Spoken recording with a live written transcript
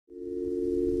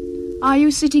Are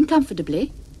you sitting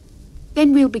comfortably?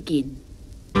 Then we'll begin.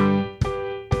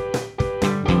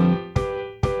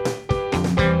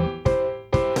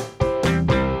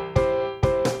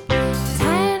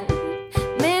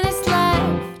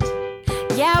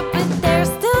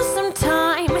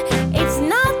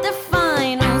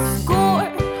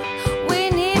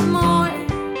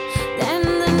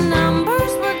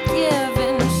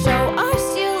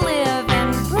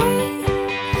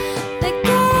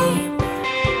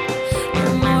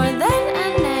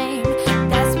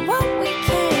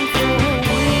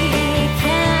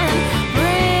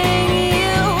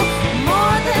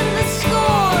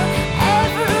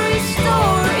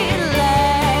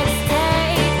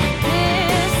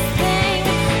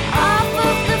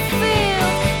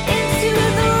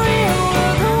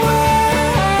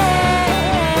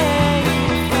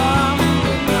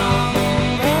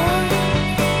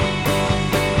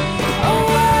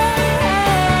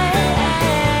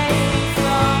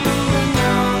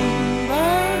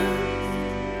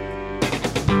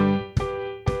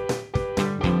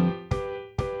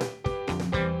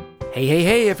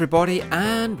 Hey everybody,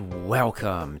 and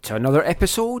welcome to another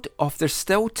episode of There's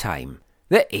Still Time,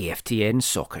 the AFTN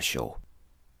Soccer Show.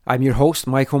 I'm your host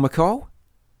Michael McCall,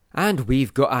 and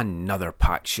we've got another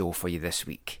packed show for you this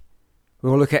week.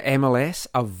 We'll look at MLS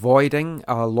avoiding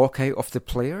a lockout of the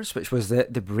players, which was the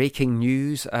breaking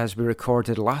news as we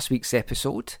recorded last week's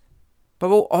episode, but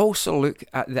we'll also look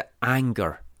at the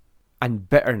anger and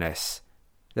bitterness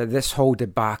that this whole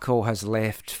debacle has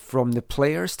left from the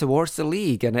players towards the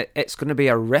league, and it's going to be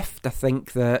a rift, I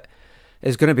think, that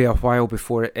is going to be a while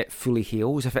before it fully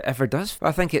heals, if it ever does.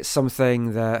 I think it's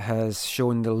something that has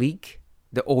shown the league,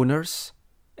 the owners,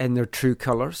 in their true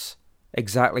colours,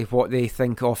 exactly what they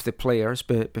think of the players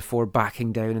but before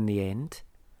backing down in the end.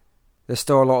 There's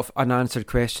still a lot of unanswered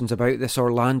questions about this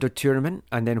Orlando tournament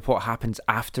and then what happens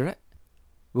after it.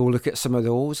 We'll look at some of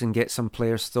those and get some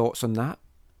players' thoughts on that.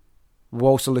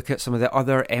 We'll also look at some of the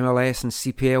other MLS and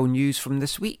CPL news from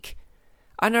this week.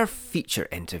 And our feature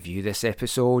interview this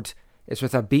episode is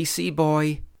with a BC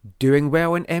boy doing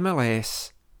well in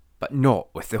MLS, but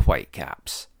not with the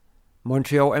Whitecaps.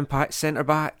 Montreal Impact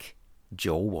centre-back,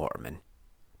 Joel Waterman.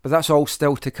 But that's all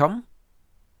still to come.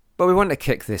 But we want to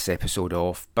kick this episode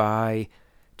off by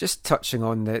just touching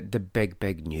on the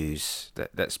big news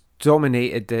that's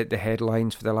dominated the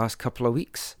headlines for the last couple of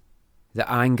weeks. The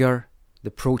anger, the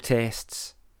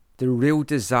protests, the real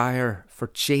desire for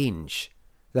change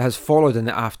that has followed in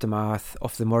the aftermath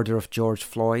of the murder of George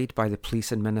Floyd by the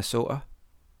police in Minnesota.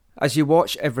 As you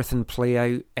watch everything play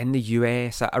out in the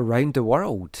US, around the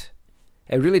world,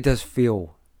 it really does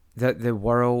feel that the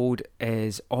world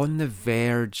is on the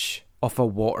verge of a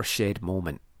watershed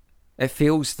moment. It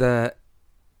feels that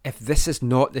if this is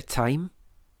not the time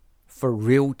for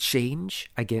real change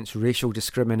against racial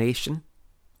discrimination,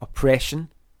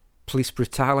 oppression, police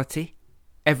brutality,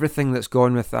 everything that's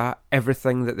gone with that,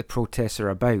 everything that the protests are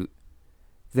about,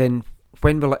 then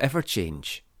when will it ever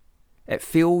change? It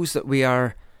feels that we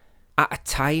are at a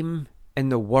time in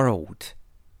the world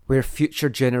where future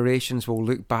generations will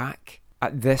look back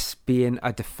at this being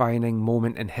a defining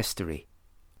moment in history.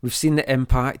 We've seen the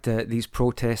impact that these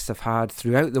protests have had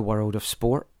throughout the world of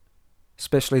sport,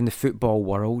 especially in the football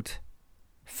world.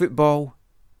 Football,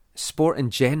 sport in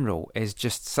general, is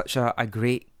just such a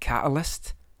great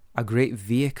catalyst, a great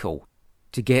vehicle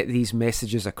to get these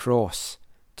messages across,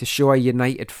 to show a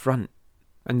united front,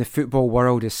 and the football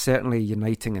world is certainly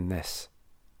uniting in this.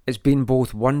 It's been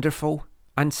both wonderful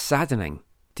and saddening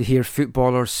to hear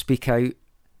footballers speak out,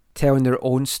 telling their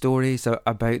own stories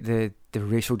about the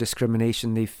racial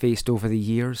discrimination they've faced over the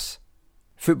years.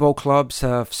 Football clubs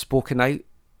have spoken out,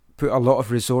 put a lot of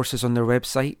resources on their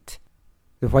website.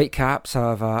 The Whitecaps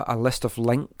have a list of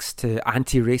links to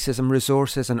anti-racism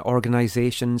resources and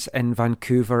organisations in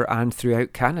Vancouver and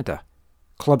throughout Canada.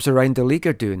 Clubs around the league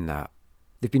are doing that.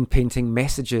 They've been painting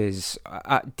messages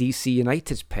at DC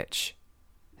United's pitch.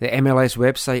 The MLS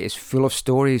website is full of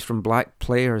stories from black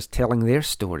players telling their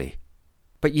story.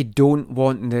 But you don't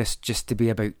want this just to be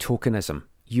about tokenism.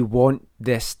 You want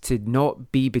this to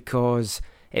not be because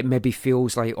it maybe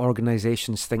feels like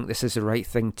organisations think this is the right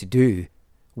thing to do.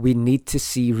 We need to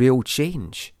see real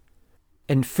change.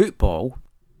 In football,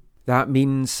 that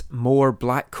means more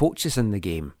black coaches in the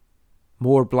game,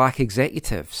 more black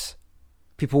executives,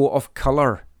 people of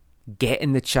colour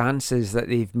getting the chances that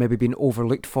they've maybe been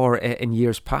overlooked for in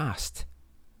years past.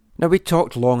 Now, we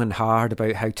talked long and hard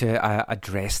about how to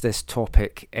address this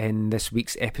topic in this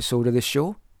week's episode of the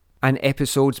show and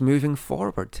episodes moving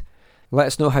forward. Let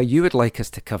us know how you would like us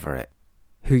to cover it,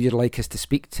 who you'd like us to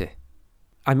speak to.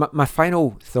 And my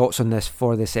final thoughts on this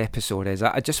for this episode is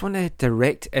I just want to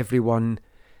direct everyone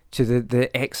to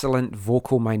the excellent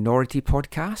Vocal Minority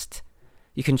podcast.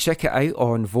 You can check it out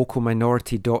on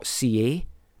vocalminority.ca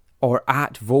or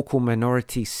at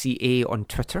vocalminorityca on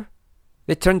Twitter.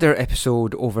 They turned their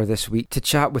episode over this week to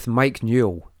chat with Mike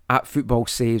Newell at Football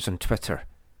Saves on Twitter.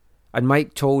 And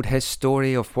Mike told his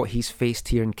story of what he's faced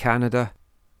here in Canada,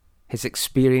 his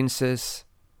experiences,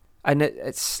 and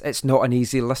it's not an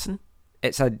easy listen.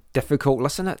 It's a difficult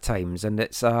listen at times, and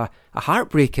it's a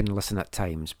heartbreaking listen at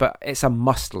times, but it's a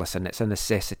must listen, it's a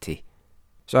necessity.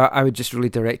 So I would just really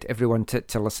direct everyone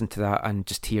to listen to that and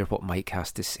just hear what Mike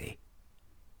has to say.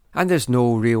 And there's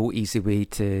no real easy way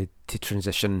to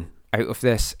transition out of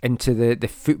this into the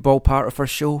football part of our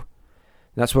show.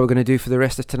 That's what we're going to do for the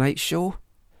rest of tonight's show,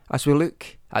 as we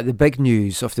look at the big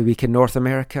news of the week in North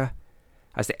America,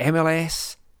 as the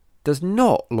MLS does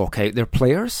not lock out their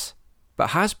players,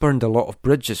 but has burned a lot of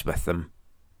bridges with them,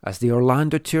 as the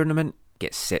Orlando tournament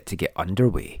gets set to get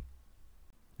underway.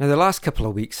 Now, the last couple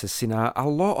of weeks has seen a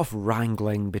lot of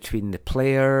wrangling between the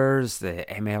players, the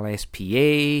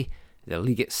MLSPA, the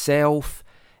league itself,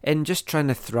 in just trying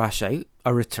to thrash out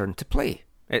a return to play.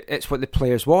 It's what the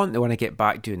players want. They want to get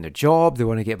back doing their job. They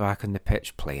want to get back on the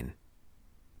pitch playing.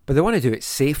 But they want to do it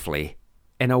safely,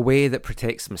 in a way that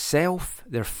protects themselves,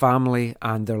 their family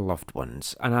and their loved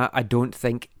ones. And I don't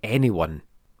think anyone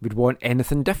would want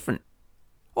anything different.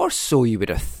 Or so you would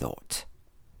have thought.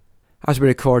 As we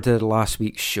recorded last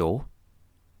week's show,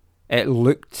 it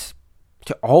looked,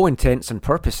 to all intents and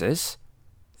purposes,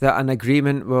 that an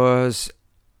agreement was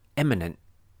imminent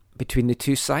between the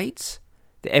two sides.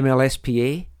 The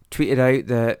MLSPA tweeted out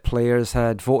that players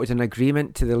had voted in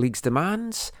agreement to the league's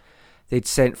demands. They'd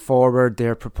sent forward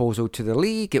their proposal to the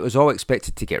league. It was all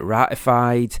expected to get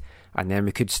ratified, and then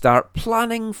we could start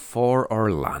planning for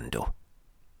Orlando.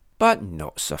 But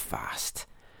not so fast,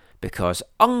 because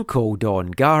Uncle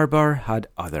Don Garber had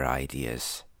other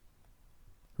ideas.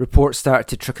 Reports started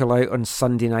to trickle out on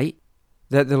Sunday night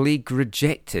that the league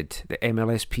rejected the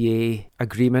MLSPA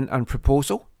agreement and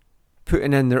proposal,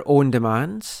 putting in their own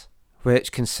demands,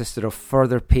 which consisted of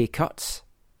further pay cuts,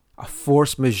 a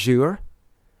force majeure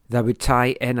that would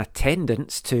tie in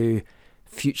attendance to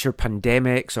future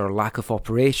pandemics or lack of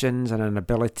operations, and an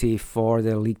ability for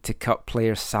the league to cut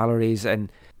players' salaries in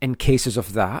cases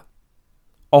of that.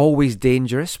 Always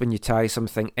dangerous when you tie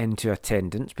something into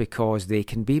attendance, because they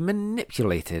can be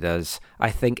manipulated, as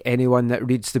I think anyone that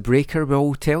reads The Breaker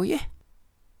will tell you.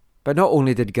 But not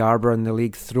only did Garber and the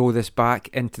league throw this back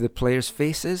into the players'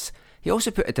 faces, he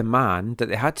also put a demand that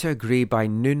they had to agree by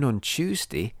noon on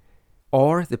Tuesday,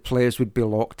 or the players would be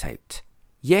locked out.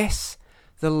 Yes,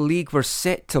 the league were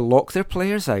set to lock their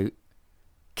players out,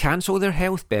 cancel their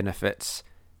health benefits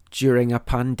during a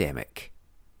pandemic.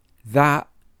 That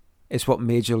is what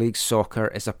Major League Soccer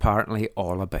is apparently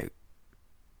all about.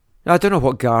 Now, I don't know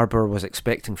what Garber was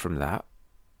expecting from that,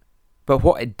 but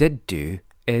what it did do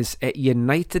is it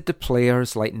united the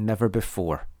players like never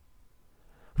before.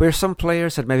 Where some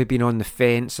players had maybe been on the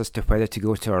fence as to whether to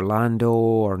go to Orlando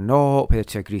or not, whether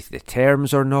to agree to the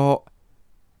terms or not.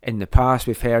 In the past,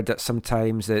 we've heard that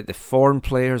sometimes the foreign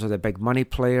players or the big money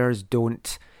players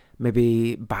don't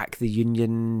maybe back the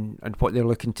union and what they're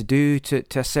looking to do to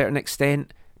a certain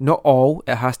extent. Not all,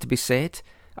 it has to be said,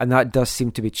 and that does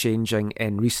seem to be changing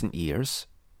in recent years.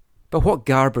 But what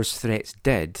Garber's threats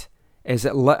did is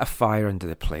it lit a fire under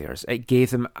the players. It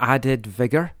gave them added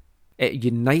vigour, it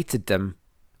united them,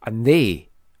 and they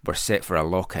were set for a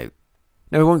lockout.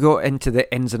 Now, we won't go into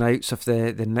the ins and outs of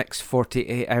the next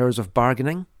 48 hours of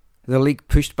bargaining. The league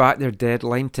pushed back their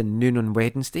deadline to noon on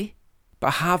Wednesday,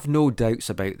 but have no doubts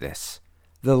about this.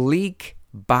 The league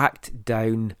backed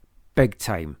down big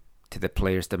time to the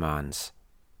players' demands.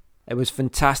 It was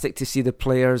fantastic to see the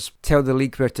players tell the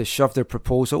league where to shove their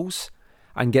proposals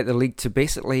and get the league to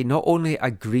basically not only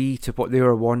agree to what they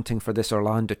were wanting for this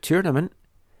Orlando tournament,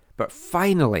 but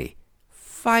finally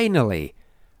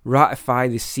ratify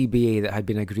the CBA that had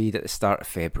been agreed at the start of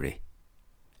February.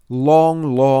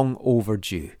 Long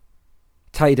overdue.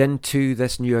 Tied into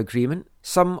this new agreement,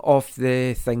 some of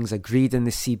the things agreed in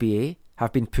the CBA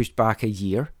have been pushed back a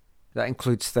year. That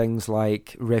includes things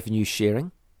like revenue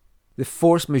sharing. The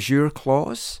force majeure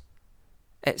clause,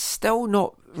 it's still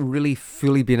not really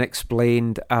fully been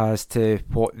explained as to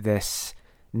what this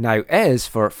now is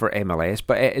for MLS,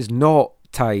 but it is not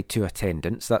tied to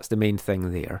attendance. That's the main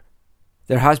thing there.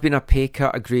 There has been a pay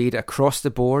cut agreed across the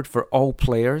board for all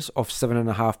players of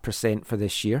 7.5% for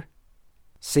this year,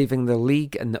 saving the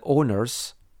league and the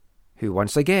owners, who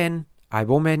once again, I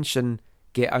will mention,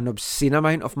 get an obscene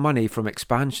amount of money from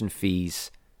expansion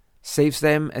fees, saves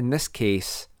them, in this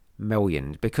case,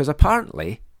 millions, because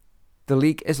apparently the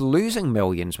league is losing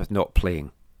millions with not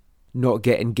playing, not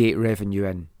getting gate revenue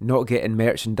in, not getting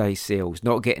merchandise sales,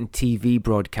 not getting TV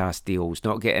broadcast deals,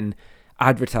 not getting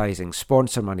advertising,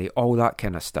 sponsor money, all that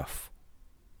kind of stuff.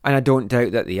 And I don't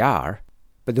doubt that they are,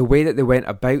 but the way that they went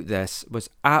about this was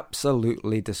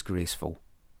absolutely disgraceful.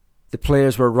 The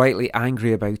players were rightly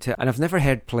angry about it, and I've never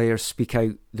heard players speak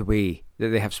out the way that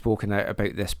they have spoken out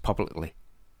about this publicly.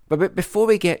 But before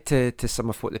we get to some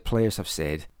of what the players have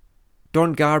said,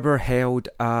 Don Garber held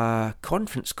a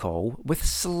conference call with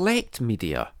select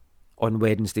media on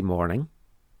Wednesday morning.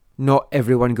 Not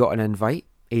everyone got an invite.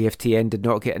 AFTN did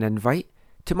not get an invite.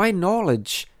 To my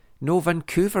knowledge, no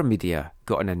Vancouver media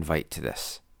got an invite to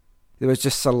this. There was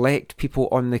just select people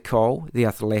on the call, The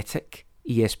Athletic,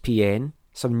 ESPN,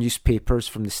 some newspapers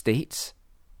from the States.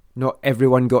 Not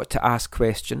everyone got to ask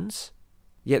questions,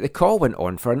 yet the call went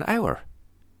on for an hour.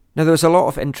 Now, there was a lot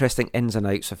of interesting ins and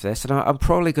outs of this, and I'm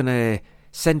probably going to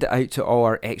send it out to all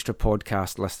our extra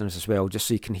podcast listeners as well, just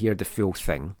so you can hear the full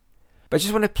thing. But I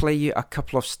just want to play you a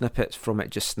couple of snippets from it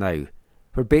just now,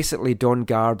 where basically Don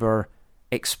Garber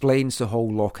explains the whole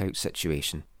lockout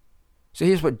situation. So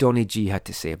here's what Donny G had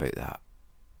to say about that.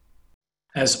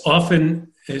 As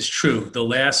often is true, the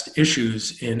last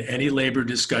issues in any labor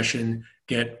discussion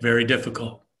get very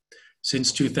difficult.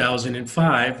 Since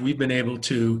 2005, we've been able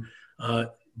to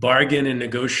bargain and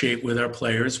negotiate with our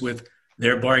players with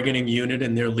their bargaining unit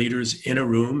and their leaders in a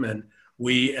room, and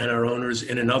we and our owners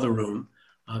in another room.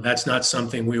 That's not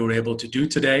something we were able to do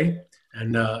today,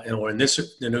 or in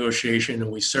this negotiation,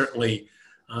 and we certainly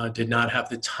did not have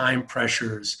the time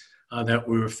pressures that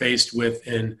we were faced with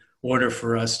in order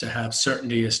for us to have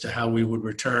certainty as to how we would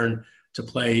return to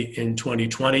play in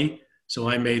 2020. So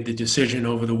I made the decision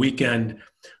over the weekend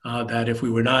that if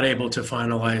we were not able to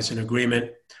finalize an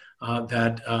agreement,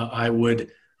 that I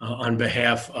would, on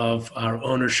behalf of our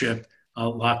ownership,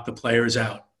 lock the players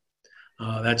out.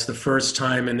 That's the first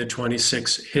time in the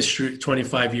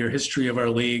 25-year history of our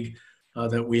league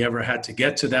that we ever had to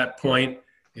get to that point.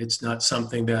 It's not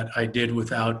something that I did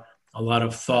without a lot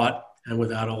of thought and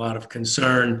without a lot of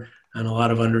concern and a lot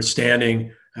of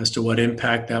understanding as to what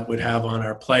impact that would have on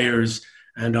our players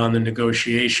and on the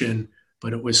negotiation.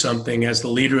 But it was something, as the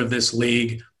leader of this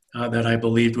league, that I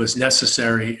believed was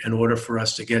necessary in order for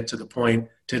us to get to the point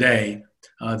today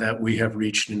that we have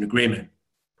reached an agreement.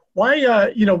 Why,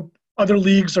 other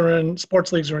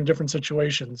sports leagues are in different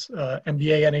situations.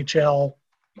 NBA, NHL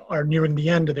are nearing the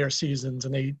end of their seasons,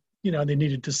 and they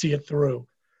needed to see it through.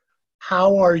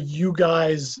 How are you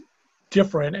guys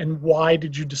different, and why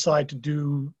did you decide to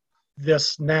do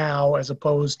this now as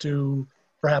opposed to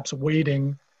perhaps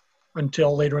waiting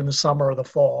until later in the summer or the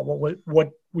fall?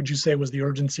 What would you say was the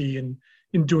urgency in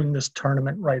doing this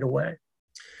tournament right away?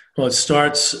 Well, it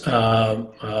starts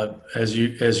as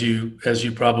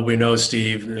you probably know,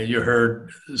 Steve. You heard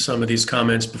some of these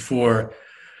comments before.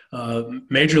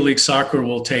 Major League Soccer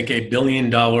will take $1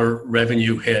 billion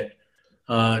revenue hit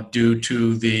due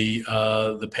to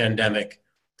the pandemic,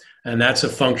 and that's a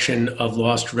function of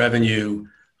lost revenue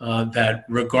that,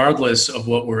 regardless of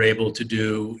what we're able to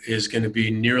do, is going to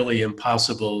be nearly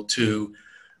impossible to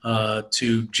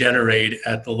generate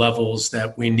at the levels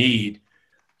that we need.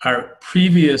 Our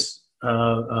previous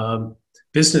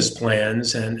business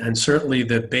plans and certainly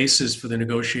the basis for the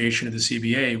negotiation of the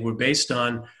CBA were based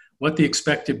on what the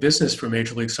expected business for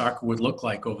Major League Soccer would look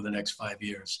like over the next 5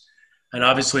 years. And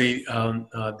obviously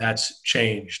that's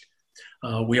changed.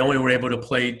 We only were able to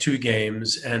play 2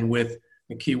 games, and with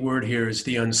the key word here is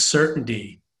the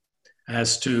uncertainty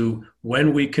as to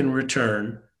when we can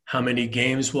return, how many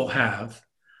games we'll have,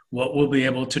 what we'll be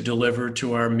able to deliver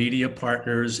to our media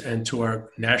partners and to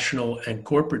our national and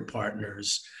corporate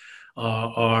partners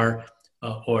have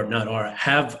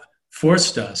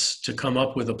forced us to come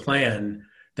up with a plan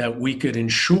that we could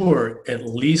ensure at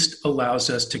least allows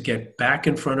us to get back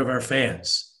in front of our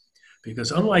fans.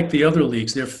 Because unlike the other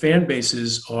leagues, their fan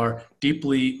bases are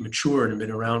deeply mature and have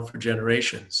been around for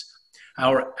generations.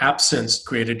 Our absence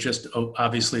created just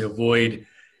obviously a void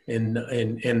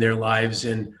in their lives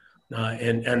and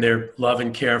their love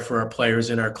and care for our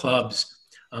players in our clubs.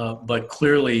 But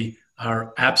clearly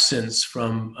our absence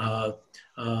from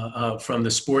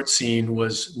the sports scene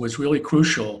was really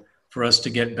crucial for us to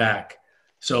get back.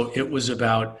 So it was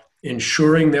about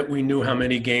ensuring that we knew how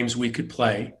many games we could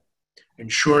play,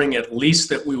 ensuring at least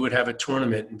that we would have a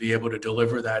tournament and be able to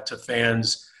deliver that to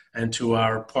fans and to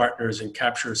our partners and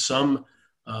capture some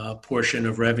portion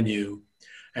of revenue.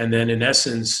 And then in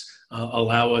essence,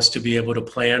 allow us to be able to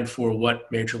plan for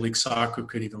what Major League Soccer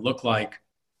could even look like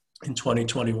in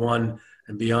 2021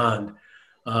 and beyond.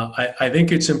 I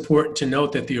think it's important to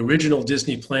note that the original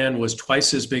Disney plan was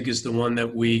twice as big as the one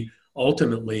that we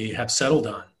ultimately have settled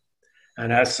on.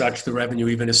 And as such, the revenue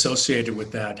even associated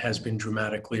with that has been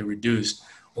dramatically reduced,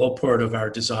 all part of our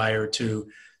desire to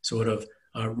sort of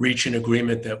reach an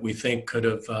agreement that we think could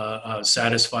have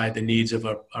satisfied the needs of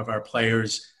our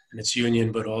players and its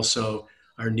union, but also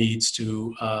our needs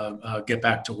to get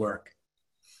back to work.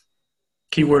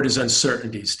 Keyword is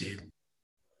uncertainty, Steve.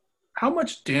 How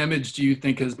much damage do you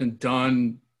think has been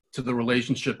done to the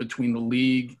relationship between the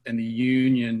league and the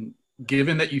union,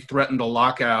 given that you threatened a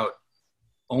lockout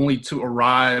only to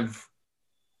arrive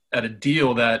at a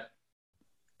deal that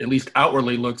at least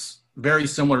outwardly looks very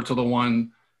similar to the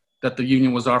one that the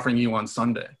union was offering you on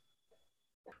Sunday?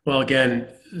 Well, again,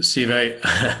 Steve,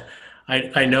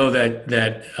 I know that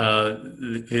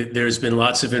there's been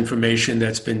lots of information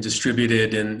that's been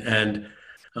distributed and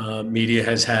media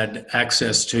has had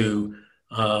access to,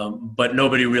 but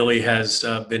nobody really has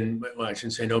been, well, I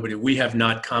shouldn't say nobody, we have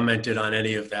not commented on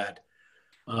any of that.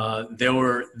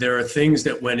 There are things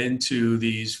that went into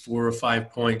these 4 or 5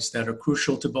 points that are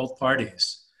crucial to both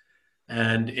parties.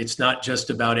 And it's not just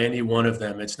about any one of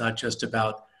them. It's not just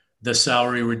about the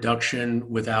salary reduction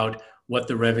without what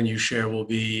the revenue share will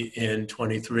be in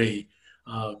 23.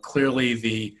 Clearly,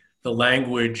 the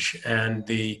language and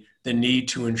the need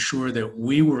to ensure that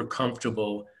we were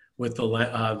comfortable with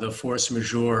the force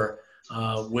majeure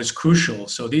was crucial.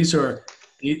 So this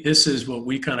is what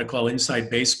we kind of call inside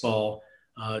baseball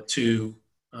to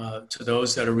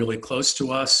those that are really close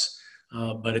to us.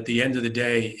 But at the end of the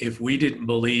day, if we didn't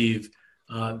believe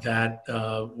that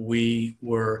we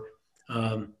were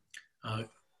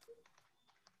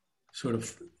sort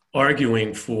of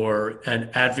arguing for and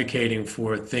advocating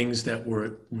for things that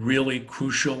were really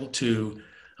crucial to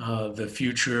the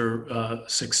future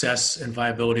success and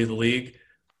viability of the league,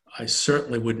 I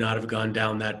certainly would not have gone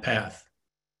down that path.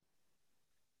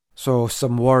 So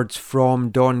some words from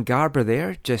Don Garber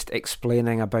there, just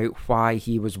explaining about why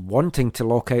he was wanting to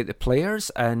lock out the players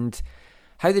and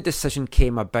how the decision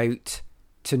came about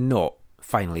to not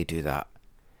finally do that.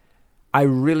 I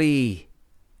really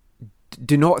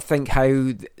do not think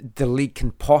how the league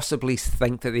can possibly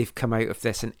think that they've come out of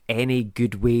this in any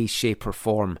good way, shape or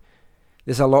form.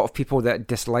 There's a lot of people that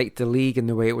disliked the league and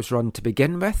the way it was run to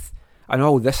begin with, and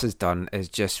all this has done is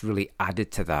just really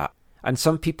added to that. And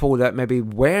some people that maybe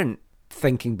weren't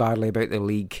thinking badly about the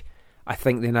league, I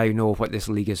think they now know what this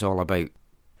league is all about.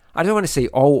 I don't want to say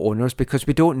all owners because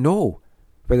we don't know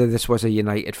whether this was a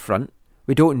united front.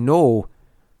 We don't know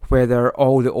whether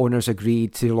all the owners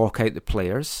agreed to lock out the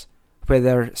players,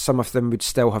 whether some of them would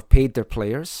still have paid their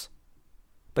players.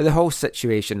 But the whole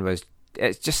situation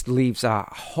it just leaves a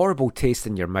horrible taste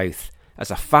in your mouth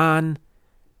as a fan,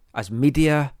 as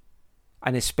media,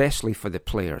 and especially for the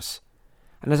players.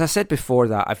 And as I said before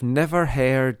that, I've never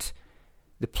heard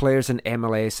the players in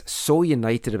MLS so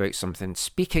united about something,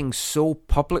 speaking so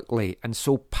publicly and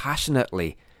so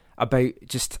passionately about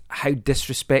just how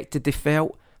disrespected they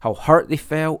felt, how hurt they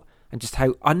felt, and just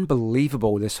how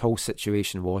unbelievable this whole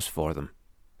situation was for them.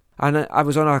 And I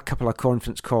was on a couple of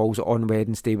conference calls on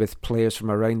Wednesday with players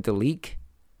from around the league,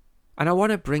 and I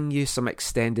want to bring you some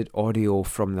extended audio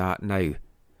from that now.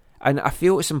 And I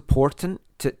feel it's important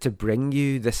to bring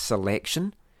you this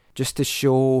selection just to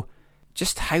show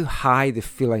just how high the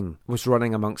feeling was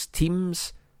running amongst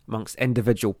teams, amongst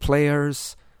individual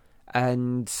players,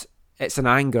 and it's an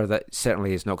anger that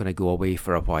certainly is not going to go away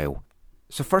for a while.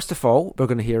 So first of all, we're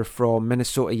going to hear from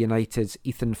Minnesota United's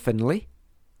Ethan Finlay,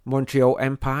 Montreal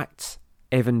Impact's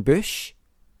Evan Bush,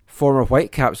 former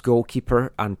Whitecaps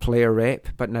goalkeeper and player rep,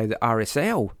 but now the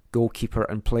RSL goalkeeper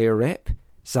and player rep,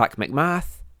 Zach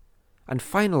McMath, and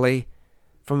finally,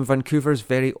 from Vancouver's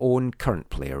very own current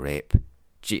player rep,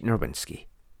 Jake Nerwinski.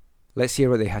 Let's hear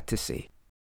what they had to say.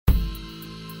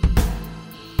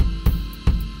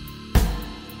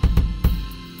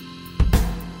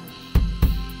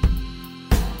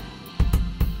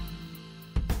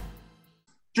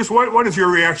 Just what is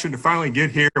your reaction to finally get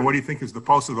here, and what do you think is the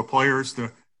pulse of the players to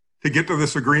get to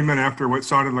this agreement after what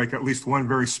sounded like at least one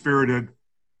very spirited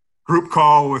group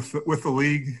call with the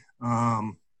league,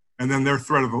 and then their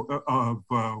threat of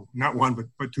not one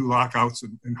but 2 lockouts,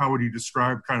 and how would you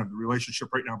describe kind of the relationship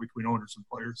right now between owners and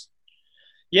players?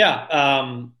 Yeah,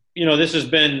 this has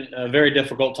been a very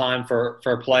difficult time for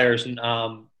players, and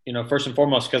first and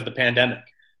foremost because of the pandemic.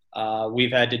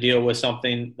 We've had to deal with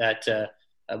something that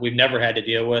we've never had to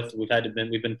deal with. We've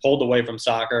been pulled away from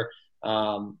soccer.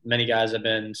 Many guys have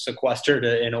been sequestered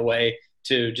in a way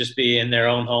to just be in their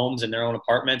own homes and their own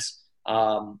apartments.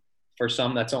 For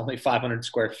some, that's only 500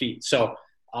 square feet. So,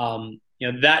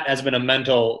 that has been a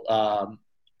mental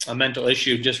a mental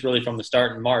issue just really from the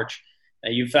start in March.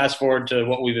 You fast forward to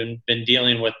what we've been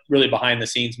dealing with really behind the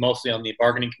scenes, mostly on the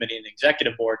bargaining committee and the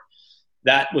executive board.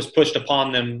 That was pushed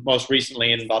upon them most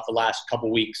recently in about the last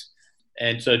couple weeks.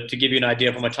 And so to give you an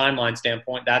idea from a timeline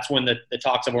standpoint, that's when the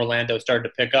talks of Orlando started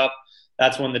to pick up.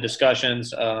 That's when the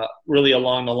discussions really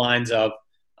along the lines of,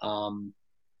 what's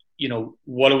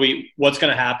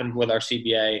going to happen with our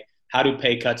CBA? How do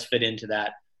pay cuts fit into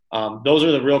that? Those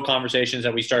are the real conversations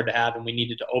that we started to have, and we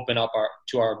needed to open up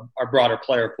our broader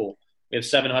player pool. We have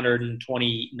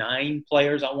 729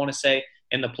 players, I want to say,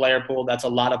 in the player pool. That's a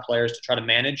lot of players to try to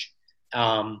manage.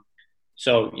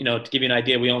 So, to give you an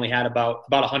idea, we only had about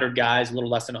 100 guys, a little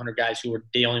less than 100 guys who were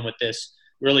dealing with this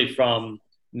really from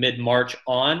mid-March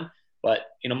on. But,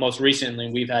 most recently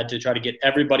we've had to try to get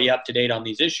everybody up to date on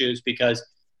these issues because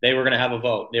they were going to have a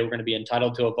vote. They were going to be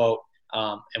entitled to a vote.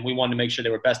 And we wanted to make sure they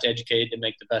were best educated to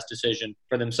make the best decision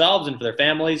for themselves and for their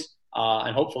families,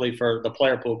 and hopefully for the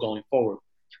player pool going forward.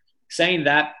 Saying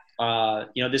that,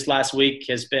 this last week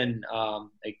has been a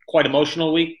quite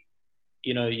emotional week.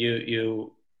 We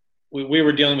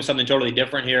were dealing with something totally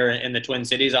different here in the Twin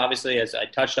Cities, obviously, as I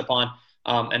touched upon.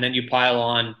 And then you pile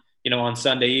on, on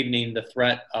Sunday evening, the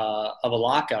threat of a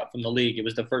lockout from the league. It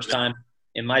was the first time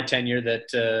in my tenure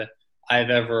that I've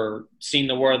ever seen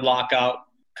the word lockout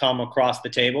come across the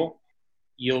table.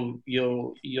 You'll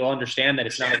understand that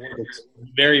it's not a word that's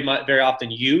very often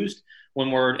used when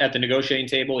we're at the negotiating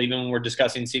table, even when we're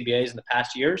discussing CBAs in the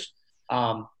past years.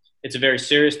 It's a very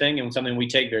serious thing and something we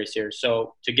take very serious.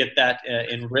 So to get that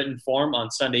in written form on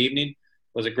Sunday evening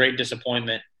was a great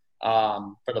disappointment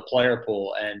for the player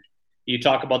pool. And you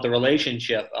talk about the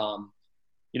relationship.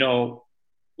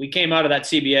 We came out of that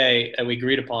CBA that we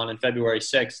agreed upon on February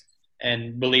 6th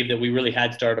and believed that we really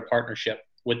had started a partnership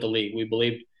with the league. We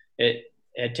believed it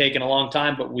had taken a long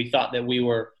time, but we thought that we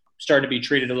were starting to be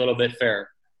treated a little bit fair,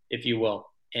 if you will.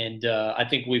 And I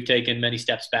think we've taken many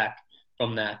steps back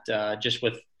from that, just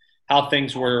with how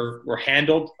things were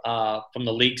handled from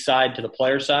the league side to the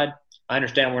player side. I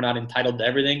understand we're not entitled to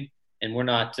everything, and we're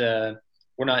not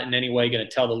in any way going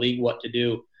to tell the league what to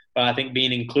do. But I think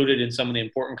being included in some of the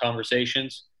important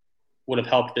conversations would have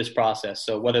helped this process.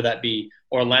 So whether that be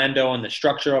Orlando and the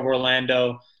structure of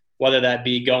Orlando, whether that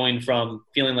be going from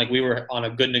feeling like we were on a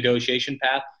good negotiation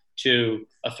path to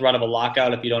a threat of a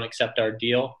lockout if you don't accept our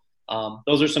deal.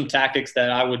 Those are some tactics that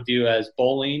I would view as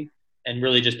bullying and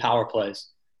really just power plays.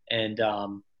 And,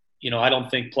 I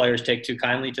don't think players take too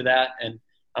kindly to that. And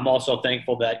I'm also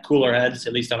thankful that cooler heads,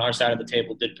 at least on our side of the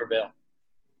table, did prevail.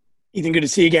 Ethan, good to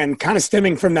see you again. Kind of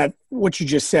stemming from that, what you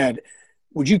just said,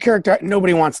 would you characterize –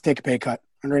 nobody wants to take a pay cut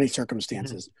under any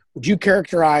circumstances. Mm-hmm. Would you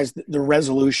characterize the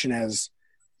resolution as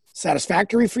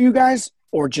satisfactory for you guys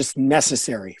or just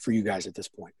necessary for you guys at this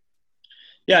point?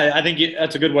 Yeah, I think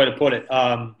that's a good way to put it.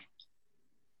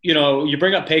 You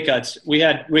bring up pay cuts. We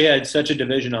had such a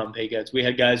division on pay cuts. We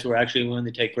had guys who were actually willing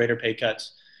to take greater pay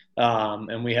cuts,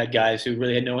 and we had guys who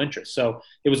really had no interest. So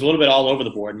it was a little bit all over the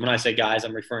board. And when I say guys,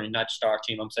 I'm referring not just to our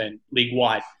team. I'm saying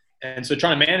league-wide. And so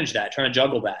trying to manage that, trying to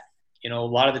juggle that. A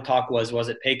lot of the talk was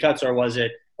it pay cuts or was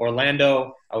it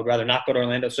Orlando? I would rather not go to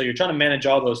Orlando. So you're trying to manage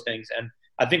all those things. And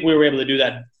I think we were able to do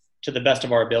that to the best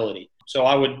of our ability. So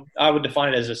I would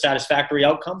define it as a satisfactory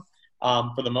outcome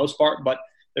for the most part. But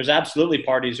there's absolutely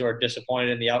parties who are disappointed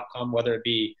in the outcome, whether it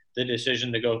be the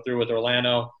decision to go through with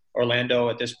Orlando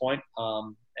at this point,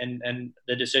 and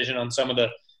the decision on some of the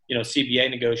CBA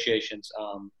negotiations.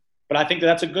 But I think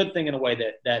that's a good thing in a way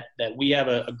that we have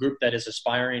a group that is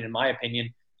aspiring, in my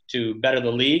opinion, to better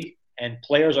the league, and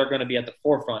players are going to be at the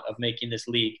forefront of making this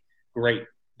league great.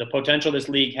 The potential this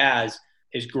league has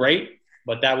is great,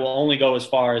 but that will only go as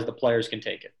far as the players can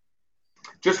take it.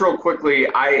 Just real quickly,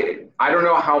 I don't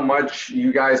know how much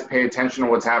you guys pay attention to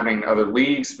what's happening in other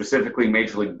leagues, specifically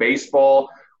Major League Baseball.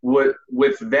 With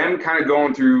them kind of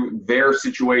going through their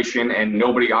situation and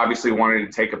nobody obviously wanting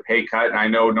to take a pay cut, and I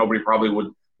know nobody probably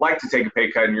would like to take a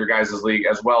pay cut in your guys' league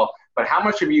as well, but how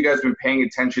much have you guys been paying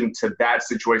attention to that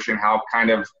situation, how kind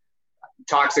of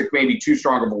toxic, maybe too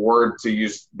strong of a word to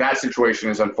use, that situation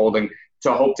is unfolding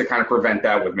to hope to kind of prevent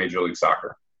that with Major League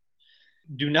Soccer?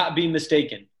 Do not be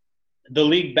mistaken. The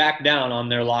league backed down on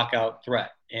their lockout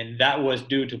threat, and that was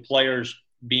due to players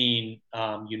being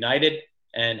united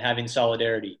and having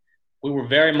solidarity. We were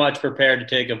very much prepared to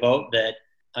take a vote that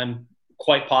I'm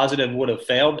quite positive would have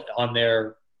failed on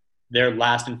their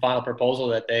last and final proposal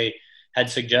that they had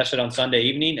suggested on Sunday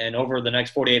evening. And over the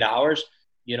next 48 hours,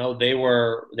 they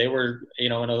were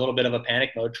in a little bit of a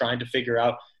panic mode trying to figure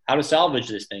out how to salvage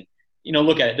this thing.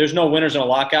 Look at it. There's no winners in a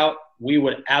lockout. We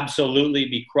would absolutely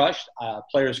be crushed.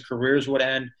 Players' careers would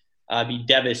end, be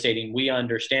devastating. We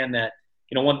understand that.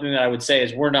 one thing that I would say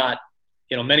is we're not,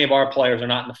 many of our players are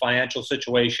not in the financial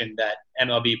situation that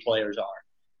MLB players are.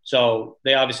 So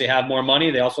they obviously have more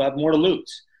money. They also have more to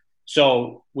lose.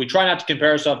 So we try not to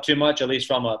compare ourselves too much, at least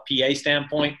from a PA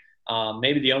standpoint.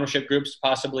 Maybe the ownership groups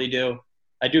possibly do.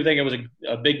 I do think it was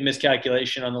a big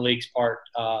miscalculation on the league's part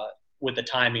with the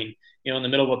timing, in the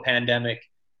middle of a pandemic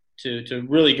to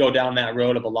really go down that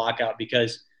road of a lockout,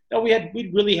 because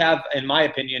we really have, in my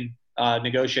opinion,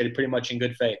 negotiated pretty much in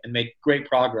good faith and made great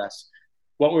progress.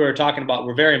 What we were talking about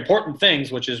were very important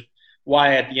things, which is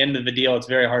why at the end of the deal it's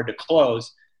very hard to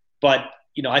close. But,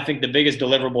 I think the biggest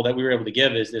deliverable that we were able to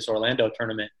give is this Orlando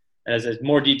tournament. As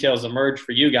more details emerge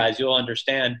for you guys, you'll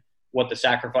understand what the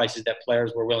sacrifices that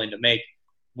players were willing to make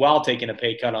while taking a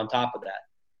pay cut on top of that.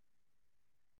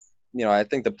 I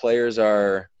think the players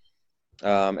are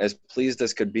as pleased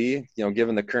as could be,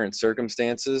 given the current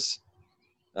circumstances,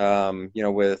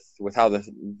 with how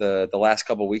the last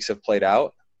couple of weeks have played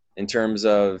out in terms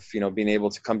of, being able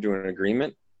to come to an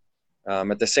agreement.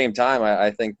 At the same time,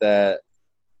 I think that,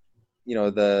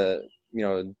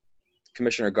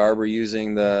 Commissioner Garber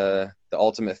using the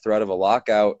ultimate threat of a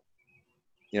lockout,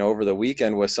 over the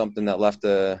weekend was something that left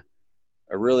a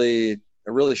really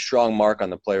strong mark on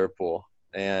the player pool.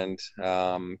 And,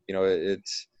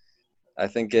 I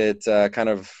think it kind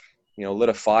of, lit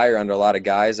a fire under a lot of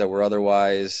guys that were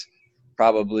otherwise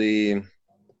probably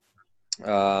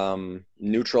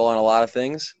neutral on a lot of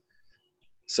things.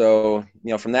 So,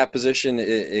 from that position,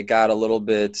 it got a little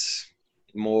bit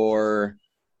more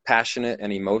passionate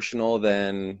and emotional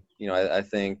than, I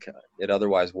think it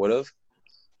otherwise would have.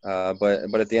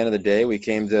 But at the end of the day, we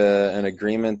came to an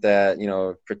agreement that,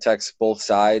 protects both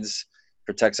sides,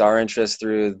 protects our interests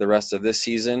through the rest of this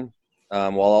season,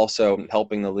 while also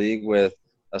helping the league with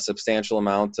a substantial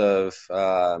amount of,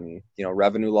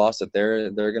 revenue loss that they're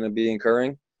going to be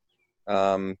incurring.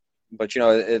 But,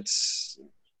 it's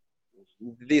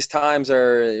these times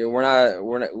are,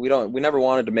 we never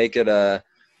wanted to make it a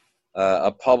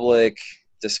public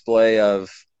display of,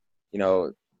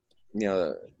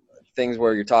 things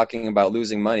where you're talking about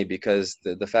losing money, because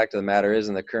the fact of the matter is,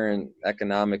 in the current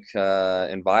economic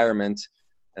environment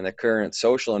and the current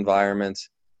social environment,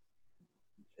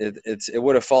 it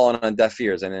would have fallen on deaf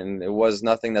ears, and it was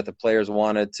nothing that the players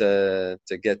wanted to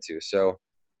get to. So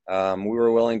we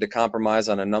were willing to compromise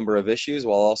on a number of issues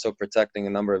while also protecting a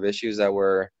number of issues that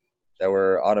were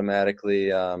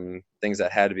automatically things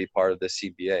that had to be part of the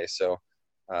CBA. So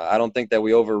I don't think that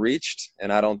we overreached,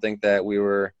 and I don't think that we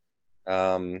were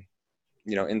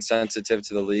insensitive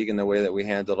to the league in the way that we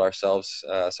handled ourselves.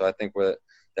 So I think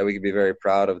that we could be very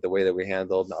proud of the way that we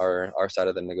handled our side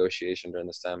of the negotiation during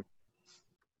this time.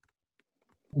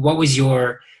 What was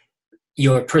your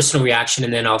personal reaction,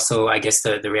 and then also, I guess,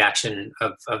 the reaction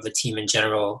of the team in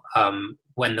general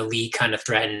when the league kind of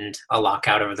threatened a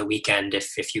lockout over the weekend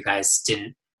if you guys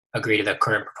didn't agree to the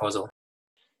current proposal?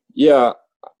 Yeah,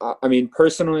 I mean,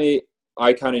 personally,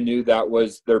 I kind of knew that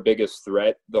was their biggest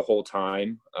threat the whole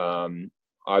time.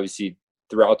 Obviously,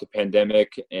 throughout the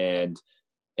pandemic and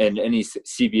any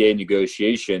CBA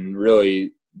negotiation,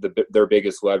 really their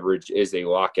biggest leverage is a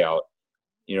lockout.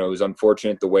 It was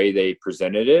unfortunate the way they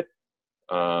presented it,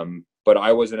 but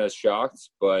I wasn't as shocked.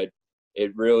 But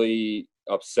it really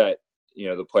upset,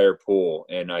 the player pool,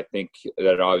 and I think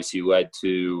that obviously led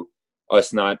to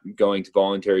us not going to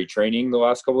voluntary training the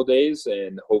last couple of days,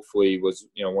 and hopefully was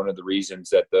one of the reasons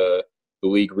that the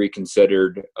league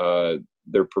reconsidered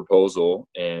their proposal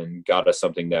and got us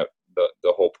something that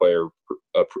the whole player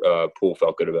pool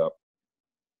felt good about.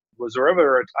 Was there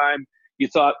ever a time you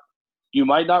thought you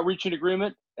might not reach an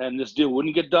agreement and this deal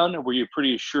wouldn't get done, or were you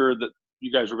pretty sure that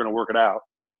you guys were going to work it out?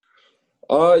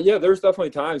 Yeah, there's definitely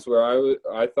times where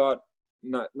I thought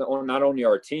not only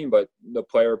our team, but the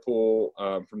player pool,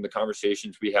 from the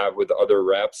conversations we have with other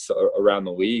reps around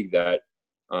the league, that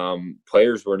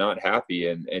players were not happy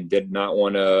and did not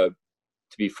want to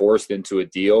be forced into a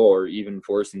deal or even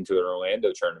forced into an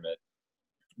Orlando tournament.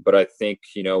 But I think,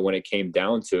 when it came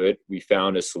down to it, we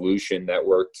found a solution that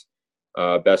worked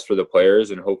best for the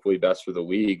players and hopefully best for the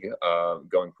league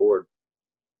going forward.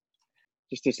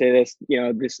 Just to say this,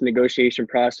 this negotiation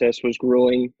process was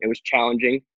grueling. It was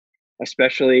challenging,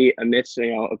 especially amidst,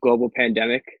 a global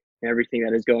pandemic and everything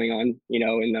that is going on,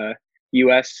 in the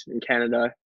U.S. and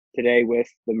Canada today with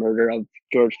the murder of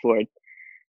George Floyd.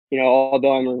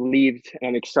 Although I'm relieved and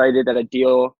I'm excited that a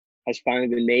deal has finally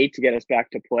been made to get us back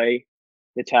to play,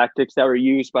 the tactics that were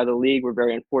used by the league were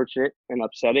very unfortunate and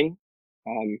upsetting.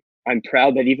 I'm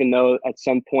proud that even though at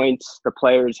some points the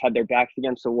players had their backs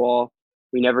against the wall,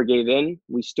 we never gave in.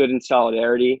 We stood in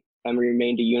solidarity and we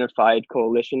remained a unified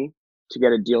coalition to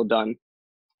get a deal done.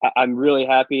 I'm really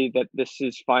happy that this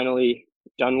is finally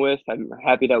done with. I'm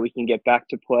happy that we can get back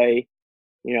to play.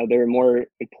 You know, there are more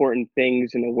important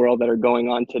things in the world that are going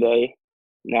on today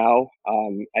now.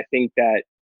 I think that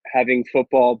having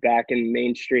football back in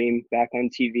mainstream, back on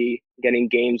TV, getting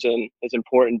games in is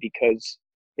important because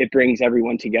it brings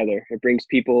everyone together. It brings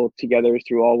people together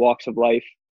through all walks of life,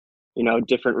 you know,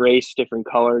 different race, different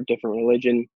color, different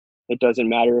religion. It doesn't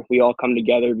matter. We all come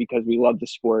together because we love the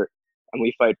sport and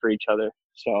we fight for each other.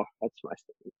 So that's my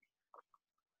statement.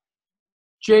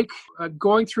 Jake,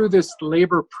 going through this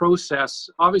labor process,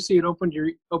 obviously it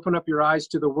opened up your eyes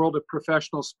to the world of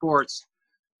professional sports.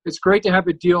 It's great to have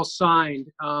a deal signed,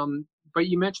 but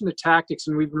you mentioned the tactics,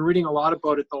 and we've been reading a lot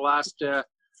about it the last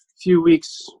few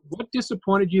weeks. What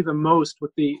disappointed you the most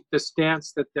with the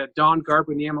stance that Don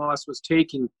Garber and the MLS was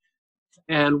taking,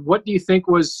 and what do you think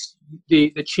was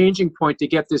the changing point to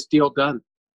get this deal done?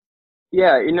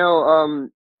 Yeah, you know,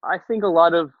 I think a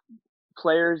lot of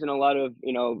players and a lot of,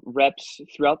 you know, reps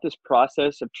throughout this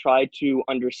process have tried to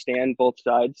understand both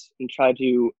sides and try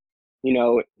to, you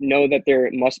know that there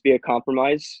must be a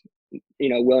compromise, you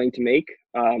know, willing to make.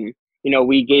 You know,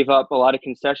 we gave up a lot of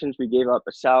concessions. We gave up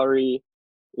a salary,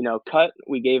 you know, cut.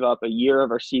 We gave up a year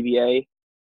of our CBA.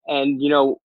 And, you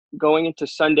know, going into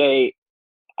Sunday,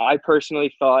 I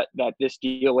personally thought that this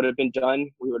deal would have been done.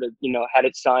 We would have, you know, had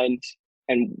it signed,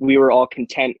 and we were all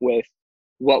content with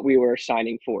what we were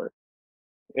signing for.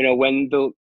 You know, when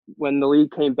the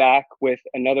league came back with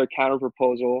another counter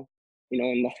proposal, you know,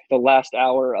 in the last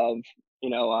hour of, you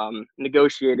know,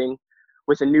 negotiating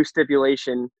with a new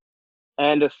stipulation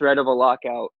and a threat of a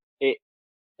lockout, it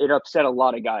upset a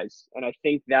lot of guys. And I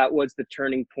think that was the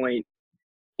turning point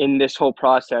in this whole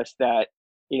process, that,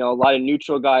 you know, a lot of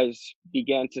neutral guys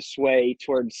began to sway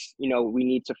towards, you know, we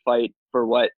need to fight for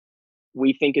what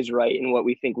we think is right and what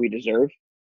we think we deserve.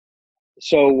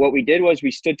 So what we did was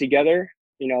we stood together.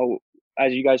 You know,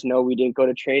 as you guys know, we didn't go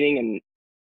to training,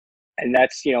 and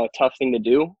that's, you know, a tough thing to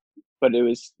do, but it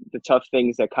was the tough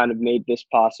things that kind of made this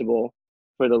possible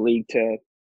for the league to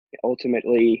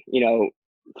ultimately, you know,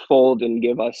 fold and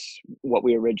give us what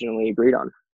we originally agreed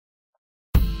on.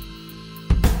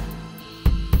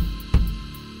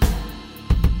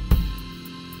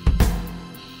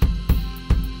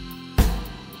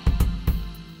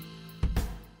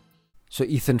 So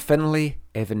Ethan Finlay,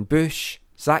 Evan Bush,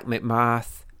 Zach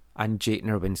McMath and Jake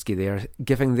Nerwinski there,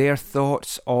 giving their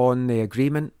thoughts on the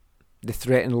agreement, the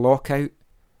threatened lockout,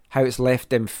 how it's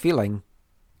left them feeling,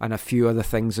 and a few other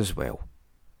things as well.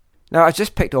 Now, I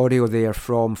just picked audio there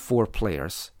from 4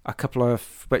 players, a couple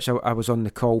of which I was on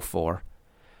the call for,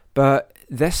 but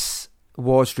this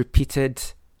was repeated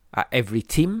at every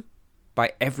team,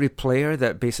 by every player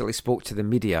that basically spoke to the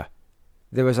media.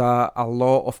 There was a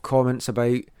lot of comments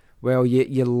about, well,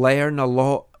 you learn a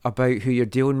lot about who you're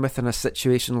dealing with in a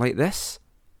situation like this,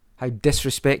 how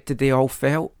disrespected they all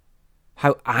felt,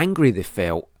 how angry they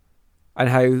felt, and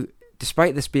how,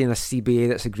 despite this being a CBA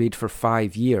that's agreed for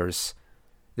 5 years,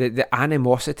 the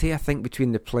animosity, I think,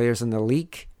 between the players and the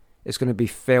league is going to be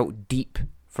felt deep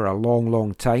for a long,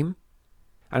 long time.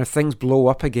 And if things blow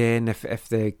up again, if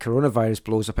the coronavirus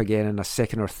blows up again in a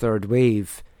second or third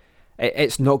wave,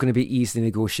 it's not going to be easy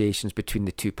negotiations between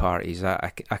the two parties,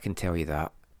 I can tell you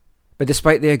that. But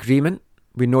despite the agreement,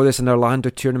 we know there's an Orlando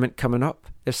tournament coming up.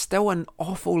 There's still an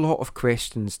awful lot of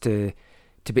questions to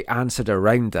be answered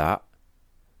around that.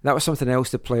 That was something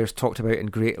else the players talked about in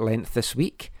great length this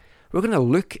week. We're going to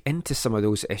look into some of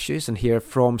those issues and hear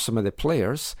from some of the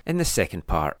players in the second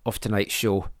part of tonight's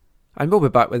show. And we'll be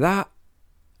back with that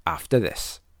after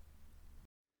this.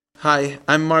 Hi,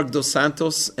 I'm Mark Dos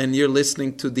Santos, and you're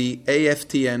listening to the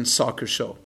AFTN Soccer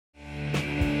Show.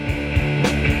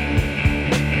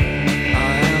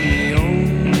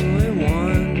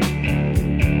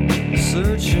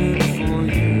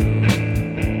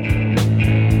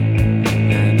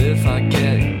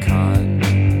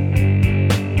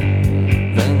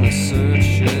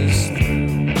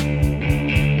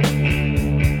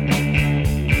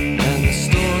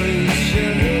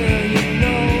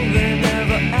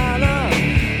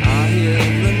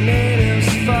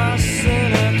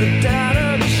 The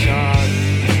data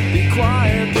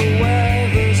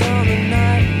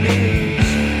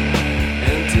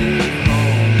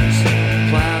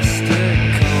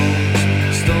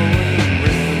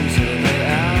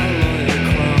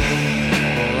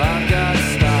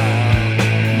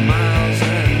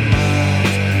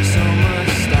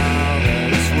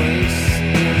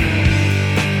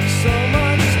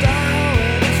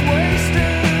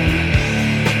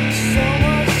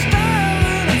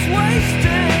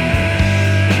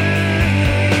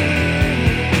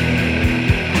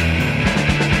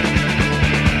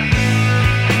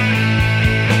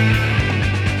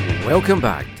Welcome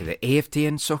back to the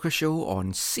AFTN Soccer Show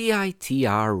on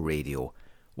CITR Radio,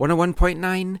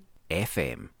 101.9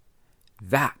 FM.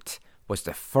 That was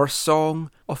the first song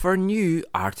of our new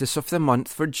Artist of the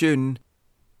Month for June,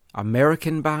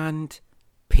 American band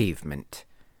Pavement,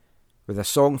 with a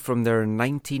song from their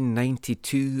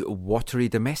 1992 Watery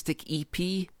Domestic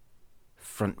EP,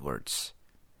 Frontwards.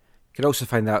 You can also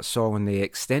find that song on the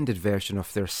extended version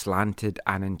of their Slanted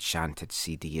and Enchanted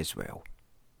CD as well.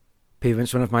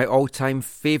 Pavement's one of my all-time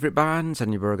favourite bands,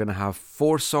 and we're going to have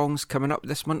 4 songs coming up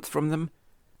this month from them.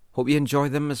 Hope you enjoy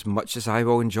them as much as I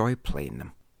will enjoy playing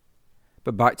them.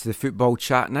 But back to the football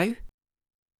chat now.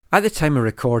 At the time of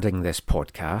recording this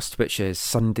podcast, which is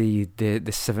Sunday the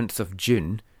 7th of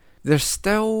June, there's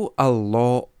still a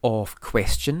lot of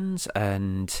questions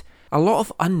and a lot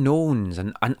of unknowns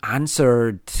and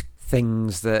unanswered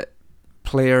things that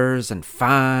players and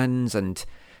fans and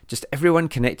just everyone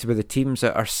connected with the teams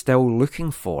that are still looking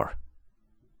for.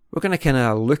 We're going to kind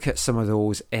of look at some of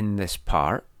those in this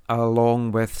part,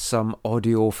 along with some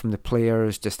audio from the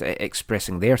players just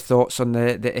expressing their thoughts on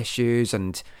the issues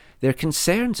and their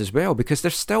concerns as well, because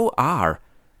there still are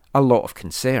a lot of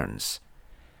concerns.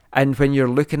 And when you're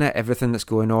looking at everything that's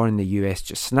going on in the US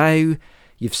just now,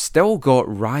 you've still got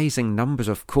rising numbers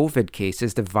of COVID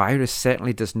cases. The virus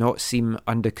certainly does not seem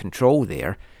under control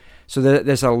there. So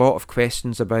there's a lot of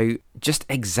questions about just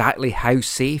exactly how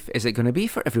safe is it going to be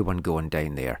for everyone going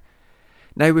down there.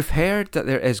 Now, we've heard that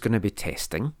there is going to be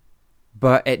testing,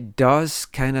 but it does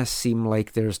kind of seem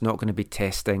like there's not going to be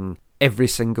testing every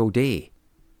single day.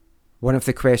 One of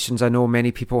the questions I know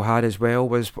many people had as well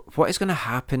was, what is going to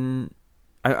happen?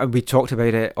 And we talked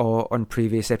about it on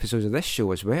previous episodes of this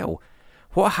show as well.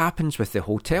 What happens with the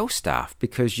hotel staff?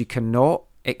 Because you cannot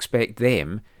expect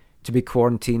them to be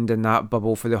quarantined in that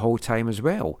bubble for the whole time as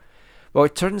well. Well,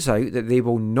 it turns out that they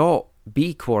will not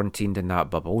be quarantined in that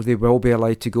bubble. They will be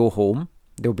allowed to go home.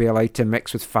 They'll be allowed to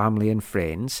mix with family and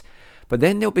friends. But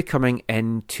then they'll be coming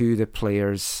into the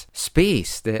players'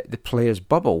 space, the players'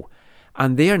 bubble.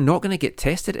 And they are not going to get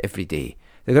tested every day.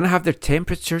 They're going to have their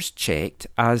temperatures checked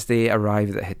as they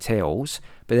arrive at the hotels,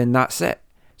 but then that's it.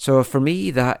 So for me,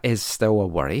 that is still a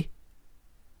worry.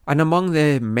 And among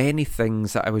the many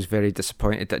things that I was very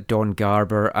disappointed that Don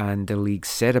Garber and the league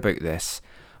said about this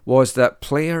was that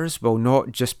players will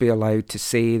not just be allowed to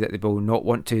say that they will not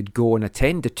want to go and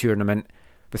attend the tournament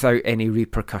without any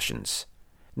repercussions.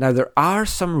 Now, there are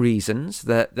some reasons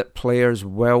that players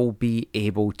will be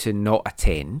able to not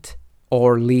attend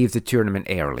or leave the tournament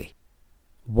early.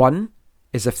 One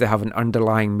is if they have an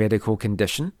underlying medical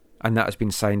condition and that has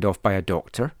been signed off by a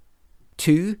doctor.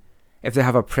 2, if they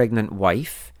have a pregnant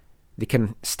wife, they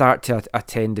can start to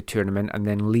attend the tournament and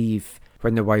then leave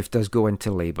when the wife does go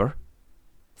into labour.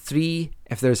 3,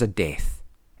 if there's a death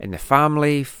in the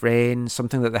family, friends,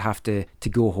 something that they have to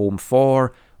go home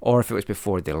for, or if it was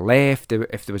before they left,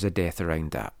 if there was a death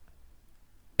around that.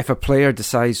 If a player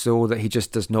decides, though, that he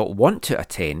just does not want to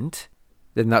attend,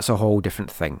 then that's a whole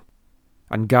different thing.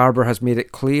 And Garber has made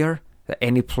it clear that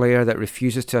any player that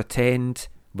refuses to attend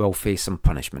will face some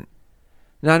punishment.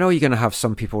 Now, I know you're going to have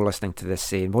some people listening to this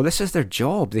saying, well, this is their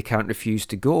job, they can't refuse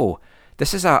to go.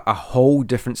 This is a whole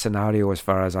different scenario as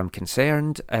far as I'm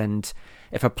concerned, and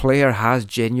if a player has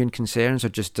genuine concerns or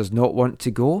just does not want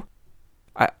to go,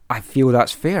 I feel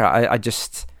that's fair. I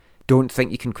just don't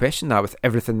think you can question that with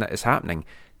everything that is happening.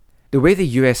 The way the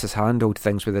US has handled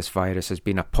things with this virus has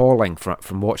been appalling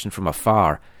from watching from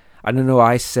afar. And I know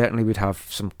I certainly would have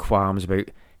some qualms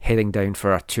about heading down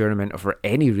for a tournament or for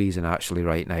any reason actually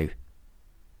right now.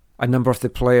 A number of the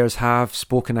players have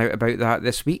spoken out about that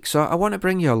this week, so I want to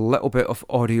bring you a little bit of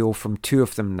audio from 2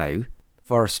 of them now.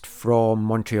 First from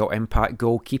Montreal Impact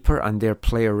goalkeeper and their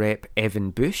player rep Evan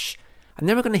Bush, and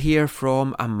then we're going to hear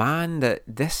from a man that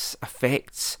this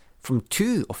affects from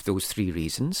 2 of those 3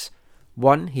 reasons.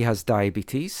 1, he has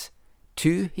diabetes.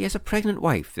 2, he has a pregnant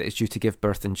wife that is due to give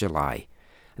birth in July.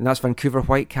 And that's Vancouver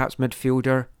Whitecaps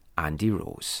midfielder Andy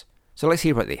Rose. So let's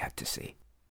hear what they had to say.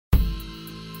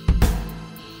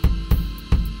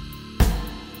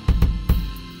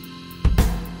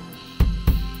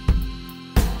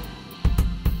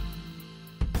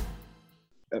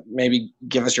 Maybe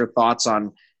give us your thoughts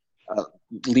on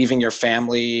leaving your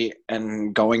family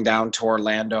and going down to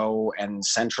Orlando and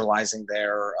centralizing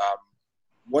there.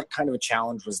 What kind of a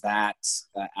challenge was that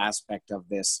aspect of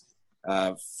this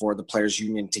for the Players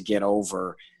Union to get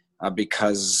over?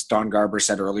 Because Don Garber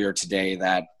said earlier today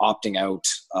that opting out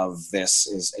of this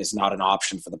is not an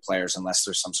option for the players unless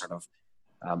there's some sort of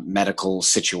medical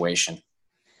situation.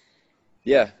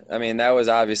 Yeah, I mean, that was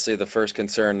obviously the first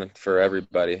concern for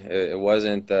everybody. It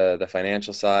wasn't the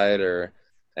financial side or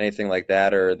anything like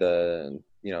that, or the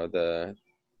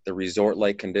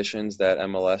resort-like conditions that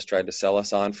MLS tried to sell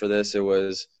us on for this. It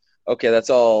was, okay, that's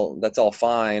all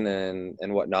fine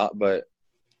and whatnot, but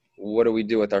what do we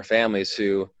do with our families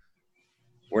who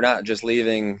we're not just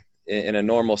leaving in a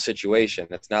normal situation?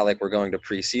 It's not like we're going to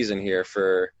preseason here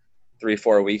for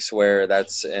 3-4 weeks where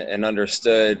that's an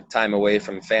understood time away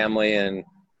from family and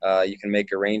you can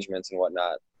make arrangements and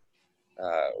whatnot.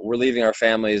 We're leaving our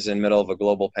families in the middle of a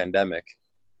global pandemic,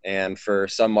 and for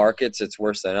some markets it's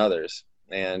worse than others.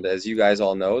 And as you guys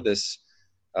all know, this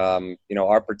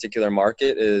our particular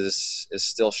market is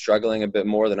still struggling a bit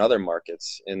more than other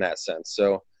markets in that sense.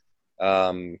 So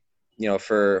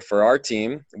for our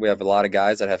team, we have a lot of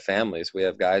guys that have families. We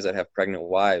have guys that have pregnant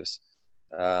wives.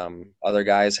 Other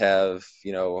guys have,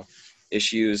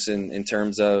 issues in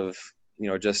terms of,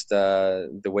 just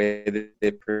the way that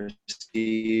they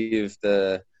perceive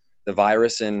the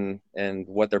virus and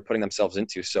what they're putting themselves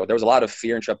into. So there was a lot of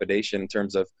fear and trepidation in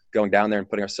terms of going down there and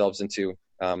putting ourselves into,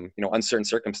 uncertain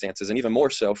circumstances, and even more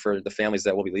so for the families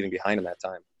that we'll be leaving behind in that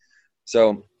time.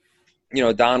 So,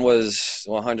 Don was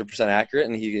 100% accurate,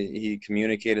 and he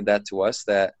communicated that to us,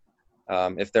 that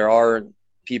if there are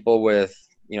people with,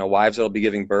 wives that will be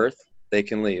giving birth, they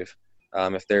can leave.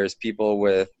 If there's people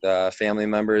with family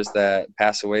members that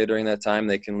pass away during that time,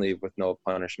 they can leave with no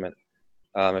punishment.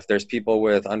 If there's people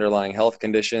with underlying health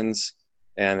conditions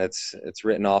and it's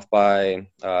written off by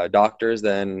doctors,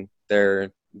 then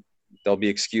they'll be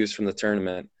excused from the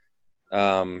tournament.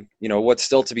 What's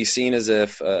still to be seen is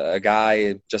if a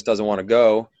guy just doesn't want to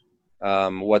go,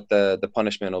 what the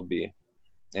punishment will be.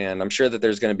 And I'm sure that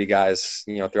there's going to be guys,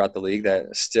 throughout the league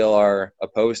that still are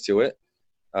opposed to it.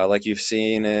 Like you've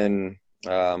seen in,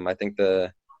 I think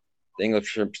the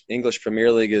English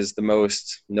Premier League is the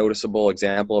most noticeable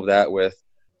example of that, with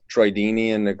Troy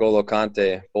Deeney and N'Golo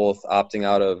Kante both opting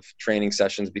out of training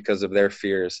sessions because of their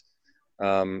fears.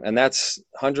 And that's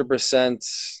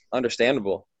 100%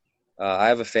 understandable. I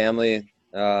have a family,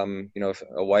 a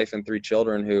wife and 3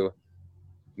 children who,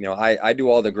 I do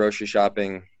all the grocery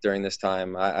shopping during this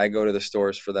time. I go to the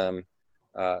stores for them.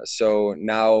 So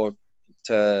now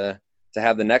to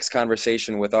have the next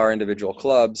conversation with our individual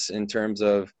clubs in terms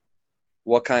of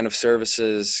what kind of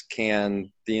services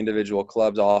can the individual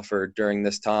clubs offer during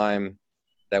this time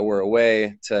that we're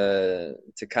away, to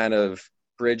kind of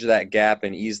bridge that gap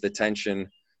and ease the tension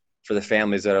for the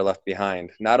families that are left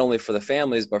behind. Not only for the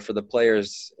families, but for the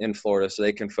players in Florida, so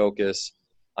they can focus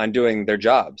on doing their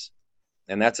jobs.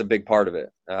 And that's a big part of it.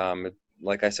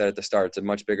 Like I said at the start, it's a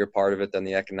much bigger part of it than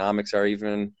the economics are,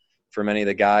 even for many of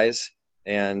the guys.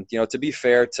 And, to be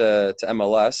fair to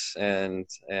MLS and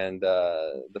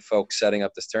the folks setting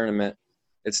up this tournament,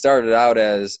 it started out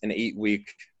as an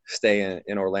 8-week stay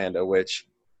in Orlando, which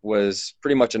was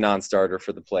pretty much a non-starter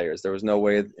for the players. There was no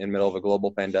way in the middle of a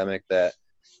global pandemic that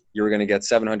you were going to get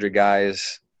 700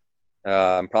 guys,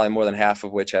 probably more than half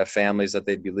of which have families that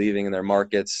they'd be leaving in their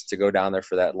markets, to go down there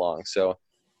for that long. So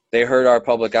they heard our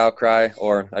public outcry,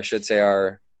 or I should say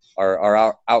our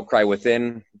outcry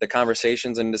within the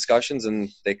conversations and discussions, and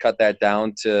they cut that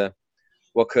down to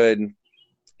what could,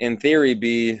 in theory,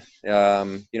 be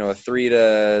a 3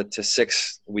 to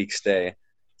 6 week stay,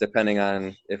 depending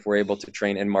on if we're able to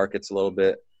train in markets a little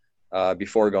bit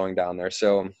before going down there.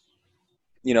 So,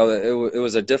 it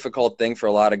was a difficult thing for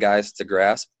a lot of guys to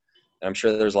grasp. And I'm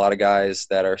sure there's a lot of guys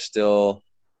that are still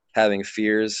having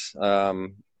fears,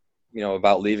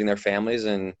 about leaving their families.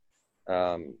 And,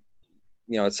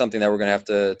 it's something that we're going to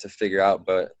have to figure out.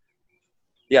 But,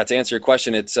 yeah, to answer your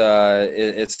question, it's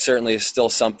certainly still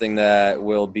something that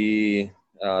will be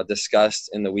discussed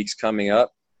in the weeks coming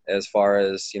up, as far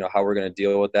as, how we're going to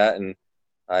deal with that. And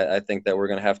I think that we're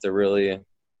going to have to really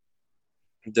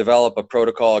develop a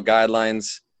protocol,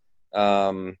 guidelines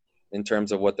in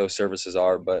terms of what those services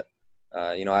are. But,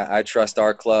 I trust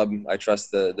our club. I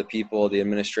trust the people, the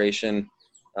administration,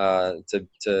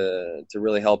 to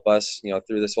really help us,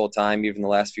 through this whole time, even the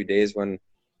last few days when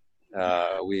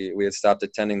we had stopped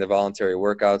attending the voluntary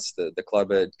workouts. The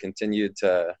club had continued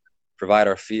to provide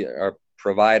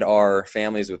our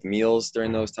families with meals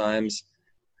during those times.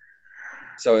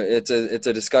 So it's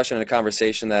a discussion and a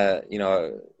conversation that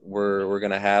we're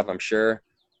going to have, I'm sure,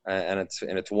 and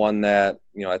it's one that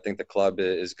I think the club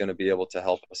is going to be able to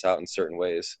help us out in certain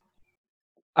ways.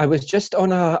 I was just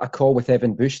on a call with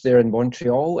Evan Bush there in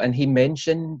Montreal, and he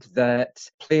mentioned that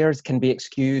players can be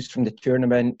excused from the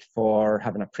tournament for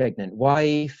having a pregnant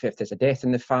wife, if there's a death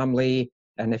in the family,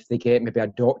 and if they get maybe a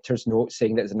doctor's note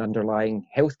saying that there's an underlying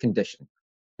health condition.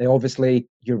 Now, obviously,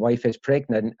 your wife is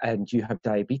pregnant and you have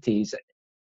diabetes.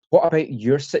 what about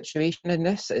your situation in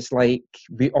this? It's like,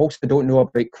 we also don't know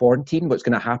about quarantine. What's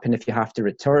going to happen if you have to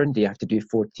return? Do you have to do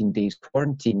 14 days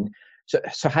quarantine?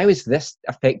 So how is this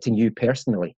affecting you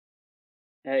personally?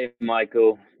 Hey,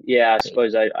 Michael. Yeah, I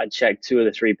suppose I checked 2 of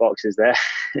the 3 boxes there.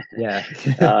 Yeah.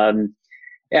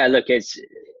 Yeah, look, it's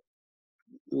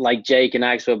like Jake and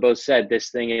Axel both said, this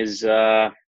thing is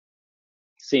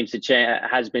seems to change,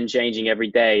 has been changing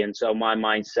every day. And so my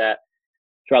mindset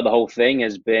throughout the whole thing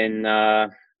has been,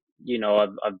 you know,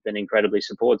 I've been incredibly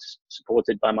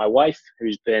supported by my wife,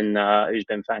 who's been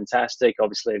fantastic.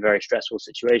 Obviously, a very stressful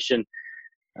situation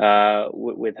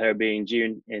with her being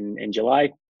due in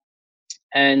July.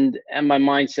 And my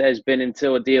mindset has been,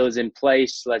 until a deal is in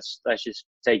place, let's just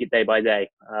take it day by day.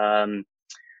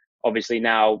 Obviously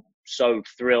now, so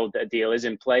thrilled that a deal is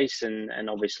in place, and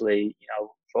obviously, you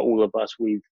know, for all of us,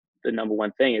 the number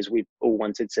one thing is we've all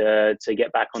wanted to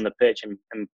get back on the pitch and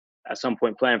at some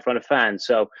point play in front of fans.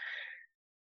 So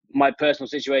my personal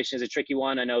situation is a tricky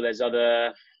one. I know there's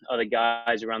other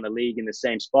guys around the league in the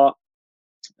same spot.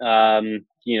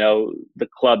 You know, the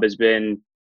club has been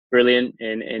brilliant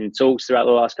in talks throughout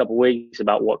the last couple of weeks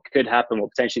about what could happen,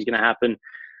 what potentially is going to happen.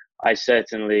 I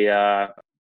certainly,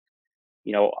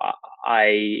 you know,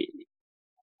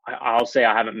 I'll say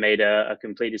I haven't made a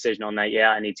complete decision on that yet.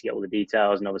 I need to get all the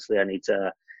details, and obviously I need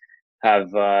to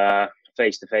have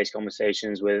face-to-face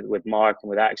conversations with Mark and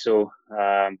with Axel.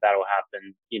 That'll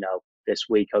happen, you know, this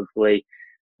week, hopefully.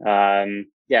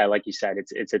 Yeah, like you said,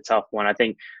 it's a tough one. I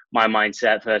think my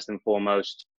mindset, first and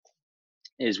foremost,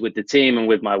 is with the team and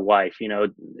with my wife. You know,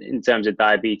 in terms of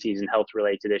diabetes and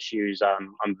health-related issues,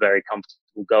 I'm very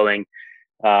comfortable going.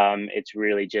 It's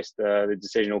really just the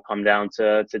decision will come down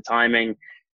to timing.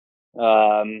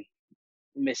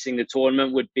 Missing the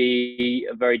tournament would be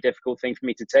a very difficult thing for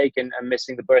me to take, and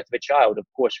missing the birth of a child, of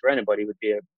course, for anybody would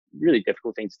be a really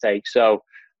difficult thing to take. So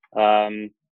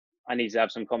I need to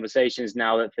have some conversations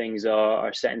now that things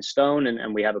are set in stone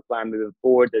and we have a plan moving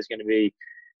forward. There's going to be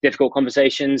difficult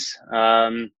conversations,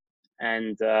 and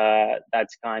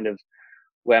that's kind of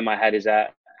where my head is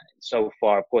at so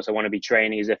far. Of course, I want to be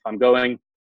training as if I'm going,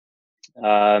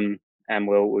 and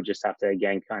we'll just have to,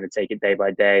 again, kind of take it day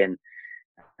by day.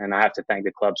 And I have to thank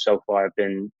the club so far. Have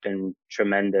been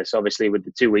tremendous. Obviously, with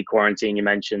the 2-week quarantine you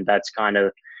mentioned, that's kind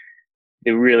of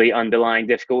the really underlying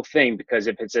difficult thing, because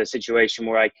if it's a situation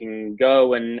where I can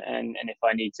go and if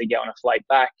I need to get on a flight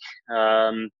back,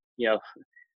 you know,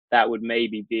 that would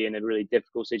maybe be in a really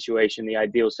difficult situation, the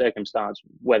ideal circumstance.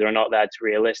 Whether or not that's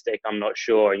realistic, I'm not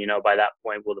sure. You know, by that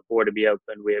point, will the border be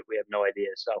open? We have no idea.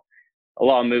 So a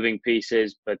lot of moving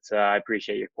pieces, but I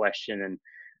appreciate your question,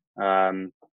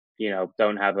 and you know,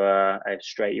 don't have a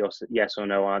straight yes or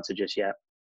no answer just yet.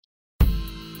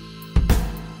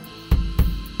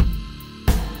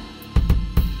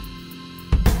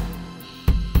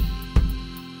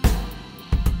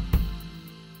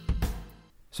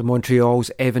 So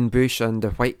Montreal's Evan Bush and the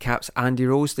Whitecaps' Andy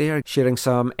Rose there, sharing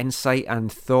some insight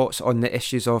and thoughts on the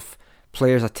issues of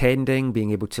players attending,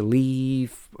 being able to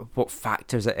leave, what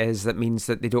factors it is that means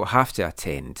that they don't have to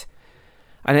attend.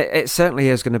 And it certainly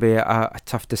is going to be a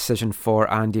tough decision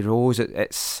for Andy Rose.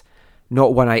 It's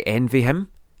not one I envy him.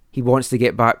 He wants to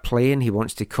get back playing. He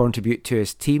wants to contribute to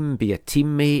his team, be a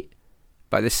teammate.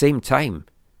 But at the same time,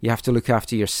 you have to look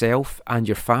after yourself and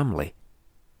your family.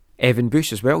 Evan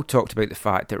Bush as well talked about the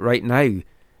fact that right now,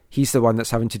 he's the one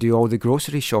that's having to do all the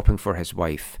grocery shopping for his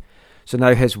wife. So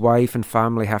now his wife and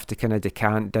family have to kind of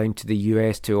decant down to the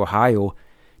US, to Ohio,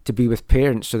 to be with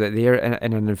parents so that they're in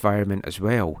an environment as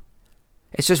well.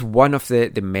 It's just one of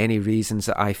the many reasons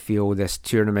that I feel this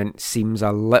tournament seems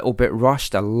a little bit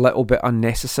rushed, a little bit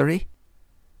unnecessary.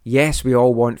 Yes, we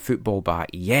all want football back.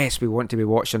 Yes, we want to be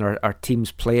watching our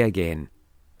teams play again.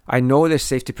 I know there's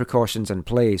safety precautions in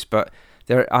place, but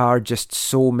there are just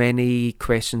so many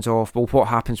questions of, well, what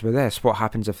happens with this? What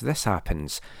happens if this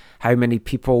happens? How many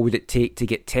people would it take to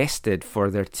get tested for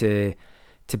there to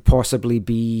possibly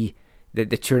be the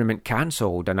tournament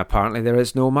cancelled? And apparently there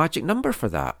is no magic number for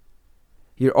that.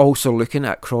 You're also looking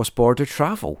at cross-border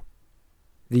travel.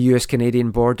 The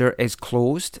US-Canadian border is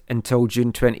closed until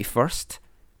June 21st.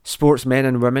 Sportsmen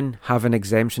and women have an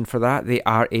exemption for that. They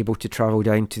are able to travel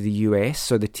down to the US,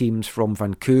 so the teams from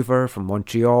Vancouver, from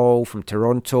Montreal, from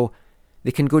Toronto,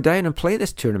 they can go down and play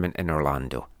this tournament in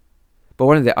Orlando. But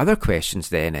one of the other questions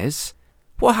then is,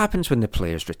 what happens when the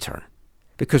players return?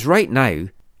 Because right now,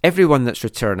 everyone that's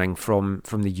returning from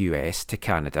the US to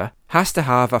Canada has to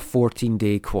have a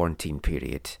 14-day quarantine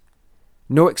period.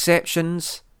 No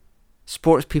exceptions.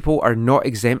 Sports people are not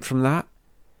exempt from that.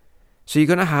 So you're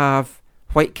going to have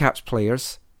Whitecaps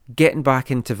players getting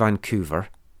back into Vancouver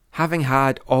having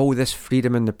had all this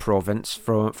freedom in the province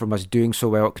from us doing so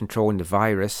well at controlling the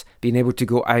virus, being able to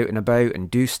go out and about and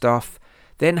do stuff,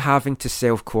 then having to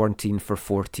self-quarantine for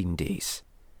 14 days.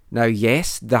 Now,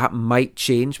 yes, that might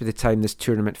change by the time this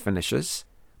tournament finishes.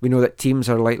 We know that teams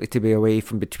are likely to be away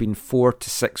from between 4 to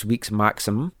 6 weeks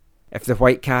maximum. If the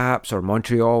Whitecaps or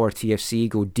Montreal or TFC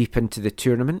go deep into the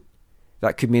tournament,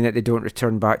 that could mean that they don't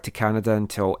return back to Canada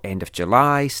until end of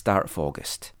July, start of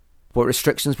August. What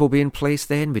restrictions will be in place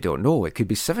then? We don't know. It could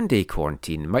be 7-day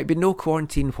quarantine. It might be no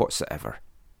quarantine whatsoever.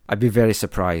 I'd be very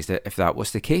surprised if that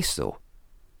was the case though.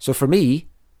 So for me,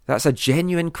 that's a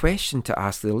genuine question to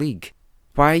ask the league.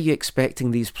 Why are you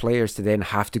expecting these players to then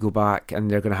have to go back and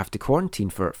they're going to have to quarantine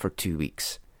for 2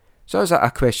 weeks? So that was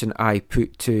a question I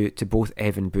put to both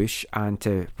Evan Bush and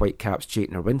to Whitecaps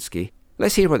Jake Nerwinski.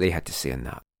 Let's hear what they had to say on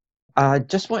that. I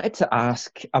just wanted to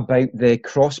ask about the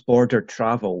cross-border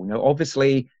travel. Now,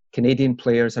 obviously, Canadian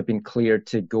players have been cleared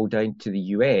to go down to the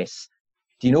US.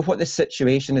 Do you know what the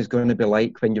situation is going to be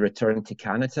like when you return to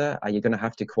Canada? Are you going to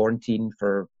have to quarantine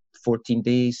for 14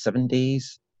 days, 7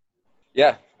 days?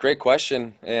 Yeah, great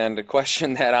question. And a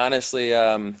question that honestly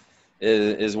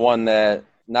is one that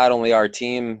not only our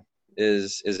team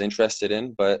is interested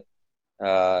in, but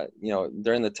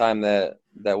during the time that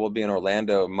we'll be in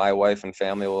Orlando, my wife and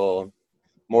family will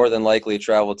more than likely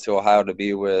travel to Ohio to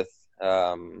be with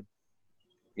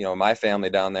my family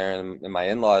down there and my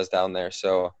in-laws down there.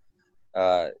 So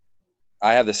I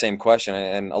have the same question,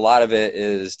 and a lot of it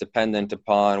is dependent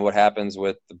upon what happens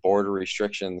with the border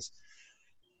restrictions.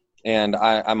 And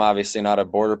I'm obviously not a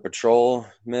border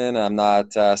patrolman. I'm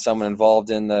not someone involved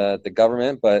in the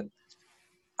government, but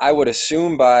I would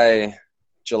assume by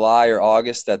July or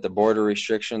August that the border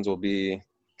restrictions will be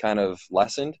kind of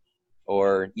lessened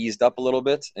or eased up a little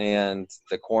bit, and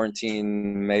the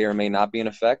quarantine may or may not be in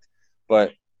effect.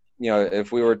 But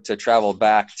if we were to travel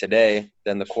back today,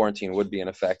 then the quarantine would be in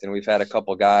effect. And we've had a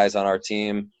couple guys on our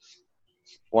team.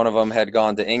 One of them had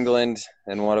gone to England,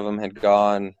 and one of them had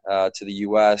gone to the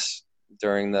U.S.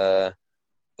 during the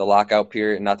lockout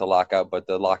period, not the lockout, but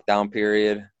the lockdown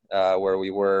period, where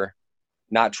we were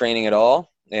not training at all,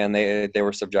 and they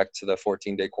were subject to the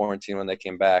 14-day quarantine when they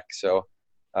came back. So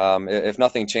if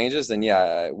nothing changes, then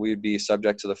yeah, we'd be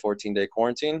subject to the 14-day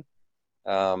quarantine.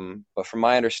 But from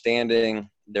my understanding,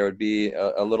 there would be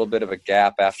a little bit of a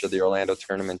gap after the Orlando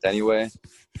tournament anyway,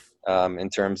 in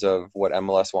terms of what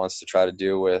MLS wants to try to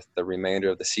do with the remainder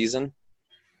of the season.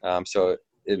 So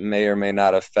it may or may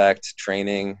not affect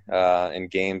training and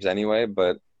games anyway,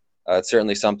 but it's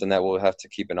certainly something that we'll have to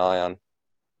keep an eye on.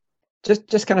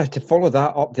 Just kind of to follow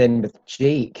that up then with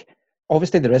Jake,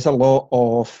 obviously there is a lot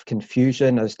of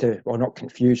confusion as to, well, not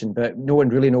confusion, but no one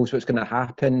really knows what's going to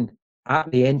happen at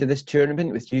the end of this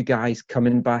tournament with you guys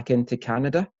coming back into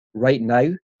Canada. Right now,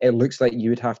 it looks like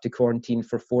you would have to quarantine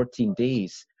for 14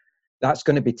 days. That's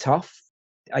going to be tough.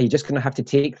 Are you just going to have to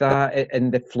take that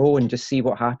in the flow and just see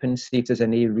what happens, see if there's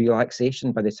any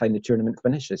relaxation by the time the tournament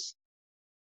finishes?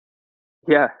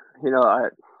 Yeah,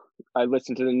 I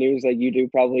listen to the news like you do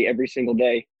probably every single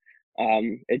day.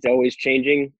 It's always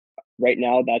changing. Right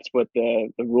now, that's what the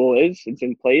rule is. It's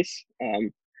in place. I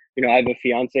have a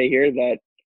fiance here that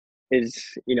is,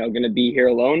 going to be here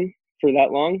alone for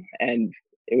that long. And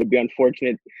it would be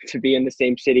unfortunate to be in the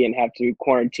same city and have to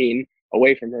quarantine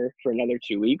away from her for another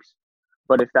 2 weeks.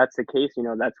 But if that's the case,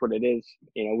 that's what it is.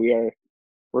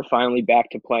 We're finally back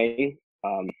to playing.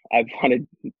 I've wanted,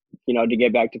 to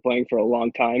get back to playing for a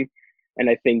long time. And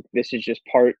I think this is just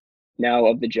part now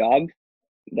of the job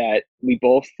that we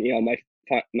both,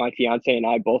 my fiance and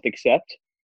I both accept.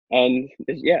 And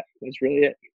that's really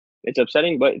it. It's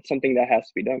upsetting, but it's something that has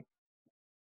to be done.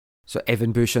 So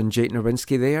Evan Bush and Jake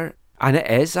Nerwinski there. And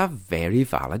it is a very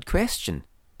valid question.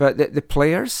 But the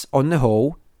players, on the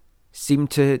whole, seem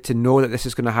to know that this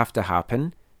is going to have to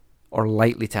happen, or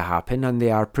likely to happen, and they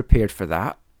are prepared for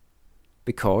that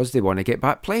because they want to get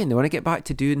back playing. They want to get back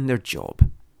to doing their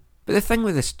job. But the thing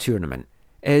with this tournament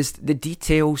is the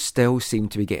details still seem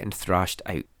to be getting thrashed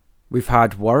out. We've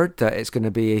had word that it's going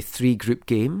to be 3 group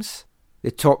games.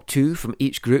 The top 2 from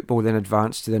each group will then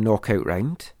advance to the knockout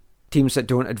round. Teams that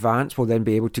don't advance will then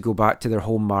be able to go back to their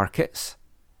home markets.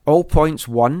 All points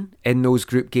won in those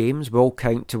group games will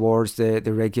count towards the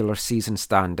regular season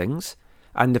standings.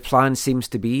 And the plan seems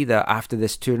to be that after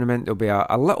this tournament there'll be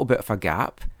a little bit of a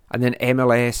gap. And then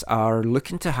MLS are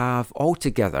looking to have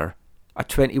altogether a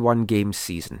 21-game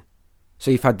season. So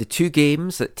you've had the 2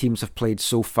 games that teams have played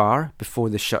so far before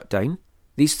the shutdown.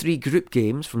 These 3 group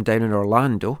games from down in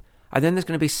Orlando. And then there's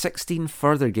going to be 16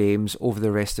 further games over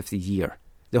the rest of the year.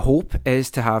 The hope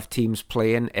is to have teams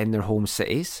playing in their home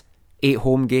cities, 8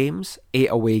 home games, 8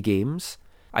 away games,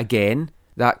 Again,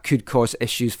 that could cause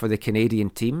issues for the Canadian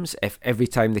teams if every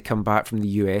time they come back from the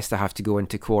US they have to go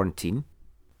into quarantine.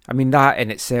 I mean, that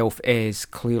in itself is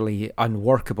clearly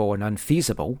unworkable and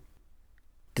unfeasible.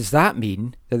 Does that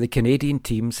mean that the Canadian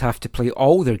teams have to play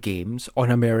all their games on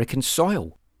American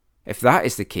soil? If that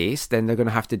is the case, then they're going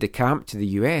to have to decamp to the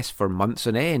US for months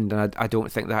on end, and I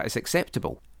don't think that is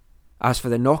acceptable. As for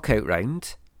the knockout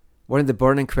round, one of the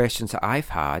burning questions that I've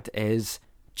had is,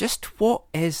 just what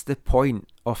is the point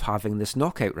of having this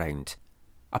knockout round,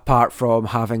 apart from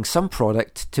having some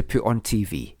product to put on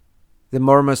TV? The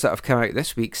murmurs that have come out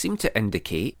this week seem to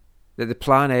indicate that the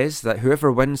plan is that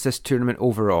whoever wins this tournament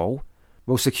overall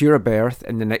will secure a berth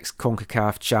in the next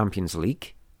CONCACAF Champions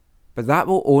League, but that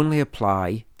will only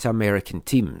apply to American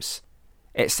teams.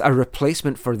 It's a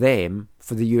replacement for them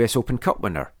for the US Open Cup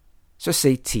winner. So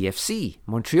say TFC,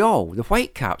 Montreal, the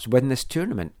Whitecaps win this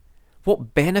tournament.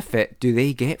 What benefit do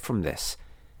they get from this?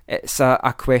 It's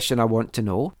a question I want to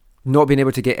know. Not been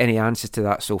able to get any answers to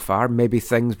that so far. Maybe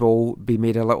things will be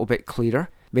made a little bit clearer.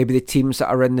 Maybe the teams that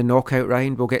are in the knockout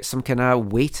round will get some kind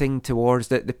of weighting towards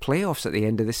the playoffs at the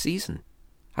end of the season.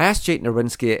 I asked Jake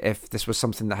Nerwinski if this was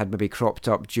something that had maybe cropped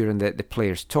up during the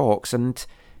players' talks, and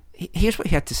here's what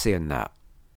he had to say on that.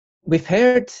 We've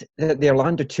heard that the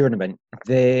Orlando tournament,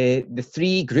 the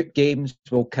 3 group games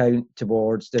will count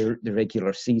towards the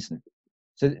regular season.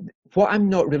 So what I'm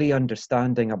not really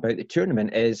understanding about the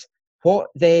tournament is, what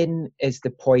then is the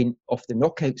point of the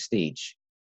knockout stage?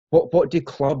 What do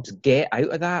clubs get out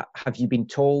of that? Have you been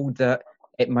told that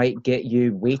it might get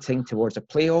you waiting towards a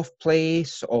playoff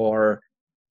place, or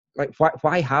like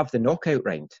why have the knockout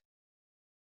round?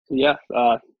 Yeah,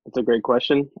 that's a great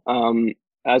question.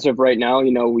 As of right now,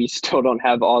 we still don't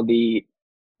have all the,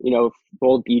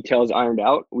 full details ironed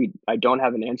out. I don't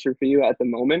have an answer for you at the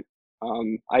moment.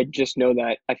 I just know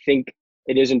that I think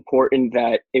it is important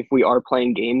that if we are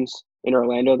playing games in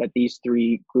Orlando, that these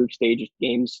 3 group stage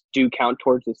games do count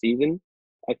towards the season.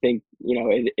 I think,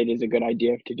 it is a good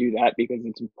idea to do that because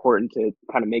it's important to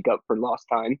kind of make up for lost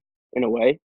time in a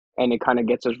way. And it kind of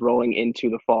gets us rolling into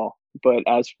the fall. But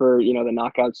as for, the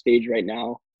knockout stage right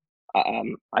now,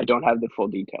 I don't have the full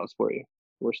details for you.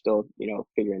 We're still,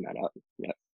 figuring that out.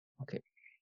 Yeah. Okay.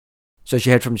 So as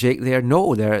you heard from Jake there,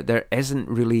 no, there isn't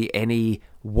really any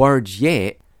words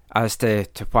yet as to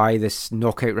why this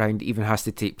knockout round even has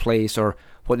to take place or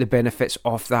what the benefits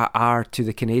of that are to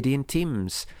the Canadian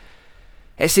teams.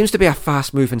 It seems to be a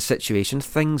fast-moving situation.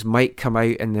 Things might come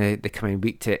out in the coming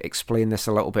week to explain this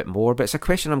a little bit more, but it's a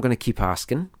question I'm going to keep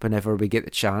asking whenever we get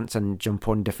the chance and jump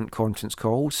on different conference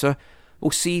calls, so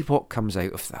we'll see what comes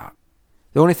out of that.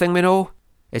 The only thing we know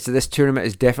is that this tournament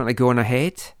is definitely going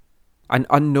ahead. An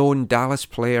unknown Dallas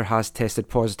player has tested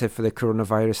positive for the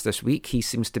coronavirus this week. He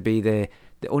seems to be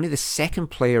only the second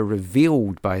player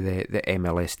revealed by the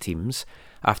MLS teams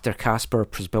after Kasper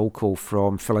Przybylko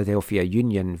from Philadelphia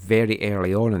Union very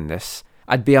early on in this.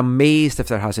 I'd be amazed if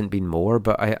there hasn't been more,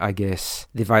 but I guess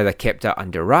they've either kept it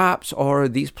under wraps or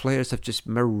these players have just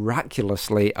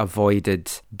miraculously avoided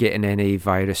getting any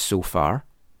virus so far.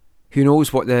 Who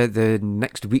knows what the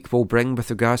next week will bring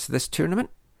with regards to this tournament?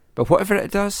 But whatever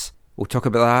it does, we'll talk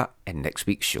about that in next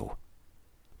week's show.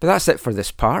 But that's it for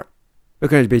this part. We're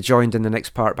going to be joined in the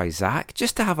next part by Zach,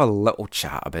 just to have a little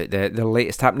chat about the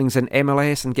latest happenings in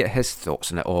MLS and get his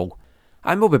thoughts on it all.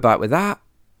 And we'll be back with that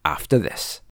after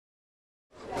this.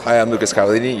 Hi, I'm Lucas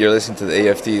Cavallini. You're listening to the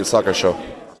AFT Soccer Show.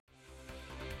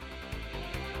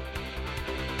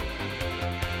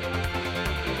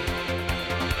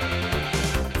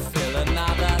 Fill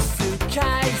another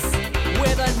suitcase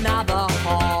with another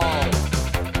haul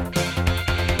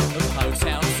of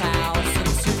hotel towels and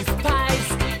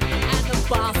toothpaste and the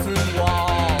bathroom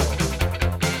wall.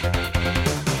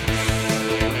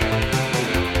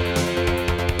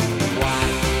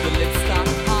 Wipe the lipstick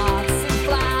hearts and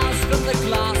flowers from the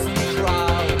glass and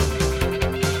crow.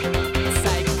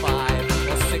 Take 5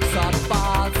 or 6 odd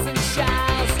baths and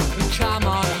showers and come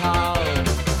on home.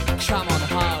 Come on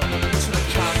home to the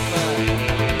comfort,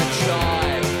 the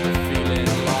joy of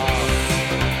feeling lost.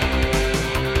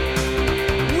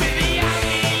 With the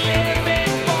only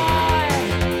living boy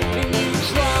in you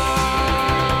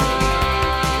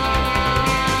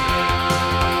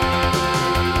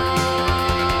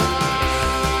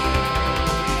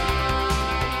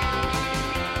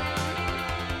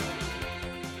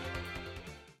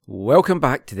Welcome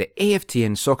back to the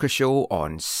AFTN Soccer Show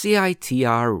on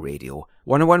CITR Radio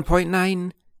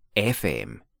 101.9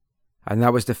 FM. And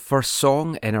that was the first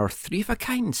song in our 3 of a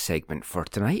Kind segment for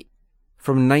tonight.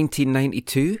 From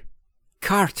 1992,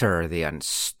 Carter the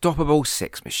Unstoppable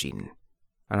Sex Machine.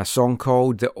 And a song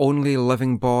called The Only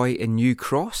Living Boy in New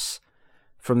Cross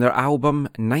from their album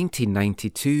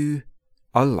 1992,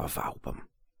 A Love Album.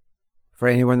 For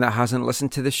anyone that hasn't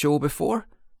listened to the show before,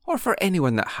 or for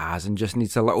anyone that has and just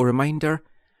needs a little reminder,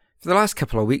 for the last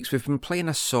couple of weeks we've been playing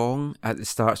a song at the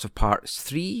starts of parts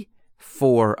 3,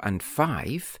 4 and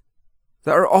 5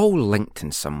 that are all linked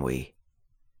in some way.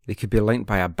 They could be linked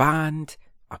by a band,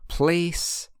 a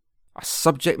place, a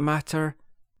subject matter,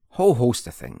 a whole host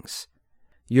of things.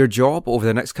 Your job over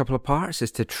the next couple of parts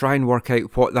is to try and work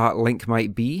out what that link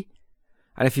might be,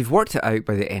 and if you've worked it out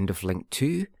by the end of link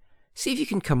 2, see if you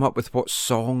can come up with what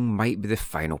song might be the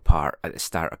final part at the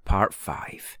start of part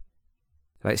 5.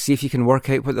 Let's see if you can work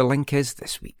out what the link is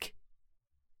this week.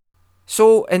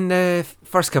 So, in the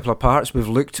first couple of parts, we've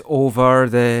looked over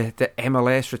the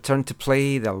MLS return to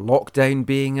play, the lockdown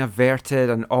being averted,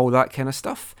 and all that kind of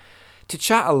stuff. To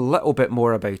chat a little bit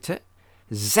more about it,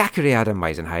 Zachary Adam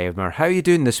Meisenheimer. How are you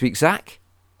doing this week, Zach?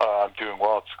 I'm doing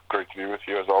well. It's great to be with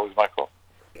you, as always, Michael.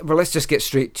 Well, let's just get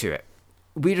straight to it.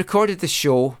 We recorded the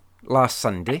show last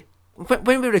Sunday.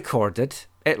 When we recorded,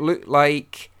 it looked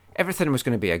like everything was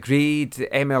going to be agreed. The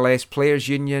MLS Players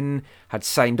Union had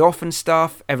signed off and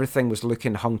stuff. Everything was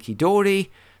looking hunky-dory.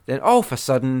 Then all of a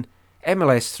sudden,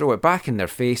 MLS throw it back in their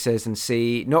faces and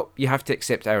say, nope, you have to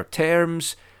accept our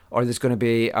terms or there's going to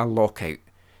be a lockout.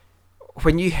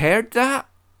 When you heard that,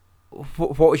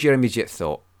 what was your immediate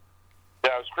thought?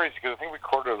 Yeah, it was crazy because I think we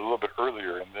recorded a little bit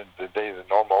earlier in the day than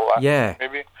normal last week,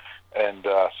 maybe. And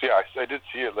so yeah, I did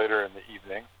see it later in the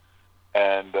evening.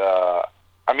 And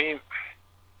I mean,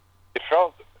 it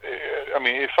felt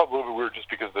a little bit weird just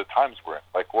because the times we're in.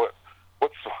 Like, what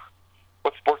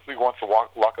sports league wants to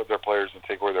lock out their players and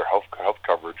take away their health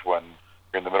coverage when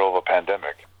you're in the middle of a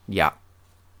pandemic? Yeah.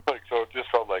 Like, so it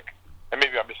just felt like, and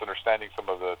maybe I'm misunderstanding some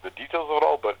of the details of it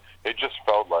all, but it just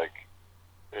felt like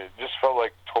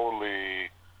totally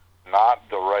not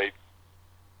the right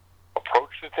approach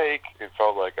to take. It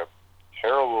felt like a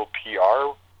terrible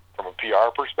PR from a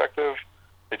PR perspective.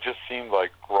 It just seemed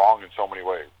like wrong in so many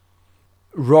ways.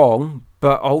 Wrong,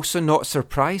 but also not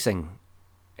surprising.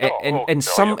 In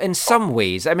some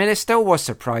ways. I mean, it still was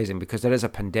surprising because there is a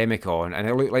pandemic on, and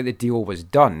it looked like the deal was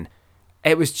done.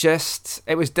 It was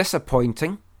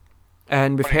disappointing,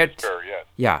 and we've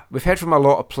heard from a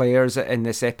lot of players in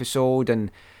this episode,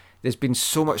 and there's been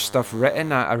so much stuff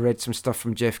written. I read some stuff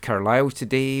from Jeff Carlisle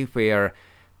today where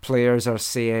players are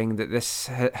saying that this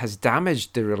has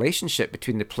damaged the relationship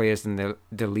between the players and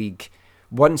the league.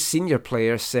 One senior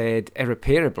player said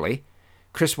irreparably.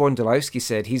 Chris Wondolowski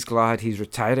said he's glad he's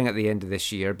retiring at the end of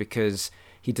this year because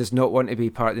he does not want to be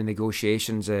part of the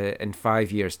negotiations in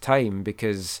 5 years' time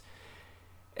because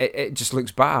it just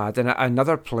looks bad. And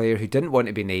another player who didn't want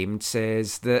to be named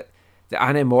says that the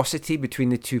animosity between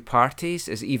the two parties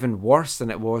is even worse than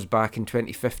it was back in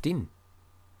 2015.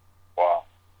 Wow.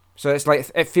 So it's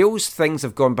like it feels things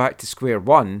have gone back to square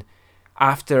one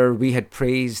after we had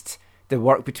praised the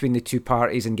work between the two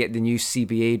parties and get the new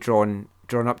CBA drawn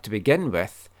up to begin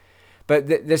with. But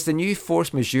there's the new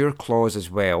force majeure clause as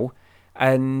well,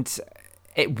 and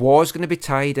it was going to be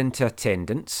tied into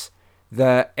attendance,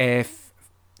 that if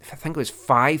I think it was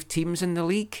 5 teams in the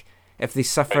league, if they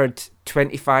suffered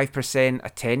 25%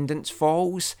 attendance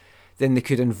falls, then they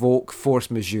could invoke force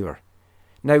majeure.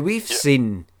 Now, we've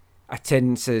seen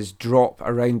attendances drop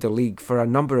around the league for a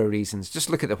number of reasons. Just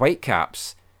look at the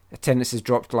Whitecaps. Attendances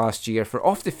dropped last year for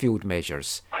off-the-field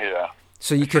measures. Yeah.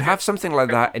 So you could have something like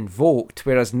that invoked,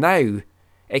 whereas now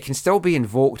it can still be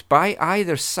invoked by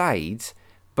either side,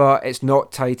 but it's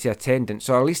not tied to attendance.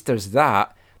 So at least there's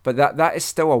that. But that is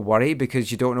still a worry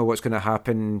because you don't know what's going to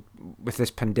happen with this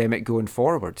pandemic going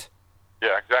forward.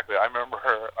 Yeah, exactly. I remember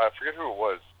I forget who it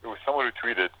was. It was someone who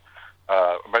tweeted.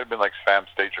 It might have been like Sam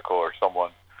Stagical or someone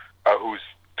whose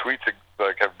tweets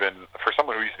have been, for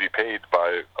someone who used to be paid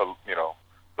by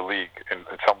the league in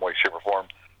some way, shape, or form.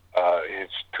 His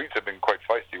tweets have been quite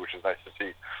feisty, which is nice to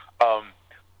see.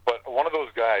 But one of those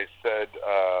guys said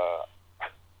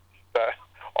that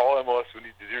all MLS would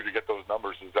need to do to get those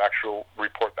numbers is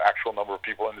report the actual number of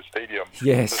people in the stadium.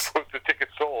 Yes. As opposed to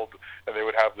tickets sold, and they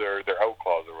would have their out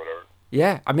clause or whatever.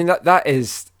 Yeah, I mean that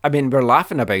is. I mean, we're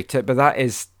laughing about it, but that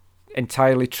is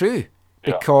entirely true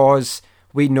because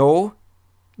we know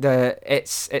that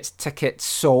it's tickets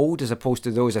sold as opposed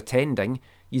to those attending.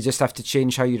 You just have to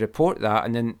change how you report that,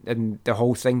 and then the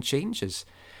whole thing changes.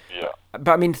 Yeah.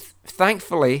 But I mean,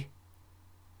 thankfully,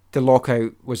 the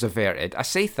lockout was averted. I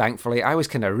say thankfully, I was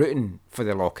kind of rooting for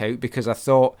the lockout because I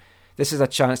thought this is a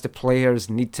chance the players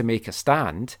need to make a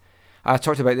stand. I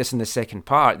talked about this in the second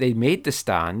part. They made the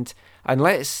stand, and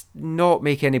let's not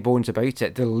make any bones about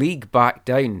it. The league backed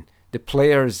down. The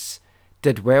players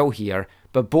did well here,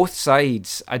 But both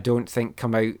sides, I don't think,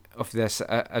 come out of this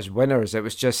as winners. It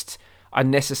was just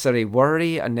unnecessary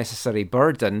worry, unnecessary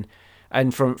burden.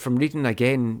 And from reading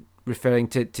again, referring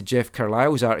to Jeff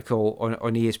Carlisle's article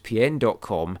on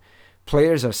ESPN.com,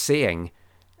 players are saying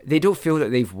they don't feel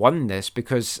that they've won this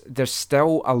because there's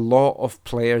still a lot of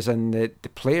players in the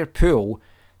player pool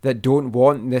that don't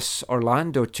want this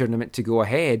Orlando tournament to go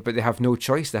ahead, but they have no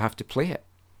choice. They have to play it.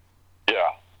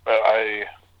 Yeah, I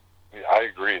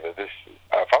agree that this.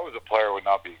 If I was a player, I would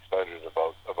not be excited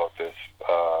about this,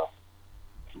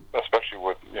 especially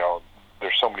with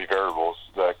there's so many variables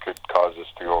that could cause this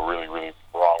to go really, really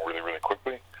wrong, really, really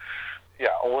quickly. Yeah,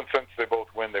 in one sense, they both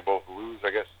win, they both lose.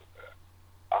 I guess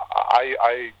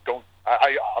I don't.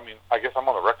 I mean, I guess I'm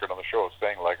on the record on the show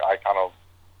saying like I kind of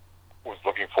was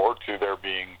looking forward to there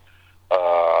being,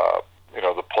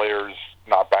 the players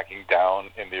not backing down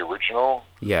in the original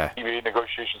CBA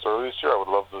negotiations earlier this year. I would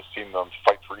love to have seen them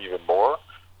fight for even more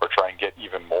or try and get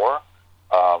even more.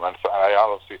 And so I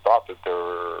honestly thought that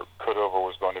there could have or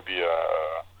was going to be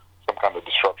some kind of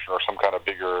disruption or some kind of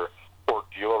bigger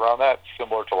ordeal around that,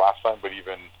 similar to last time, but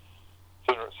even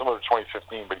similar to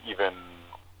 2015, but even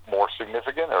more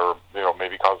significant, or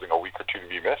maybe causing a week or two to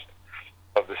be missed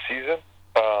of the season.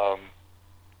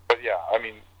 But yeah, I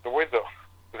mean,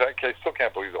 I still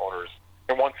can't believe the owners.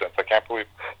 In one sense, I can't believe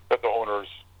that the owners,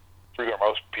 through their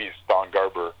mouthpiece, Don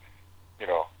Garber,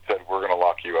 said we're going to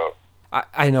lock you out.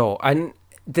 I know, and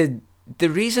the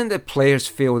reason that players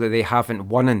feel that they haven't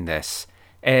won in this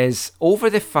is over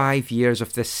the 5 years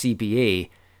of this CBA,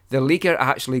 the league are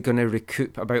actually going to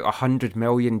recoup about $100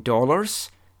 million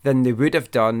than they would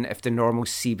have done if the normal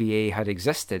CBA had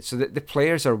existed. So that the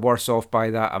players are worse off by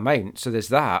that amount. So there's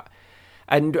that.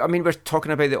 And I mean, we're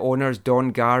talking about the owners,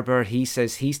 Don Garber. He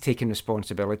says he's taking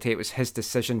responsibility. It was his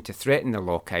decision to threaten the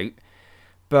lockout.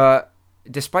 But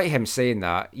despite him saying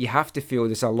that, you have to feel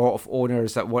there's a lot of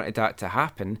owners that wanted that to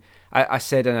happen. I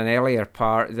said in an earlier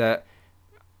part that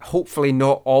hopefully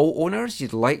not all owners.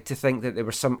 You'd like to think that there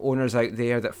were some owners out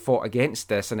there that fought against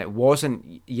this and it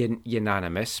wasn't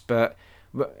unanimous, but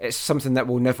it's something that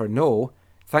we'll never know.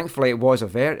 Thankfully, it was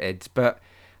averted, but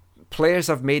players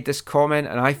have made this comment,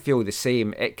 and I feel the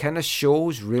same. It kind of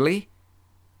shows, really,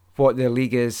 what the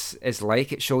league is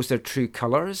like. It shows their true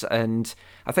colours, and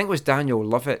I think it was Daniel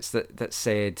Lovitz that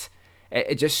said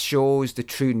it just shows the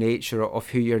true nature of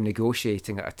who you're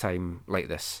negotiating at a time like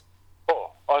this.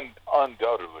 Oh,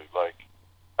 undoubtedly. Like,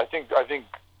 I think,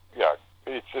 yeah,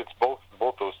 it's both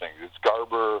those things. It's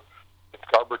Garber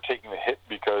taking the hit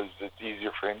because it's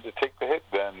easier for him to take the hit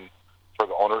than for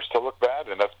the owners to look bad,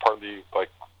 and that's partly like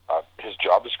his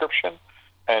job description.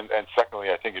 And secondly,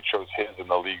 I think it shows his and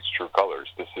the league's true colors.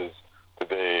 This is that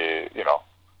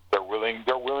they're willing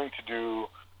to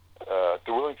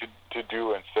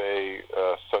do and say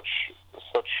such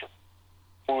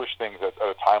foolish things at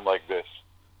a time like this,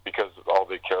 because all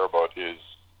they care about is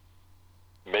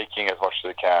making as much as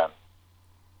they can.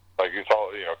 Like, it's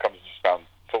all comes just down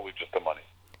solely just to money.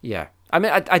 Yeah, I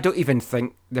mean, I don't even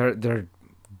think they're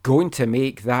going to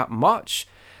make that much.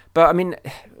 But I mean,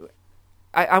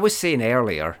 I was saying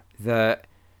earlier that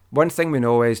one thing we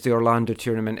know is the Orlando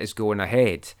tournament is going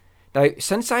ahead. Now,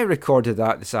 since I recorded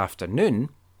that this afternoon,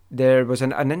 there was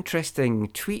an interesting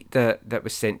tweet that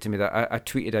was sent to me that I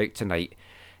tweeted out tonight.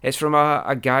 It's from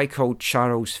a guy called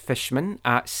Charles Fishman,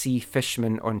 at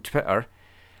 @CFishman on Twitter.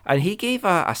 And he gave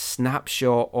a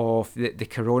snapshot of the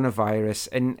coronavirus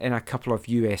in a couple of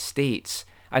US states.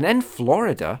 And in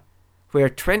Florida, where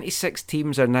 26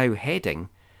 teams are now heading,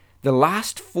 the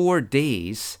last 4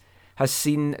 days has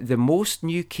seen the most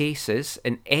new cases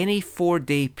in any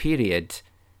 4-day period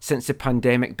since the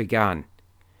pandemic began.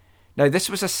 Now, this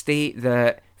was a state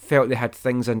that felt they had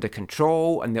things under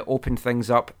control and they opened things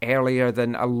up earlier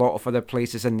than a lot of other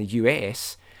places in the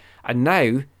US. And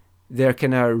now they're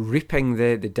kind of reaping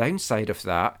the downside of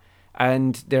that,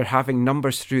 and they're having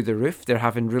numbers through the roof. They're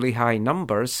having really high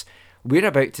numbers. We're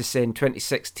about to send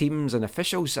 26 teams and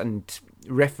officials and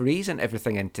referees and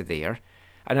everything into there.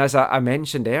 And as I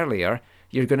mentioned earlier,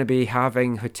 you're going to be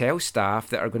having hotel staff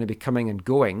that are going to be coming and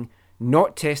going,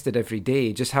 not tested every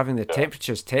day, just having the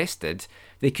temperatures tested.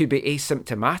 They could be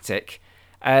asymptomatic.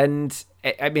 And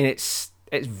I mean, it's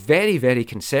very, very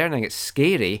concerning. It's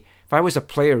scary. If I was a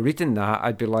player reading that,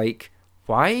 I'd be like,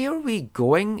 why are we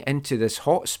going into this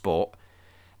hotspot?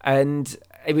 And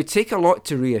it would take a lot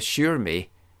to reassure me.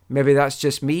 Maybe that's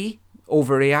just me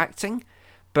overreacting.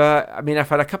 But, I mean, I've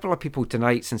had a couple of people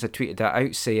tonight since I tweeted that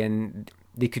out saying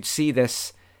they could see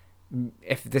this,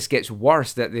 if this gets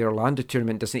worse, that the Orlando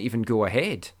tournament doesn't even go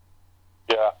ahead.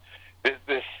 Yeah.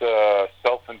 This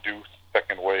self-induced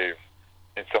second wave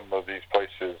in some of these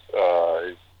places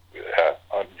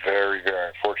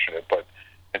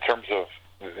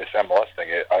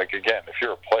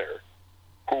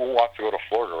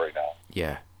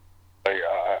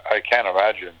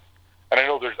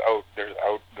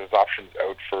options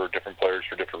out for different players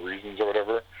for different reasons or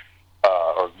whatever,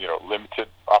 or limited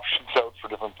options out for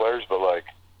different players. But like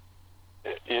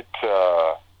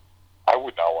I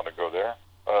would not want to go there.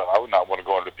 I would not want to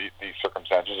go under these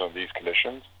circumstances and these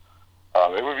conditions.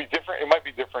 It would be different. It might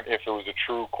be different if it was a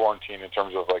true quarantine in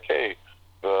terms of like, hey,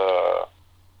 the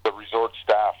resort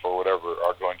staff or whatever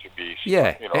are going to be.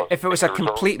 If it was a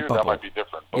complete bubble, that might be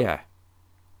different.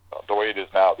 But the way it is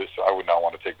now, I would not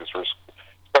want to take this risk,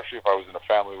 especially if I was in a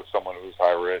family with someone who's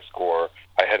high risk, or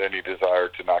I had any desire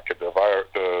to not get the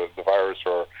virus,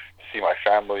 or to see my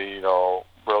family,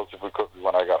 relatively quickly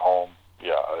when I got home.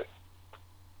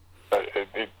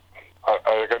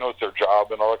 I know it's their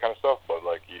job and all that kind of stuff, but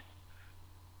like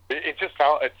it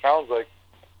sounds like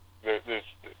there's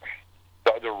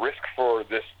the risk for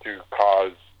this to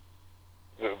cause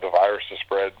the virus to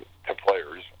spread to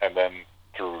players and then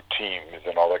through teams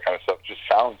and all that kind of stuff just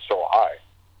sounds so high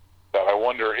that I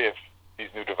wonder if these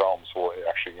new developments will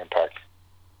actually impact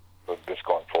this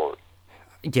going forward.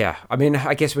 Yeah, I mean,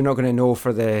 I guess we're not going to know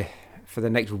for the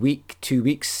next week, 2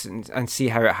 weeks, and see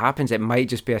how it happens. It might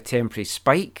just be a temporary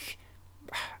spike.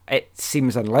 It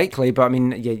seems unlikely, but I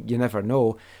mean, you never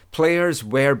know. Players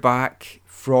were back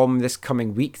from this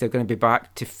coming week. They're going to be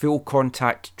back to full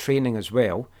contact training as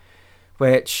well,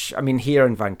 which, I mean, here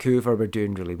in Vancouver, we're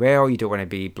doing really well. You don't want to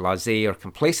be blasé or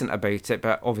complacent about it,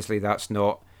 but obviously that's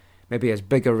not maybe as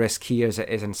big a risk here as it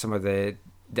is in some of the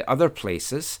other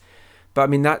places. But I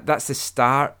mean, that's the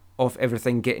start of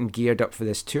everything getting geared up for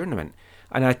this tournament.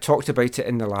 And I talked about it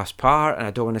in the last part, and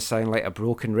I don't want to sound like a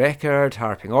broken record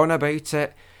harping on about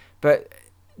it, but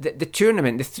the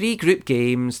tournament, the 3 group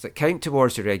games that count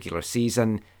towards the regular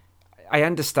season, I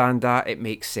understand that, it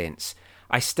makes sense.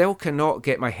 I still cannot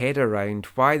get my head around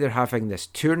why they're having this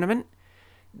tournament.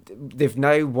 They've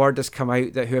now, word has come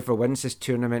out that whoever wins this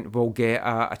tournament will get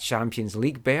a Champions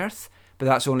League berth, but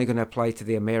that's only going to apply to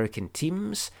the American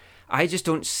teams. I just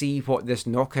don't see what this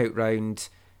knockout round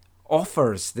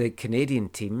offers the Canadian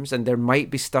teams, and there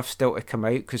might be stuff still to come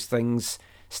out because things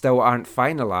still aren't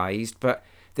finalised, but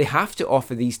they have to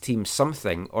offer these teams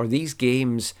something, or these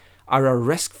games are a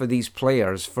risk for these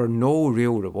players for no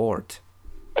real reward.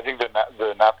 I think the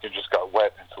napkin just got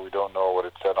wet, and so we don't know what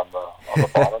it said on the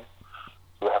bottom.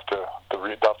 So they have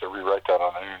to rewrite that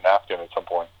on a new napkin at some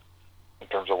point in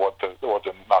terms of what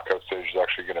the knockout stage is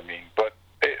actually going to mean. But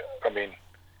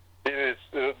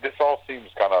this all seems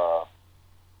kind of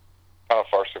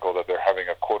farcical that they're having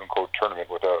a quote unquote tournament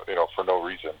without for no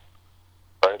reason,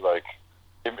 right? Like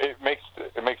it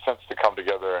makes sense to come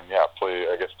together and play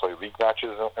league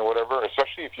matches and whatever.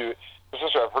 Especially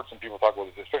I've heard some people talk about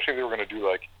this. Especially if they were going to do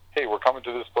like, hey, we're coming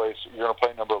to this place, you're going to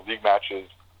play a number of league matches,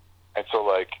 and so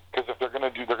like because if they're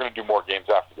going to do more games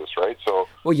after this, right? So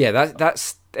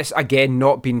that's again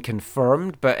not been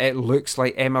confirmed, but it looks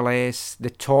like MLS, the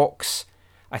talks.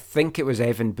 I think it was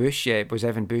Evan Bush. Yeah, it was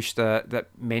Evan Bush that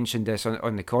mentioned this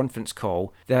on the conference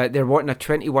call. That they're wanting a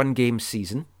 21-game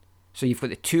season. So you've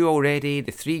got the 2 already,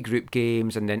 the 3 group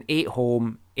games, and then 8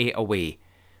 home, 8 away.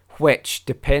 Which,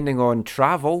 depending on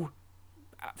travel,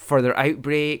 further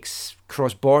outbreaks,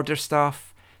 cross-border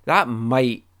stuff, that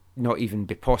might not even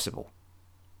be possible.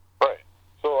 Right.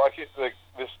 So I guess like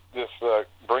this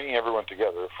bringing everyone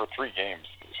together for 3 games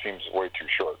seems way too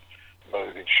short.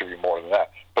 It should be more than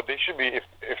that. But they should be,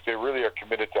 if they really are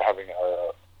committed to having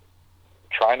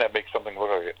trying to make something look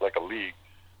like a league,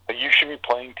 that you should be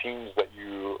playing teams that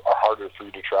you are harder for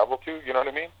you to travel to. You know what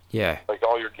I mean? Yeah. Like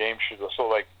all your games should. So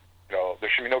like there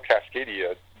should be no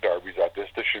Cascadia derbies at this.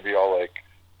 This should be all like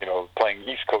playing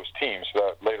East Coast teams, so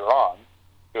that later on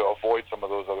to avoid some of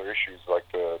those other issues like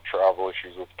the travel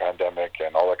issues with the pandemic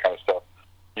and all that kind of stuff.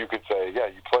 You could say,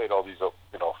 you played all these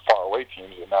far away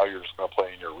teams, and now you're just going to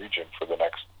play in your region for the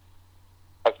next,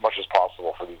 as much as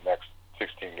possible for these next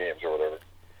 16 games or whatever.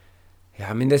 Yeah,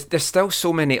 I mean, there's still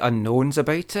so many unknowns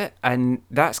about it, and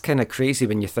that's kind of crazy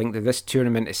when you think that this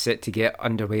tournament is set to get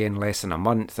underway in less than a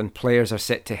month, and players are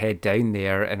set to head down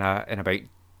there in about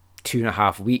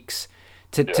 2.5 weeks.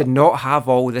 To not have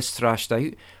all this thrashed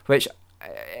out, which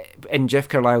in Jeff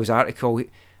Carlisle's article,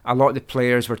 a lot of the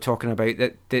players were talking about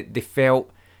that they felt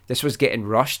this was getting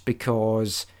rushed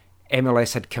because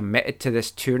MLS had committed to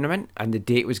this tournament and the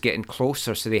date was getting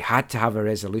closer, so they had to have a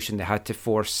resolution. They had to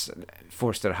force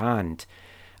their hand.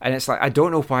 And it's like, I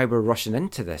don't know why we're rushing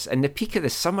into this. And the peak of the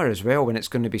summer as well, when it's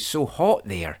going to be so hot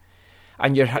there.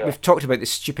 And we've talked about the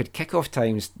stupid kickoff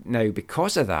times now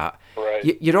because of that.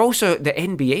 Right. You're also, the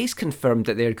NBA's confirmed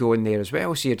that they're going there as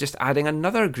well, so you're just adding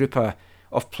another group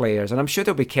of players. And I'm sure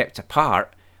they'll be kept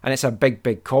apart. And it's a big,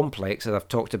 big complex, as I've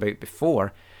talked about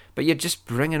before. But you're just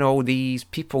bringing all these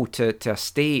people to a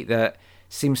state that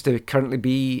seems to currently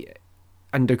be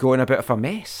undergoing a bit of a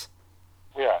mess.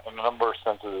 Yeah, in a number of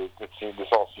senses, this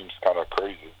all seems kind of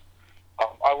crazy.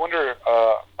 I wonder,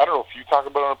 I don't know if you talked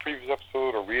about it on a previous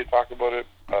episode or we had talked about it,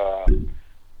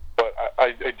 but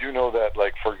I do know that,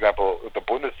 like, for example, with the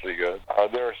Bundesliga,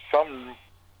 there are some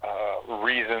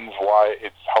reasons why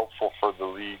it's helpful for the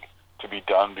league to be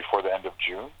done before the end of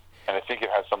June. And I think it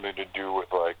has something to do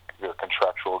with, like, their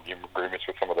contractual agreements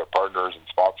with some of their partners and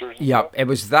sponsors. Yeah, it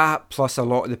was that, plus a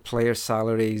lot of the players'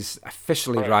 salaries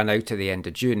officially ran out at the end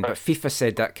of June. But FIFA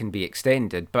said that can be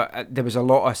extended. But there was a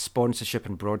lot of sponsorship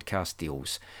and broadcast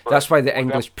deals. That's why the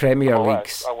English Premier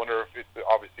Leagues... I wonder if it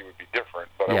obviously would be different,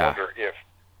 but I wonder if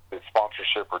the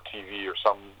sponsorship or TV or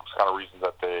some kind of reason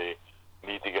that they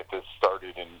need to get this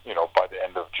started in, by the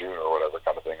end of June or whatever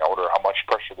kind of thing. I wonder how much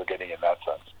pressure they're getting in that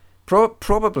sense.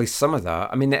 Probably some of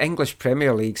that. I mean, the English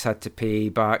Premier League's had to pay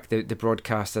back the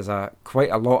broadcasters quite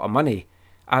a lot of money,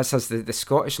 as has the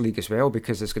Scottish League as well,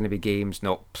 because there's going to be games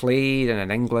not played, and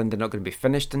in England they're not going to be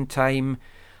finished in time.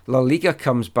 La Liga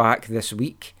comes back this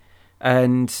week,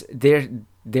 and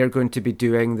they're going to be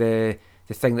doing the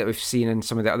thing that we've seen in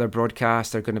some of the other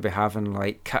broadcasts. They're going to be having,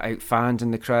 like, cut-out fans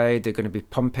in the crowd. They're going to be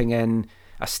pumping in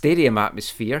a stadium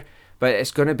atmosphere. But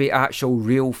it's going to be actual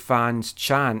real fans'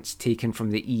 chants taken from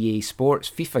the EA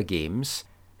Sports FIFA games.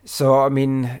 So, I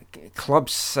mean,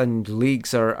 clubs and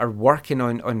leagues are working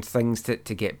on things to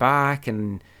get back,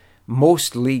 and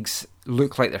most leagues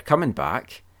look like they're coming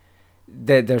back.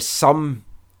 There's some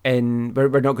in... We're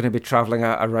not going to be travelling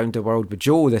around the world with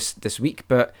Joe this week,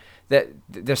 but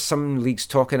there's some leagues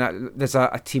talking... There's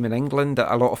a team in England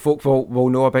that a lot of folk will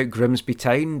know about, Grimsby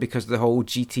Town, because of the whole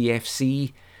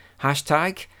GTFC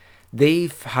hashtag.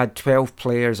 They've had 12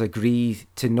 players agree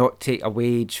to not take a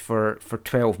wage for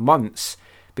 12 months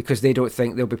because they don't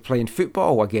think they'll be playing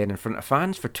football again in front of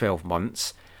fans for 12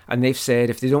 months. And they've said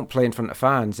if they don't play in front of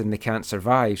fans, then they can't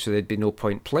survive, so there'd be no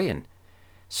point playing.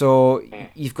 So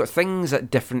you've got things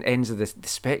at different ends of the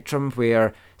spectrum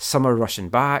where some are rushing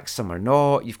back, some are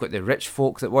not. You've got the rich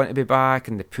folk that want to be back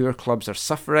and the poor clubs are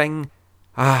suffering.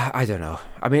 I don't know.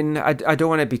 I mean, I don't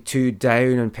want to be too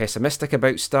down and pessimistic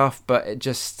about stuff, but it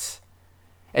just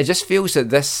feels that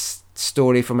this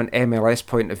story from an MLS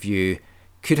point of view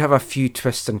could have a few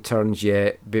twists and turns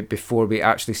yet before we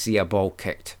actually see a ball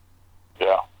kicked.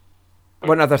 Yeah.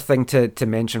 One other thing to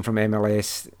mention from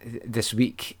MLS this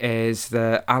week is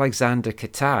that Alexander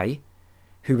Katai,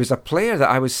 who was a player that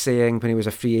I was saying when he was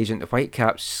a free agent, the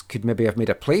Whitecaps could maybe have made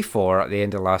a play for at the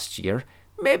end of last year.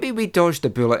 Maybe we dodged a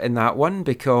bullet in that one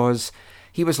because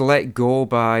he was let go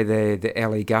by the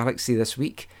LA Galaxy this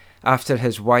week after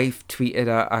his wife tweeted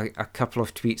a couple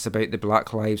of tweets about the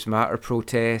Black Lives Matter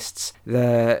protests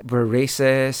that were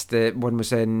racist. The one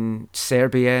was in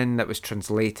Serbian that was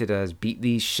translated as "beat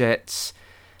these shits,"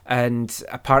 and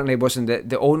apparently it wasn't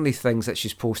the only things that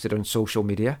she's posted on social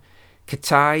media.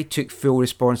 Katai took full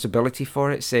responsibility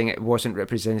for it, saying it wasn't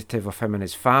representative of him and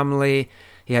his family.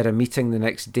 He had a meeting the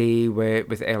next day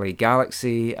with LA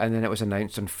Galaxy, and then it was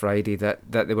announced on Friday that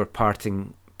they were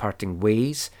parting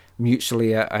ways.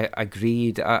 Mutually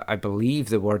agreed, I believe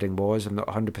the wording was. I'm not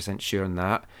 100% sure on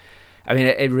that. I mean,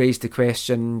 it raised the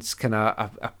questions, can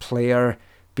a player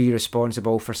be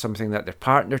responsible for something that their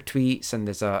partner tweets? And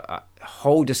there's a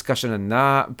whole discussion on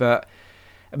that. But,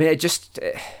 I mean,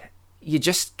 you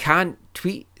just can't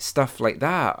tweet stuff like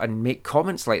that and make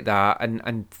comments like that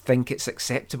and think it's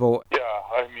acceptable. Yeah,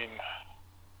 I mean,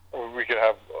 we could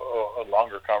have a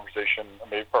longer conversation, or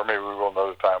maybe we will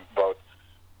another time, about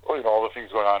all the things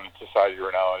going on in society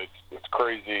right now, and it's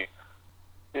crazy.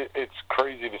 It's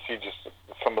crazy to see just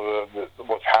some of the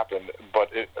what's happened.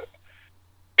 But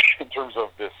in terms of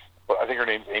this, I think her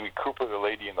name's Amy Cooper, the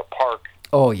lady in the park.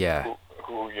 Oh yeah.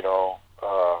 Who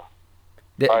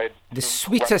the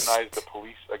sweetest. Weaponized the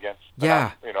police against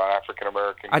an African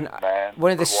American man.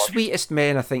 One of the sweetest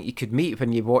men I think you could meet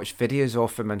when you watch videos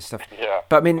of him and stuff. Yeah.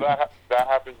 But I mean that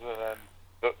happens, and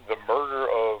then the murder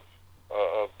of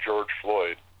George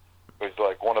Floyd was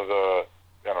like one of the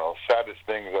saddest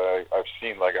things that I've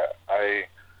seen. Like it's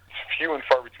few and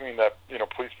far between that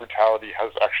police brutality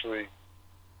has actually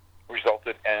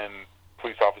resulted in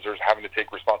police officers having to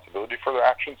take responsibility for their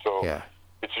actions. So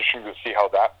it's interesting to see how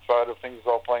that side of things is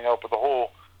all playing out. But the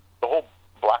whole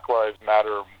Black Lives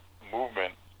Matter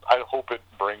movement, I hope it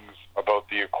brings about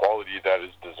the equality that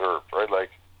is deserved. Right,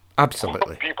 like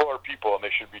absolutely, people are people, and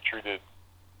they should be treated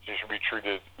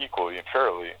equally and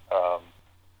fairly.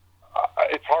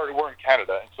 It's hard. We're in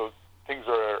Canada, and so things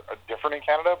are different in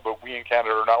Canada. But we in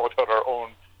Canada are not without our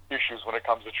own issues when it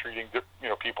comes to treating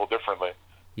people differently.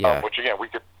 Yeah. Which again, we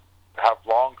could have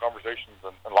long conversations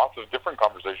and lots of different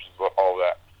conversations about all of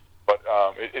that. But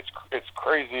it's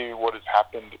crazy what has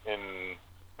happened in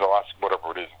the last,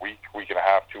 whatever it is, week and a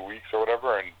half, 2 weeks or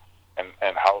whatever,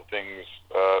 and how things,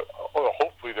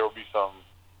 hopefully there will be some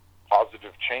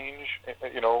positive change,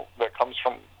 that comes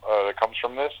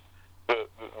from this.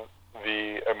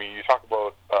 I mean, you talk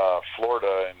about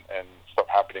Florida and stuff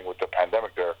happening with the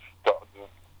pandemic there.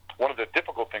 One of the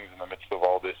difficult things in the midst of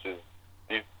all this is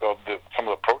some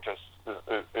of the protests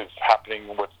is happening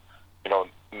with,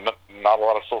 not a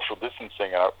lot of social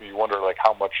distancing. You wonder, like,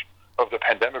 how much of the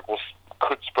pandemic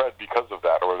could spread because of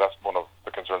that, or that's one of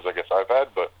the concerns I guess I've had.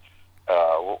 But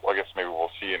I guess maybe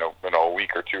we'll see in a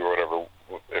week or two or whatever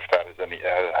if that has had any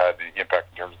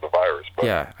impact in terms of the virus. But,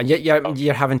 yeah, and yet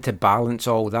you're having to balance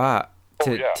all that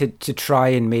to try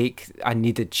and make a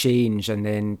needed change, and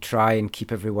then try and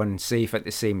keep everyone safe at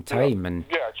the same time. And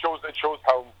it shows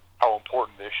how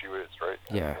important the issue is, right?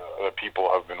 Yeah, and, people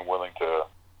have been willing to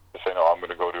say, no, I'm going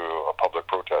to go to a public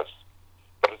protest.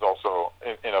 But it's also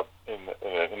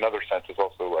in another sense, it's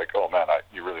also like, oh man,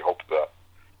 you really hope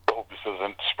this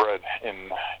isn't spread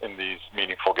in these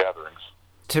meaningful gatherings.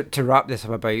 To wrap this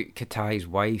up about Katai's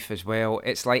wife as well,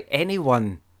 it's like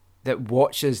anyone that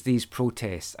watches these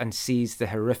protests and sees the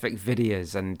horrific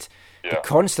videos and the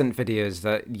constant videos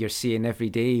that you're seeing every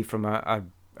day from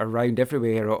around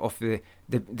everywhere of the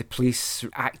police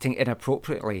acting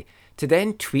inappropriately, to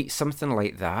then tweet something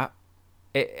like that,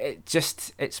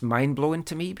 it's mind-blowing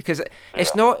to me, because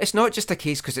it's not just a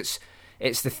case because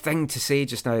it's the thing to say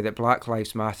just now that Black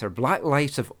Lives Matter. Black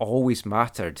lives have always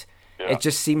mattered. It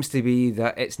just seems to be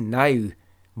that it's now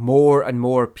more and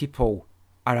more people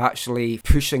are actually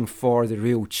pushing for the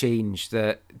real change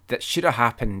that should have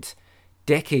happened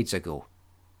decades ago.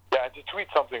 Yeah, and to tweet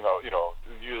something,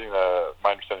 using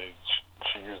my understanding is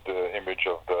she used the image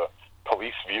of the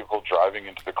police vehicle driving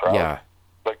into the crowd. Yeah.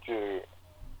 Like to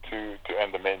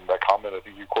end that comment, I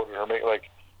think you quoted her, like,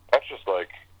 that's just like,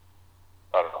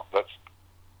 I don't know, that's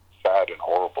sad and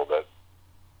horrible that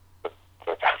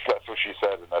that's what she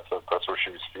said, and that's what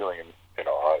she was feeling, and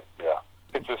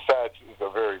it's a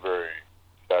very, very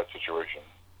sad situation.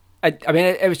 I mean,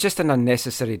 it was just an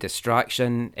unnecessary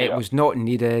distraction. It was not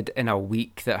needed in a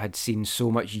week that had seen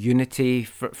so much unity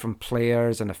from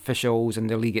players and officials and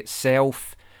the league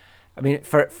itself. I mean,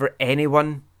 for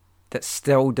anyone that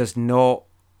still does not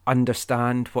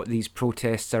understand what these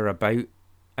protests are about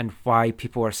and why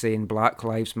people are saying Black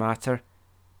Lives Matter,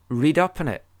 read up on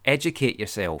it, educate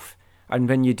yourself, and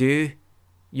when you do,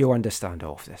 you'll understand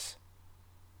all of this.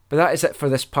 But that is it for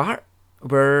this part.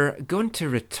 We're going to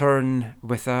return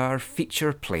with our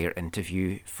feature player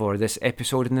interview for this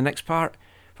episode in the next part,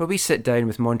 where we sit down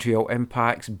with Montreal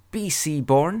Impact's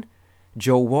BC-born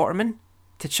Joel Waterman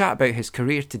to chat about his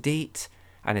career to date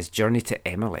and his journey to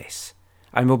MLS.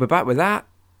 And we'll be back with that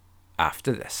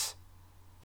after this.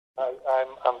 Hi,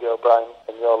 I'm Andy O'Brien,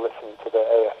 and you're listening to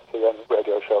the AFTN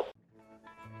radio show.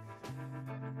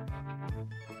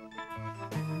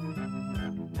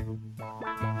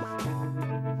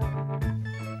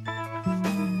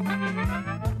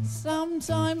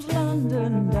 Sometimes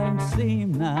London don't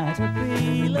seem that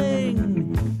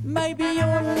appealing. Maybe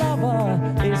your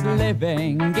lover is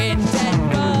living in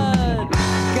Deptford.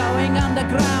 Going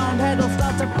underground, head'll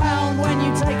start to pound. When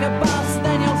you take a bus,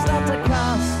 then you'll start to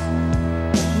cuss.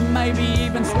 Maybe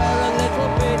even swear a little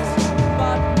bit.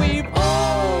 But we've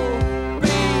all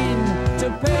been to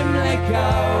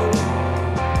Pimlico.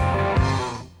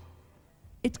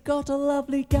 It's got a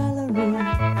lovely gallery.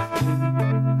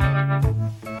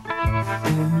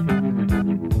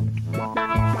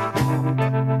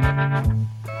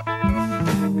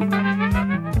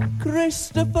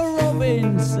 Christopher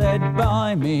Robin said,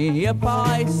 buy me a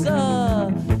pie,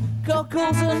 sir.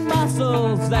 Cockles and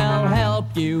mussels, they'll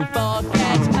help you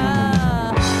forget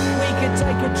her. We could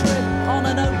take a trip on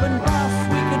an open bus.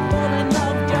 We could fall in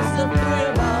love, just the three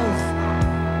of us.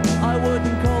 I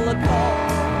wouldn't call the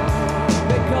cops,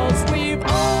 because we've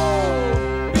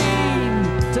all been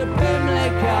to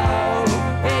Pimlico.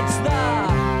 It's the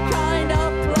kind of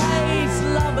place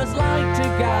lovers like to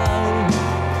go.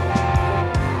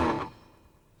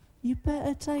 You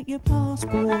better take your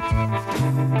passport.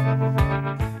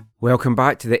 Welcome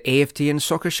back to the AFTN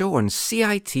Soccer Show on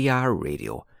CITR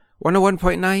Radio,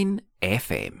 101.9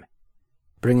 FM.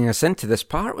 Bringing us into this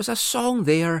part was a song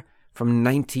there from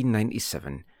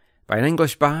 1997 by an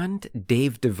English band,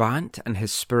 Dave Devant and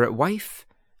his spirit wife,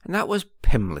 and that was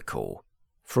Pimlico,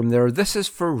 from their This Is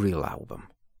For Real album.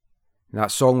 And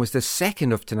that song was the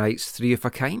second of tonight's Three of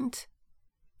a Kind.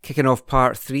 Kicking off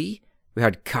part 3, we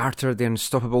had Carter the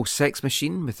Unstoppable Sex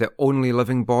Machine with The Only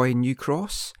Living Boy in New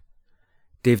Cross,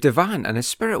 Dave Devant and his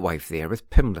spirit wife there with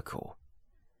Pimlico.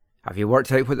 Have you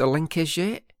worked out what the link is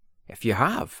yet? If you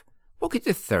have, what could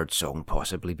the third song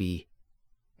possibly be?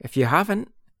 If you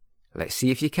haven't, let's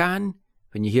see if you can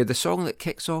when you hear the song that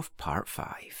kicks off Part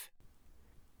 5.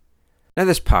 Now,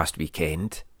 this past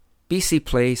weekend, BC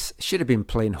Place should have been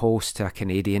playing host to a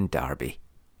Canadian derby.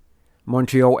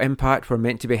 Montreal Impact were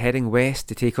meant to be heading west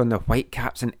to take on the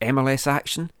Whitecaps in MLS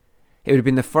action. It would have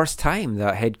been the first time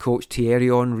that head coach Thierry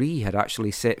Henry had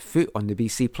actually set foot on the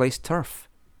BC Place turf.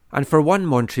 And for one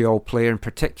Montreal player in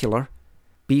particular,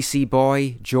 BC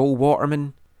boy Joel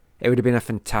Waterman, it would have been a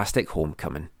fantastic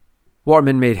homecoming.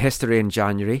 Waterman made history in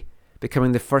January,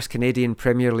 becoming the first Canadian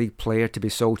Premier League player to be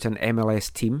sold to an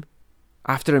MLS team.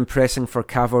 After impressing for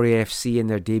Cavalry FC in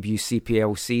their debut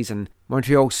CPL season,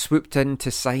 Montreal swooped in to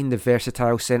sign the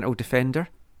versatile central defender.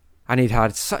 And he'd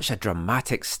had such a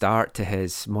dramatic start to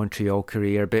his Montreal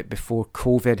career bit before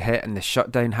COVID hit and the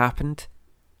shutdown happened.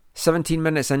 17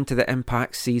 minutes into the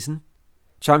Impact season,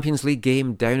 Champions League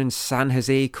game down in San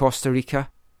Jose, Costa Rica,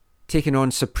 taking on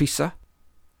Saprissa.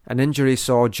 An injury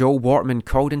saw Joel Waterman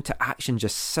called into action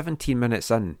just 17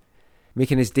 minutes in,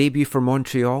 making his debut for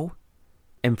Montreal,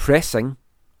 impressing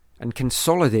and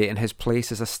consolidating his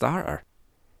place as a starter.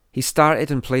 He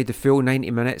started and played the full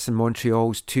 90 minutes in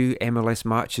Montreal's 2 MLS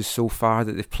matches so far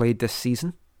that they've played this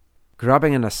season,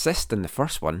 grabbing an assist in the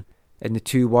first one in the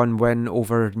 2-1 win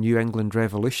over New England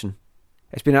Revolution.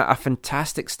 It's been a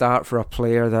fantastic start for a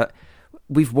player that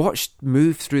we've watched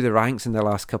move through the ranks in the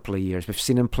last couple of years. We've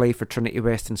seen him play for Trinity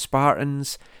Western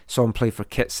Spartans, saw him play for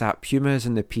Kitsap Pumas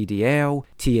in the PDL,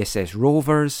 TSS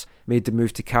Rovers, made the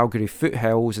move to Calgary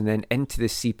Foothills and then into the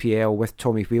CPL with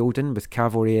Tommy Wheeldon with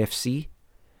Cavalry FC.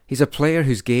 He's a player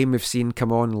whose game we've seen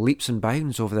come on leaps and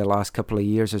bounds over the last couple of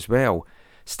years as well,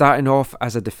 starting off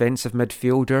as a defensive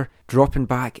midfielder, dropping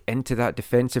back into that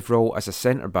defensive role as a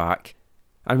centre-back.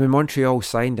 And when Montreal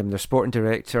signed him, their sporting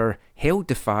director hailed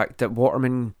the fact that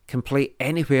Waterman can play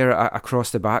anywhere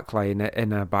across the backline,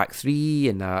 in a back three,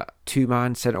 in a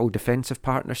two-man central defensive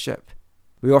partnership.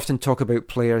 We often talk about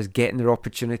players getting their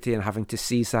opportunity and having to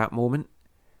seize that moment.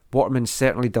 Waterman's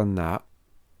certainly done that.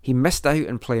 He missed out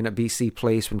on playing at BC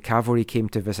Place when Cavalry came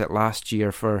to visit last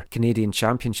year for Canadian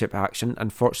Championship action,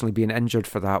 unfortunately being injured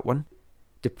for that one.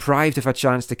 Deprived of a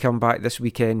chance to come back this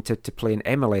weekend to play in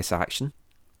MLS action.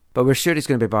 But we're sure he's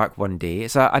going to be back one day.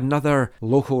 It's another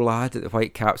local lad that the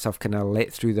Whitecaps have kind of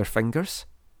let through their fingers.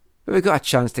 But we got a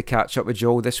chance to catch up with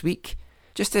Joel this week,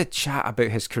 just to chat about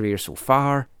his career so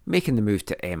far, making the move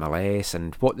to MLS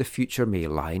and what the future may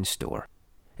lie in store.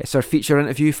 It's our feature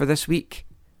interview for this week.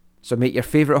 So make your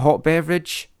favourite hot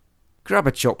beverage, grab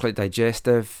a chocolate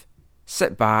digestive,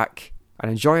 sit back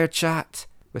and enjoy our chat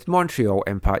with Montreal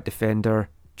Impact defender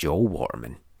Joel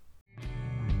Waterman.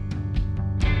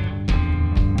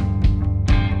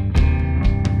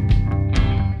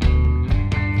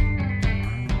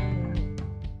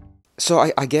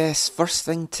 So I guess first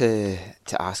thing to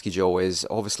ask you, Joel, is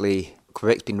obviously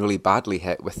Quebec's been really badly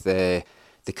hit with the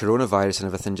coronavirus and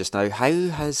everything just now. How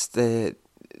has the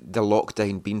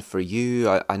lockdown been for you?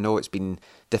 I know it's been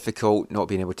difficult not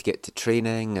being able to get to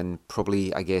training and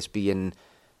probably, I guess, being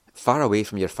far away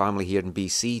from your family here in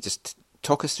BC. Just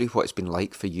talk us through what it's been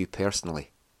like for you personally.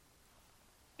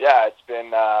 Yeah, it's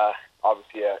been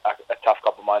obviously a tough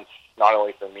couple months, not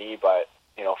only for me, but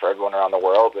for everyone around the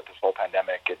world with this whole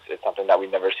pandemic. It's something that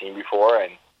we've never seen before,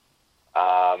 and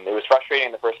it was frustrating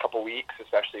in the first couple of weeks,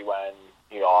 especially when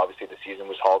obviously the season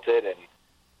was halted and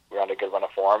we were on a good run of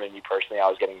form. And me personally, I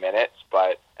was getting minutes,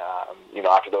 but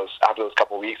after those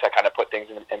couple of weeks, I kind of put things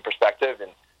in perspective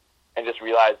and just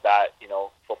realized that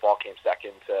football came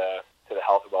second to the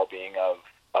health and well-being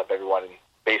of everyone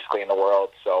basically in the world.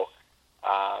 So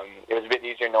it was a bit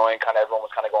easier knowing kind of everyone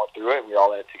was kind of going through it. We were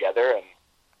all in it together, and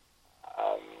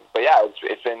but yeah,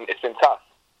 it's been tough.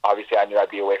 Obviously, I knew I'd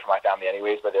be away from my family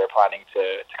anyways, but they were planning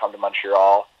to come to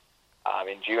Montreal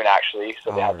in June actually,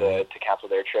 so they had to cancel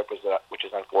their trip, which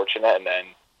is unfortunate. And then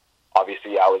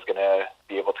obviously I was gonna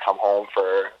be able to come home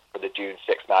for the June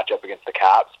 6th matchup against the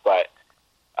Caps, but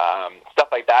stuff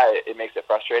like that, it makes it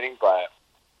frustrating. But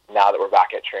now that we're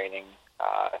back at training,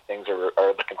 things are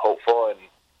looking hopeful,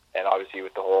 and obviously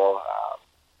with the whole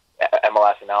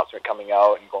MLS announcement coming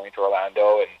out and going to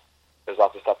Orlando, and there's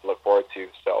lots of stuff to look forward to.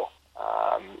 So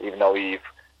even though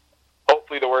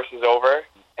hopefully the worst is over,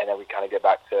 and then we kind of get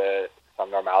back to some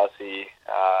normalcy,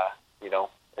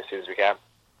 as soon as we can.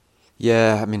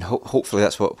 Yeah, I mean, hopefully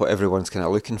that's what everyone's kind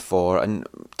of looking for. And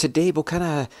today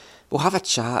we'll have a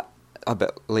chat a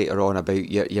bit later on about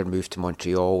your move to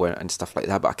Montreal and stuff like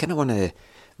that. But I kind of want to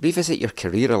revisit your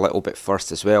career a little bit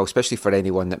first as well, especially for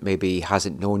anyone that maybe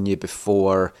hasn't known you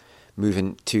before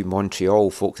moving to Montreal,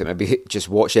 folk that maybe just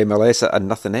watch MLS and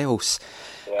nothing else.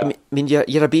 Yeah. I mean,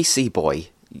 you're a BC boy,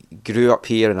 grew up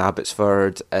here in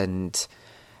Abbotsford, and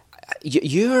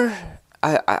you're,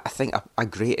 I think, a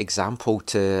great example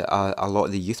to a lot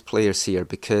of the youth players here,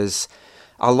 because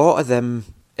a lot of them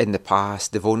in the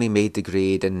past, they've only made the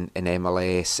grade in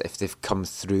MLS if they've come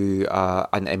through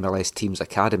an MLS team's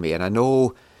academy. And I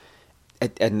know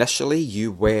initially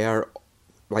you were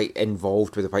like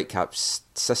involved with the Whitecaps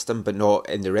system, but not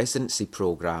in the residency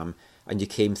program, and you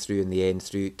came through in the end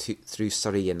through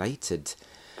Surrey United.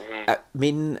 I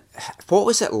mean, what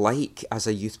was it like as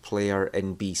a youth player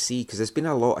in BC? Because there's been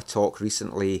a lot of talk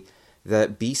recently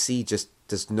that BC just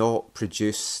does not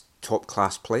produce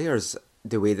top-class players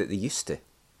the way that they used to.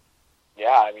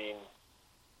 Yeah, I mean,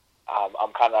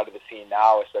 I'm kind of out of the scene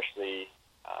now, especially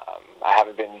I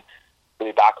haven't been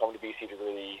really back home to BC to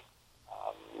really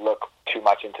look too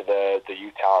much into the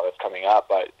youth talent that's coming up,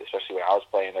 but especially when I was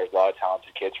playing, there's a lot of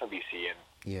talented kids from BC, and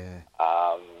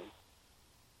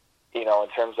you know, in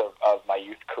terms of my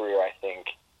youth career, I think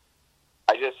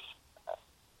I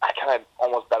kind of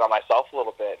almost bet on myself a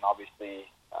little bit, and obviously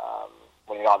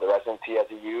when you're on the residency as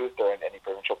a youth or in any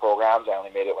provincial programs, I only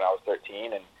made it when I was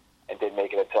 13, and didn't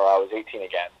make it until I was 18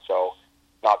 again. So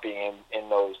not being in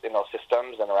those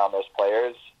systems and around those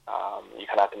players, you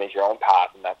kind of have to make your own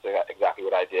path, and that's exactly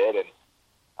what I did. And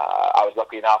I was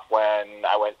lucky enough when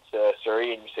I went to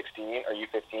Surrey in U16 or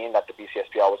U15 that the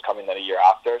BCSPL was coming then a year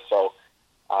after. So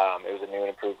it was a new and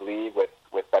improved league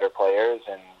with better players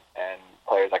and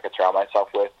players I could surround myself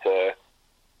with to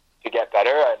get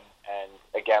better. And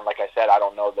again, like I said, I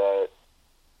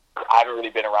haven't really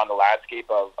been around the landscape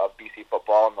of BC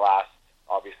football in the last,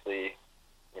 obviously,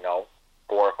 4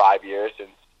 or 5 years since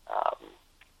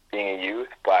being a youth.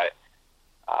 But,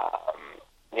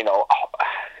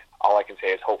 all I can say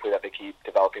is hopefully that they keep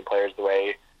developing players the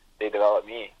way they develop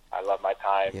me. I love my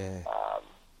time,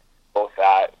 both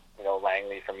at,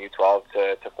 Langley from U12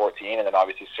 to 14, and then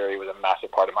obviously Surrey was a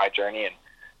massive part of my journey and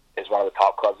is one of the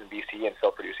top clubs in BC and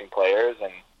still producing players.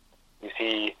 And you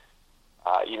see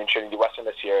even Trinity Western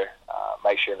this year,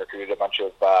 Mike Sheeran recruited a bunch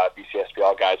of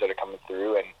BCSPL guys that are coming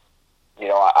through, and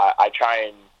I try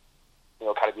and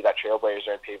kind of be that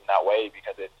trailblazer and pave in that way,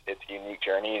 because it's a unique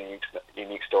journey and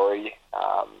unique story.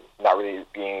 Not really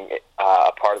being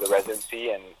a part of the residency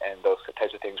and those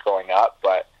types of things growing up,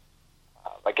 but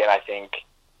again, I think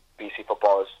BC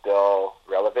football is still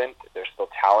relevant. There's still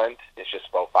talent. It's just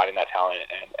about finding that talent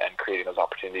and creating those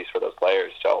opportunities for those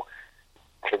players. So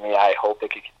for me, I hope they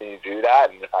can continue to do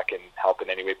that, and if I can help in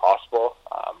any way possible,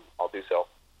 I'll do so.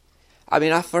 I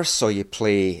mean, I first saw you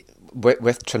play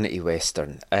with Trinity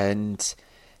Western, and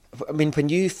I mean, when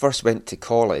you first went to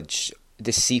college,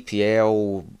 the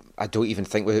CPL, I don't even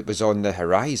think it was on the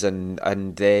horizon,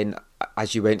 and then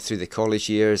as you went through the college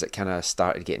years, it kind of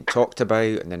started getting talked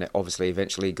about, and then it obviously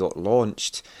eventually got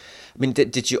launched. I mean,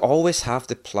 did you always have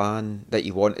the plan that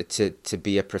you wanted to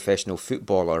be a professional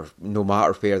footballer, no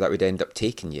matter where that would end up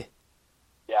taking you?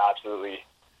 Yeah, absolutely.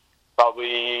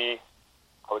 Probably,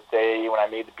 I would say when I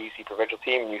made the BC provincial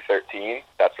team in U13,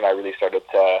 that's when I really started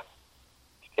to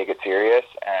take it serious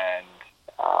and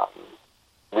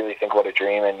really think about a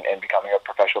dream and becoming a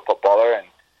professional footballer. And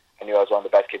I knew I was one of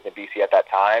the best kids in BC at that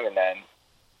time. And then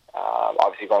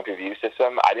obviously going through the youth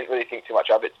system, I didn't really think too much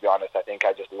of it, to be honest. I think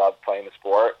I just loved playing the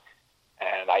sport,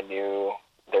 and I knew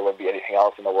there wouldn't be anything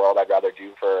else in the world I'd rather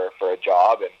do for a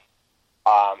job. And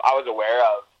I was aware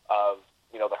of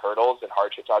the hurdles and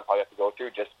hardships I'd probably have to go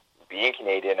through just being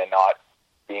Canadian and not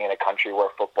being in a country where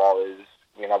football is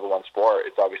your number one sport.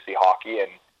 It's obviously hockey,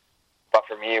 but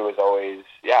for me it was always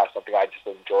something I just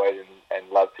enjoyed and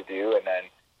loved to do. And then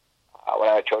when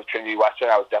I chose Trinity Western,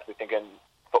 I was definitely thinking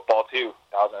football too.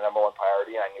 That was my number one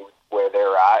priority, and I knew where they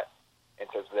were at in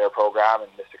terms of their program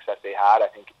and the success they had. I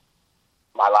think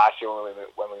my last year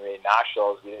when we made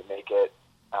nationals, we didn't make it.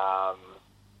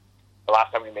 The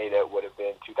last time we made it would have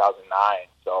been 2009.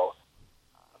 So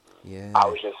I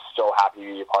was just so happy to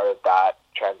be a part of that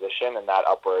transition and that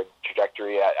upward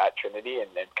trajectory at Trinity, and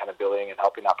kind of building and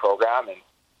helping that program.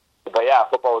 But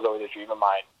football was always a dream of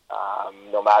mine.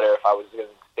 No matter if I was going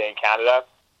to stay in Canada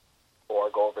or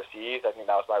go overseas, I think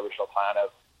that was my original plan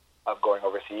of going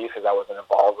overseas, because I wasn't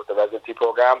involved with the residency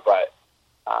program. But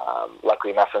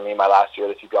luckily enough for me, my last year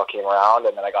the CPL came around,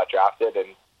 and then I got drafted,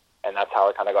 and that's how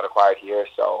I kind of got acquired here.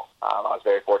 So I was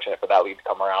very fortunate for that league to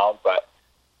come around. But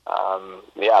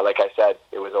like I said,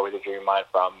 it was always a dream of mine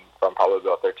from probably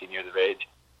about 13 years of age.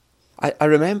 I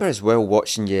remember as well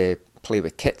watching you play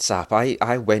with Kitsap.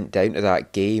 I went down to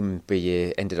that game where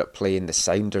you ended up playing the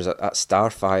Sounders at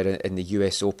Starfire in the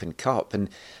US Open Cup. And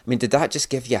I mean, did that just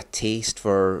give you a taste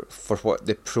for what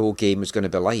the pro game was going to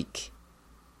be like?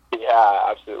 Yeah,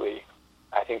 absolutely.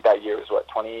 I think that year was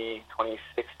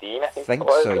 2016, I think it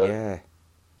was. So, yeah.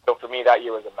 So for me, that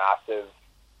year was a massive,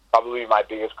 probably my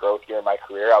biggest growth year in my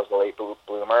career. I was a late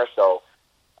bloomer, so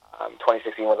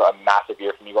 2016 was a massive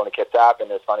year for me going to Kitsap. And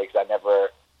it's funny because I never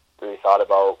really thought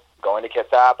about going to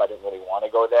Kitsap. I didn't really want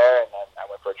to go there, and then I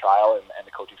went for a trial, and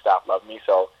the coaching staff loved me,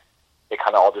 so it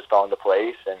kind of all just fell into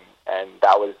place, and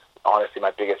that was honestly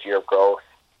my biggest year of growth,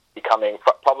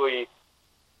 probably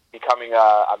becoming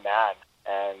a man,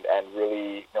 and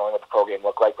really knowing what the pro game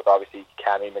looked like, with obviously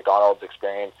Cammy McDonald's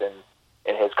experience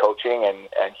in his coaching,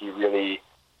 and he really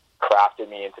crafted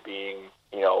me into being,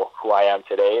 you know, who I am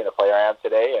today and the player I am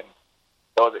today. And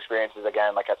those experiences,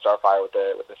 again, like at Starfire with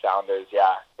the Sounders,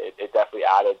 yeah, it definitely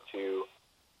added to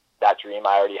that dream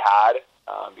I already had,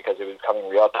 because it was becoming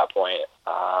real at that point.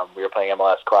 We were playing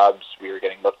MLS clubs, we were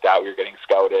getting looked at, we were getting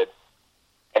scouted,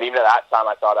 and even at that time,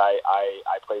 I thought I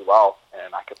played well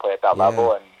and I could play at that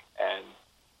level, and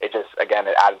it just, again,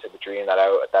 it added to the dream that I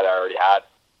already had.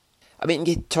 I mean,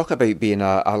 you talk about being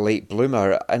a late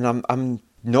bloomer, and I'm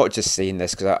not just saying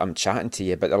this because I'm chatting to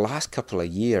you, but the last couple of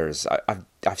years,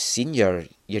 I've seen your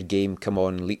game come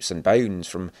on leaps and bounds,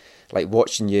 from like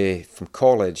watching you from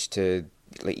college to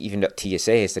like even at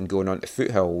TSS and going on to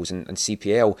Foothills and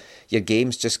CPL. Your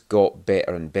game's just got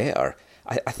better and better.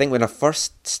 I think when I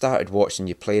first started watching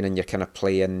you playing, and you're kind of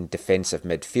playing defensive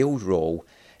midfield role,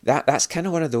 that's kind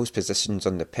of one of those positions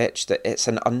on the pitch that it's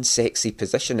an unsexy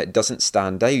position. It doesn't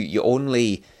stand out. You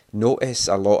only notice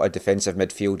a lot of defensive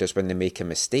midfielders when they make a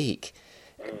mistake.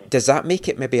 Does that make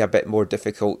it maybe a bit more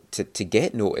difficult to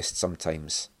get noticed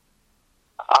sometimes?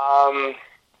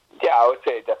 Yeah, I would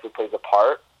say it definitely plays a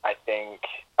part. I think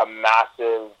a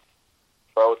massive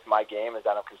pro to my game is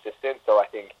that I'm consistent. So I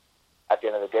think at the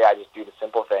end of the day, I just do the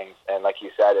simple things. And like you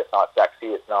said, it's not sexy.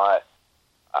 It's not,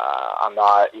 I'm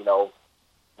not, you know,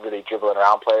 really dribbling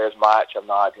around players much. I'm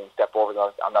not doing step overs.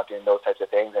 I'm not doing those types of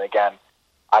things. And again,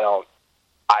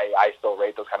 I still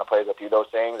rate those kind of players that do those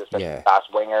things, especially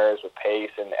fast wingers with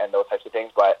pace and those types of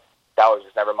things. But that was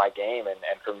just never my game. And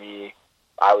for me,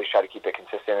 I always try to keep it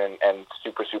consistent and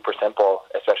super, super simple,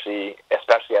 especially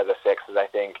as a six, because I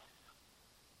think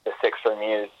the six for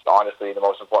me is honestly the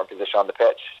most important position on the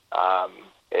pitch.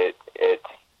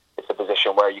 It's a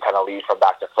position where you kind of lead from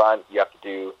back to front. You have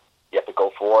to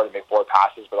go forward and make forward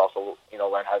passes, but also, you know,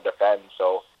 learn how to defend.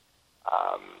 So,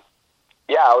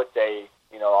 yeah, I would say,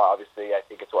 you know, obviously I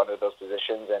think it's one of those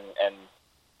positions, and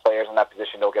players in that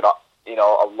position don't get, you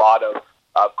know, a lot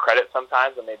of credit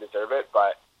sometimes, and they deserve it.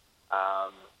 But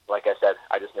like I said,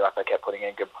 I just knew if I kept putting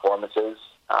in good performances,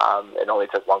 it only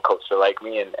took one coach to like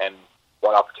me and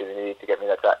one opportunity to get me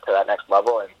to that next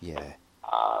level. And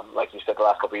like you said, the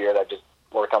last couple of years, I just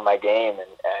worked on my game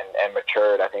and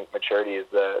matured. I think maturity is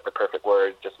the perfect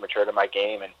word. Just matured in my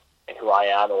game and who I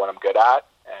am and what I'm good at.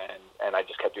 And I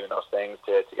just kept doing those things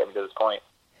to get me to this point.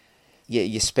 Yeah,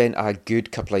 you spent a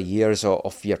good couple of years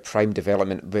of your prime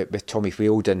development with Tommy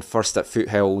Wheeldon, first at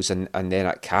Foothills and then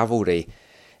at Cavalry.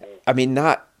 I mean,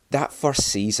 that first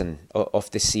season of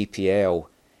the CPL,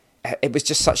 it was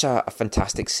just such a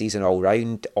fantastic season all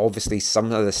round. Obviously,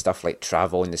 some of the stuff like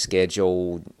travel and the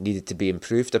schedule needed to be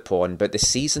improved upon, but the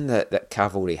season that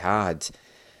Cavalry had,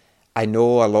 I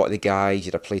know a lot of the guys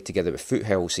you'd have played together with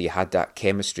Foothills, so you had that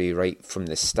chemistry right from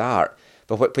the start.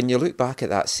 But when you look back at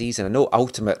that season, I know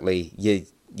ultimately you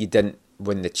didn't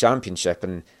win the championship,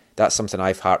 and that's something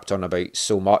I've harped on about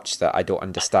so much that I don't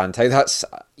understand how that's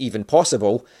even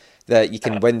possible, that you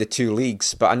can win the two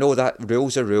leagues. But I know that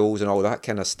rules are rules and all that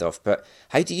kind of stuff. But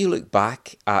how do you look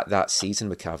back at that season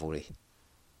with Cavalry?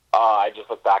 I just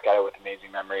look back at it with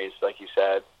amazing memories. Like you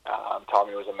said,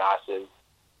 Tommy was a massive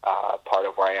part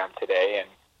of where I am today.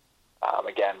 And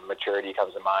again, maturity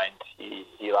comes to mind.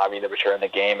 He allowed me to mature in the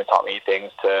game and taught me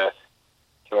things to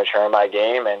mature in my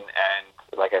game. And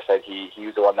like I said, he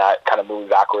was the one that kind of moved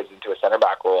backwards into a center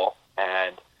back role.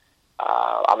 And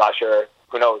I'm not sure.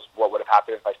 Who knows what would have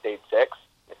happened if I stayed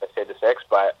the six,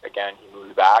 but again, he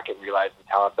moved back and realized the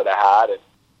talent that I had, and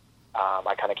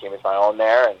I kind of came into my own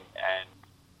there, and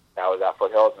that was at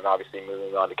Foothills, and obviously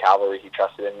moving on to Cavalry, he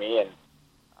trusted in me and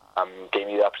gave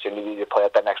me the opportunity to play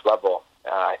at that next level.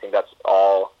 I think that's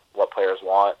all what players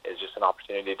want, is just an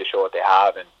opportunity to show what they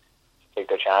have and take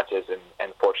their chances,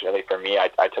 and fortunately for me,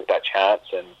 I took that chance,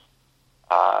 and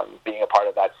being a part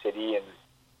of that city and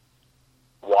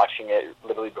watching it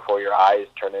literally before your eyes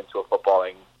turn into a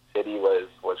footballing city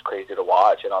was crazy to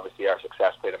watch, and obviously our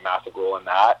success played a massive role in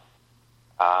that.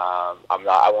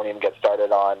 I won't even get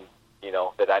started on, you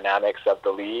know, the dynamics of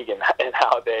the league and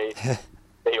how they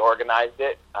organized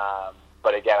it.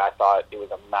 But again, I thought it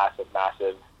was a massive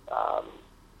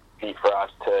feat for us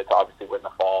to obviously win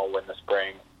the fall, win the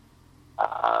spring.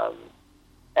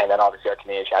 And then obviously our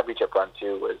Canadian Championship run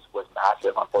too was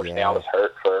massive. Unfortunately, I was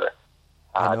hurt for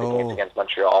the games against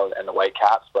Montreal and the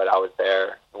Whitecaps, but I was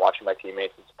there watching my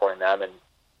teammates and supporting them, and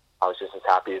I was just as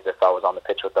happy as if I was on the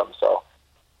pitch with them. So,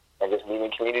 and just meeting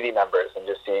community members and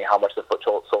just seeing how much the Foot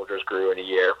Soldiers grew in a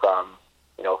year from,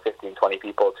 you know, 15, 20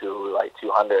 people to like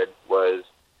 200 was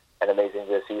an amazing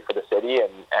to see for the city,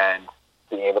 and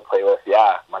being able to play with,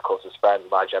 my closest friends,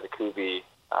 Elijah Adekubi,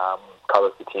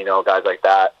 Carlos Coutinho, guys like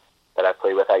that I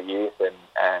played with at youth and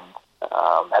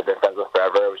had been friends with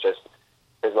forever. It was just,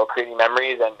 there's about creating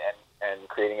memories and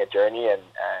creating a journey, and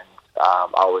I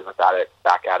always look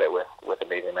back at it with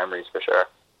amazing memories for sure.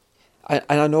 And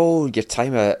I know your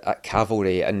time at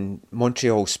Cavalry, and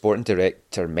Montreal sporting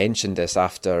director mentioned this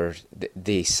after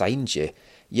they signed you.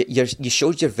 You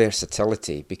showed your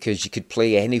versatility because you could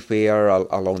play anywhere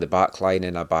along the back line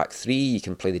in a back three. You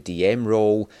can play the DM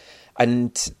role.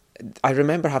 And I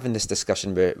remember having this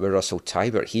discussion with Russell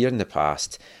Tybert here in the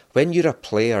past. When you're a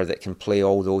player that can play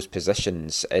all those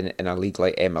positions in a league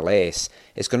like MLS,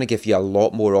 it's going to give you a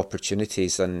lot more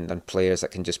opportunities than players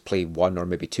that can just play one or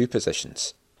maybe two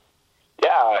positions.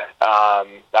 Yeah,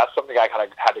 that's something I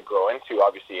kind of had to grow into,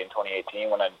 obviously, in 2018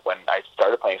 when I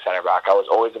started playing center back. I was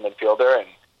always a midfielder, and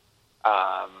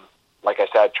like I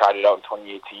said, tried it out in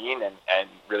 2018 and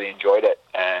really enjoyed it.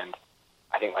 And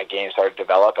I think my game started to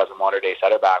develop as a modern-day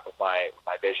center back with my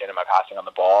vision and my passing on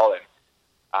the ball and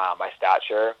my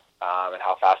stature and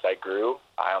how fast I grew.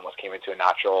 I almost came into a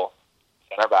natural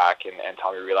center back, and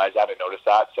Tommy realized that and noticed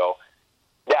that. So,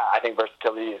 yeah, I think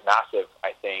versatility is massive.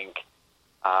 I think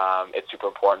it's super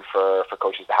important for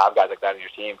coaches to have guys like that in your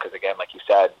team because, again, like you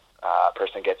said, a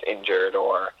person gets injured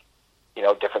or, you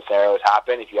know, different scenarios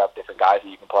happen. If you have different guys that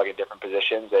you can plug in different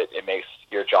positions, it makes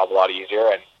your job a lot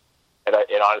easier, and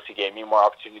it honestly gave me more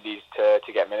opportunities to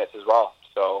get minutes as well.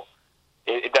 So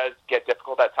it does get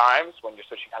difficult at times when you're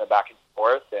switching kind of back and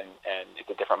forth, and it's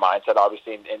a different mindset,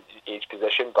 obviously, in each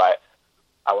position, but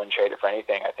I wouldn't trade it for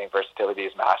anything. I think versatility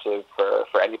is massive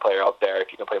for any player out there.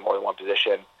 If you can play more than one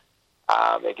position,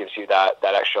 it gives you that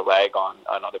extra leg on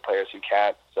other players who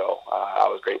can't. So I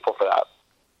was grateful for that.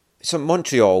 So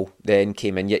Montreal then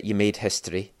came in, yet you made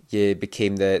history. You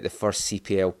became the first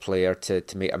CPL player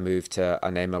to make a move to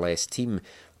an MLS team.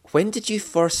 When did you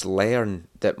first learn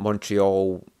that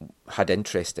Montreal had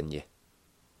interest in you?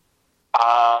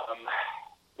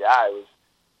 Yeah, it was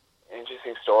an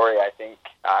interesting story. I think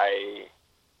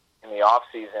in the off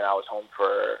season, I was home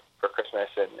for Christmas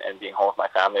and being home with my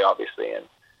family, obviously. And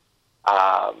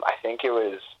I think it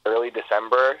was early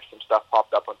December. Some stuff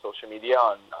popped up on social media,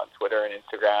 on Twitter and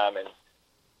Instagram, and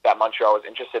that Montreal was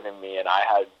interested in me. And I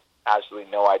had absolutely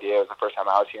no idea. It was the first time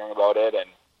I was hearing about it, and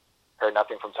heard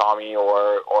nothing from Tommy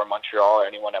or Montreal or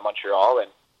anyone at Montreal. And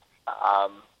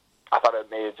I thought it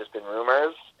may have just been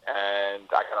rumors, and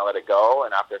I kind of let it go.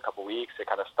 And after a couple of weeks, it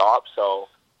kind of stopped. So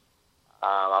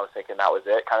I was thinking that was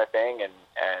it, kind of thing. And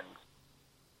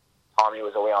Tommy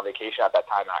was away on vacation at that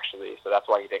time, actually, so that's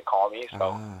why he didn't call me.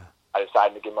 So I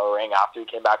decided to give him a ring after he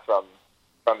came back from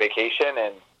vacation,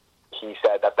 and he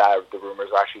said that the rumors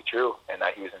were actually true and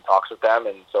that he was in talks with them.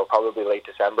 And so probably late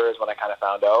December is when I kind of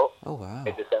found out,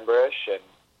 mid-December-ish, and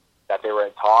that they were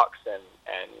in talks, and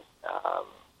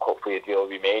hopefully a deal would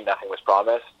be made. Nothing was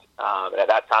promised. And at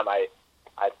that time, I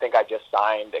think I just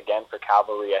signed again for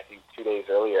Cavalry, I think 2 days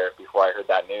earlier before I heard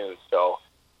that news. So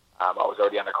I was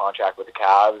already under contract with the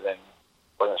Cavs and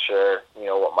wasn't sure, you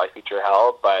know, what my future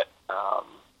held. But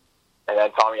and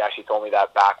then Tommy actually told me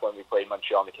that back when we played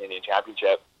Montreal in the Canadian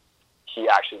Championship, he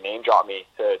actually name dropped me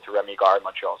to Remy Gard,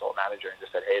 Montreal's old manager, and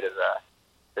just said, "Hey,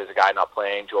 there's a guy not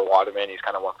playing, Joel Waterman. He's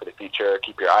kind of one for the future.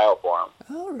 Keep your eye out for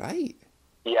him." All right.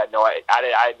 He had I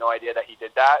had no idea that he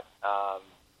did that,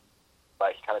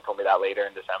 but he kind of told me that later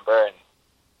in December,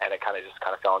 and it kind of just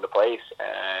fell into place.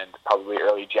 And probably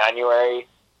early January,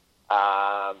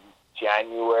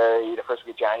 the first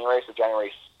week of January, so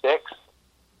January 6th,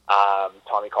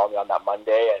 Tommy called me on that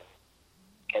Monday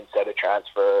and said a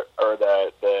transfer, or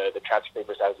the transfer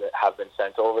papers have been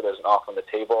sent over. There's an offer on the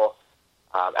table.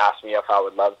 Asked me if I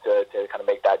would love to kind of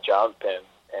make that jump,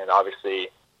 and obviously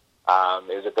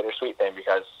it was a bittersweet thing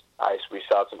because we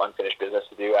still had some unfinished business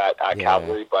to do at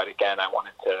Cavalry, but again, I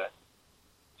wanted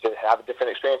to have a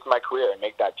different experience in my career and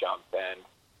make that jump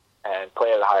and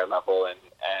play at a higher level, and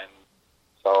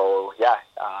so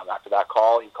after that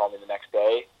call, he called me the next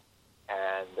day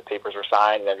and the papers were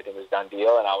signed and everything was done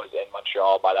deal, and I was in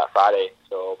Montreal by that Friday,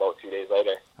 so about 2 days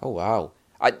later. Oh, wow.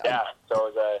 So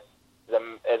it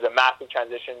was a massive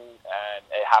transition, and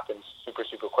it happened super,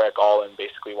 super quick, all in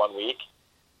basically 1 week.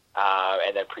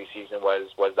 And then preseason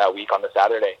was that week on the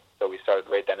Saturday. So we started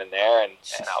right then and there, and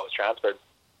I was transferred.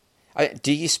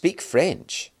 Do you speak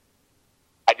French?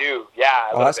 I do,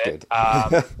 yeah. That's bit.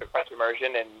 good. Took French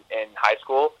immersion in high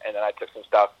school, and then I took some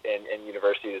stuff in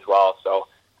university as well. So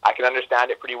I can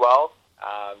understand it pretty well.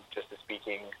 Just the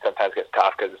speaking sometimes gets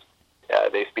tough because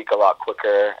they speak a lot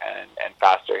quicker and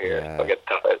faster here. Yeah. So it gets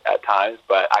tough at times,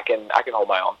 but I can hold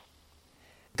my own.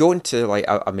 Going to like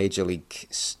a Major League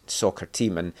Soccer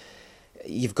team, and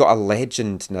you've got a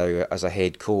legend now as a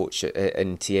head coach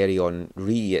in Thierry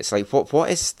Henry. It's like,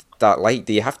 what is that like?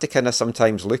 Do you have to kind of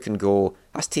sometimes look and go,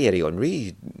 that's Thierry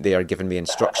Henry, they are giving me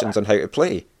instructions on how to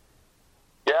play?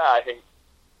 Yeah, I think,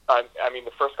 I mean,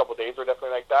 the first couple of days were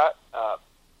definitely like that.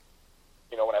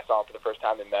 When I saw him for the first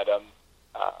time and met him,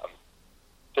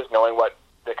 just knowing what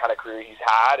the kind of career he's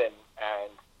had and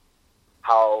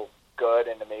how good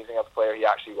and amazing of a player he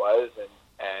actually was,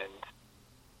 and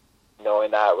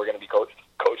knowing that we're going to be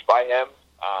coached by him,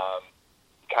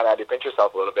 you kind of had to pinch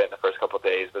yourself a little bit in the first couple of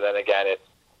days. But then again,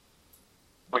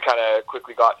 we kind of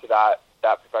quickly got to that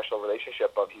professional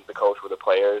relationship of he's the coach, we're the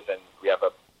players, and we have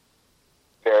a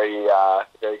very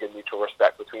very good mutual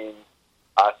respect between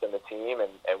us and the team,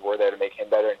 and we're there to make him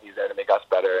better, and he's there to make us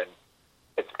better, and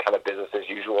it's kind of business as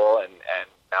usual, and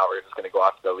now we're just going to go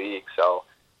after the league. So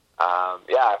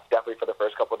definitely for the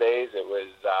first couple of days, it was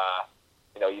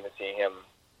even seeing him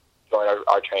join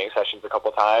our training sessions a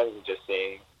couple of times, and just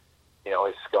seeing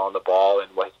his skill on the ball and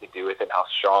what he can do with it, and how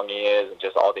strong he is, and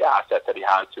just all the assets that he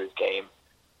has to his game.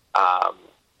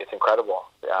 It's incredible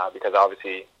because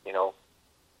obviously,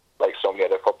 like so many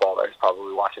other footballers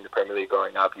probably watching the Premier League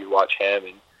growing up, you watch him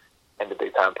and the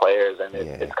big time players, and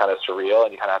it's kind of surreal,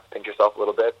 and you kind of have to pinch yourself a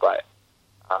little bit. But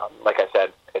like I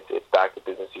said, it's back to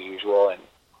business as usual, and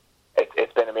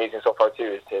it's been amazing so far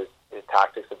too. His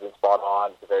tactics have been spot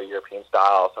on. It's a very European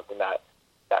style, something that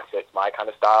fits my kind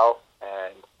of style,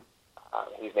 and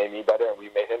he's made me better, and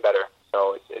we've made him better.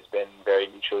 So it's been very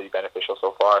mutually beneficial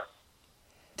so far.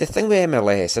 The thing with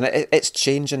MLS, and it's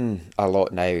changing a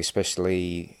lot now,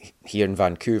 especially here in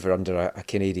Vancouver under a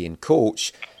Canadian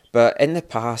coach, but in the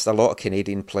past, a lot of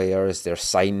Canadian players, they're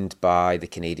signed by the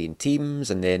Canadian teams,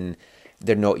 and then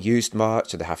they're not used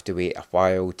much, so they have to wait a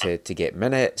while to get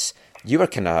minutes. You were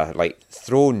kind of like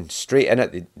thrown straight in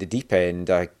at the deep end,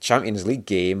 a Champions League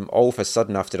game. All of a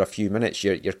sudden, after a few minutes,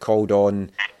 you're called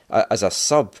on as a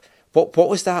sub. What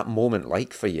was that moment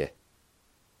like for you?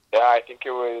 Yeah, I think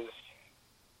it was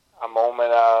a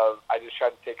moment of, I just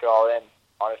tried to take it all in.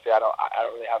 Honestly, I don't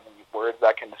really have any words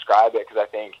that can describe it, because I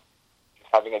think just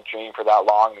having a dream for that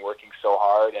long and working so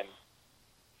hard, and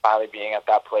finally being at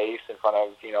that place in front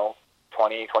of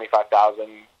 20,000, 25,000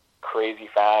 crazy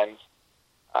fans.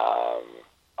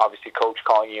 Obviously, coach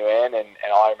calling you in, and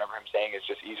all I remember him saying is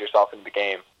just ease yourself into the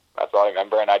game. That's all I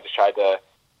remember, and I just tried to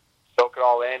soak it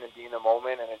all in and be in the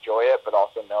moment and enjoy it, but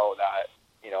also know that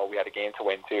we had a game to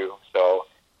win too. So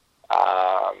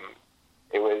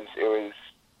it was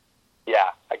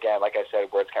again, like I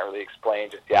said, words can't really explain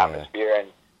just the atmosphere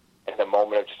and the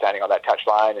moment of just standing on that touch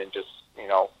line and just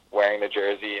wearing the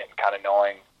jersey and kind of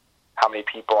knowing how many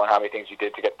people and how many things you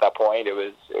did to get to that point. It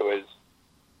was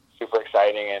super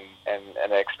exciting and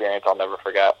an experience I'll never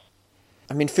forget.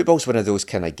 I mean, football's one of those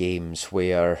kind of games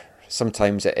where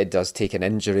sometimes it does take an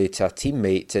injury to a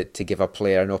teammate to give a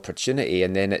player an opportunity,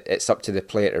 and then it's up to the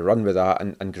player to run with that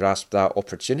and grasp that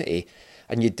opportunity.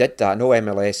 And you did that. I know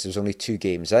MLS was only 2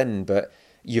 games in, but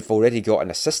you've already got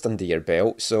an assist under your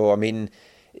belt. So, I mean,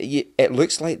 it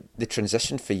looks like the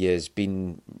transition for you has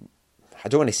been, I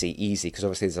don't want to say easy, because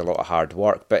obviously there's a lot of hard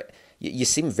work, but you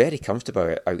seem very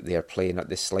comfortable out there playing at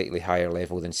this slightly higher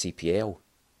level than CPL.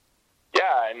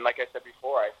 Yeah, and like I said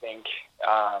before, I think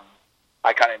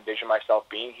I kind of envision myself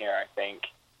being here, I think,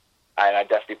 and I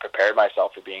definitely prepared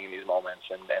myself for being in these moments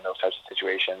and those types of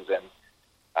situations. And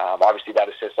obviously that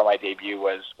assist on my debut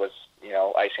was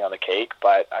icing on the cake,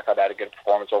 but I thought I had a good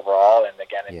performance overall. And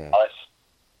again, in Dallas,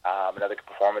 another good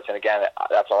performance. And again,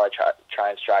 that's all I try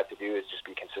and strive to do, is just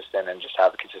be consistent and just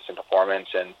have a consistent performance.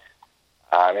 And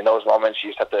in those moments, you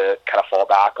just have to kind of fall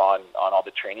back on all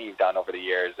the training you've done over the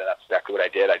years, and that's exactly what I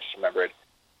did. I just remembered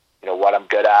what I'm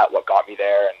good at, what got me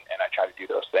there, and I try to do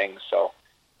those things. So,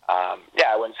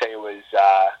 I wouldn't say it was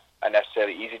a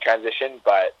necessarily easy transition,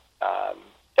 but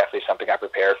definitely something I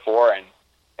prepared for, and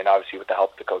obviously with the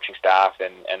help of the coaching staff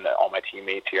and all my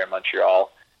teammates here in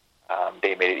Montreal,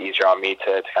 they made it easier on me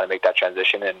to kind of make that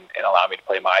transition and allow me to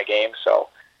play my game. So,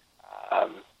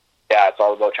 yeah, it's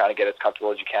all about trying to get as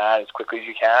comfortable as you can, as quickly as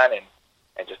you can,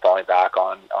 and just falling back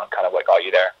on kind of what got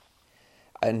you there.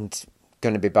 And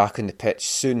going to be back on the pitch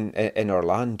soon in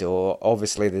Orlando.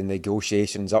 Obviously, the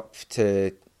negotiations up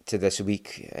to this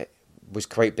week was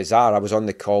quite bizarre. I was on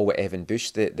the call with Evan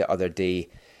Bush the other day.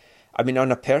 I mean,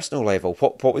 on a personal level,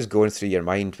 what was going through your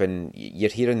mind when you're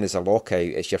hearing there's a lockout?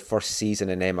 It's your first season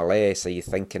in MLS. Are you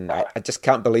thinking, I just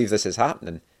can't believe this is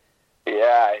happening?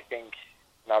 Yeah, I think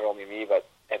not only me, but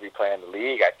every player in the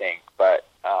league, I think. But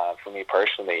for me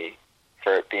personally,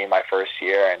 for it being my first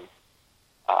year and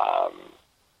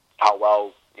how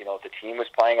well, the team was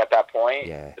playing at that point,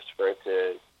 just for it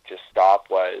to just stop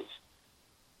was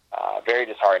very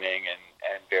disheartening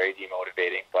and very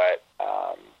demotivating. But,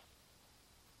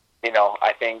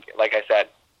 I think, like I said,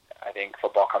 I think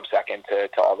football comes second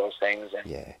to all those things.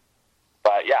 And,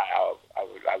 But, yeah, I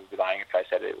would be lying if I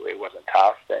said it wasn't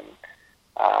tough. And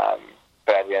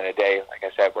but at the end of the day, like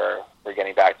I said, we're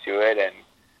getting back to it.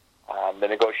 And the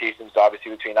negotiations,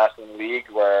 obviously, between us and the league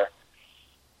were,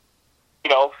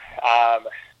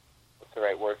 what's the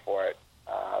right word for it?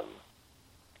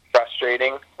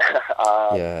 Frustrating.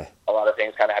 A lot of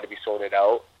things kind of had to be sorted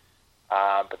out.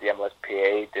 But the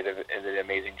MLSPA did an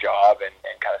amazing job and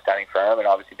kind of standing firm, and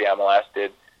obviously the MLS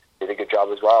did a good job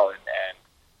as well. And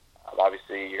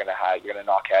obviously you're gonna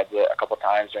knock heads a couple of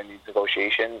times during these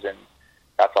negotiations, and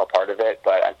that's all part of it.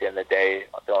 But at the end of the day,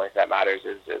 the only thing that matters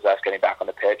is us getting back on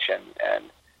the pitch,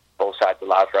 and both sides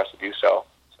allowed for us to do so.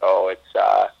 So it's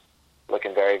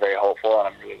looking very, very hopeful, and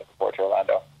I'm really looking forward to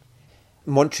Orlando.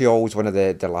 Montreal was one of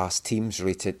the last teams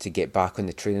really to get back on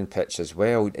the training pitch as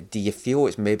well. Do you feel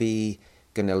it's maybe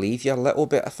going to leave you a little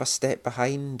bit of a step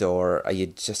behind, or are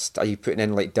you putting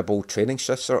in like double training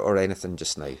shifts or anything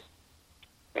just now?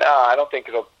 No, I don't think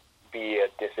it'll be a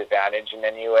disadvantage in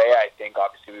any way. I think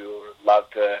obviously we would love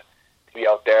to be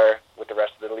out there with the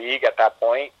rest of the league at that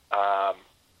point.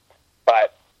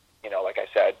 But, like I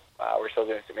said, we're still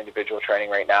doing some individual training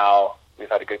right now. We've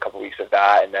had a good couple of weeks of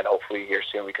that, and then hopefully here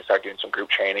soon we can start doing some group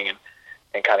training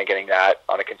and kind of getting that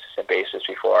on a consistent basis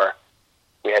before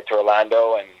we head to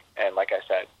Orlando. And like I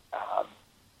said,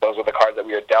 those were the cards that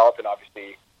we were dealt, and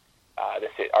obviously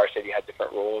our city had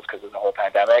different rules because of the whole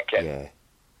pandemic, and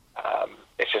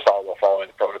it's just all about following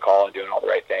the protocol and doing all the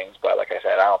right things. But like I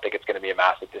said, I don't think it's going to be a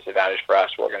massive disadvantage for us.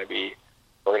 We're going to be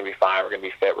fine. We're going to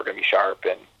be fit. We're going to be sharp,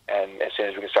 and as soon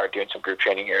as we can start doing some group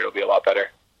training here, it'll be a lot better.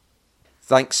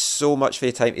 Thanks so much for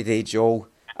your time today, Joel.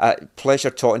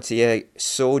 Pleasure talking to you.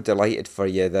 So delighted for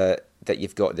you that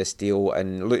you've got this deal,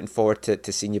 and looking forward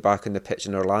to seeing you back on the pitch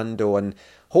in Orlando, and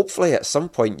hopefully at some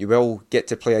point you will get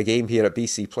to play a game here at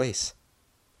BC Place.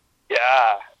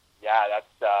 Yeah,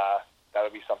 that'll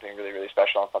be something really, really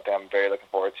special and something I'm very looking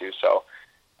forward to. So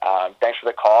thanks for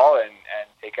the call, and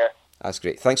take care. That's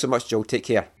great. Thanks so much, Joel. Take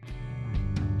care.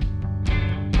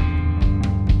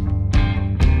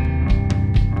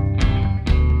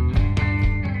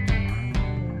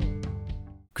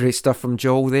 Great stuff from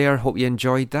Joel there. Hope you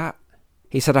enjoyed that.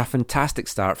 He's had a fantastic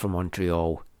start for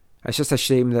Montreal. It's just a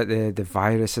shame that the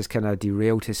virus has kind of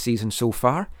derailed his season so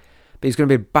far. But he's going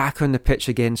to be back on the pitch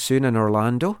again soon in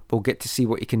Orlando. We'll get to see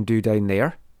what he can do down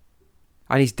there.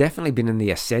 And he's definitely been in the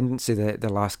ascendancy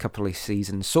the last couple of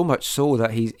seasons. So much so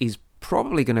that he's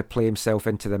probably going to play himself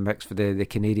into the mix for the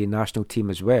Canadian national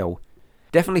team as well.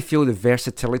 Definitely feel the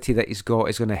versatility that he's got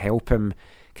is going to help him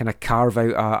kind of carve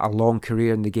out a long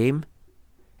career in the game.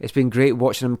 It's been great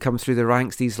watching him come through the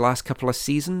ranks these last couple of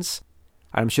seasons.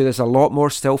 I'm sure there's a lot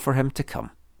more still for him to come.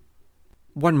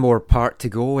 One more part to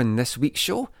go in this week's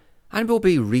show, and we'll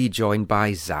be rejoined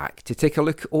by Zach to take a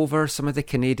look over some of the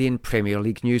Canadian Premier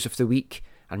League news of the week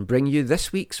and bring you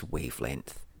this week's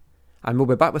Wavelength. And we'll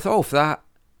be back with all of that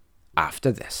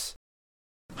after this.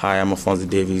 Hi, I'm Alphonso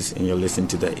Davies, and you're listening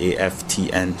to the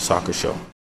AFTN Soccer Show.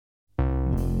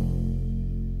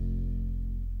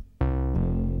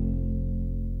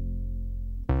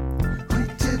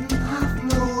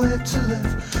 To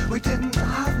live, we didn't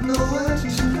have nowhere to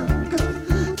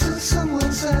go, till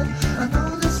someone said, I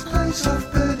know this place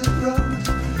off Burnett Road.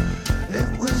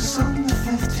 It was on the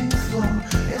 15th floor,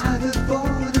 it had a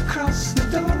board across the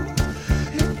door.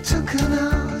 It took an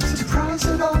hour to price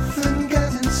it off and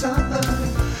get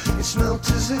inside. It smelt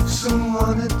as if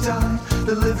someone had died.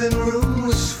 The living room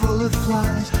was full of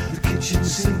flies. The kitchen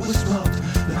sink was blocked,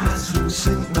 the bathroom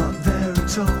sink not there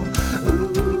at all.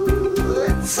 Ooh,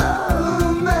 it's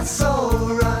that's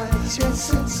alright,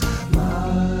 yes, it's my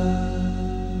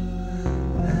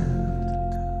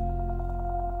end.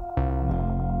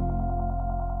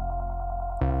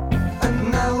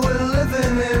 And now we're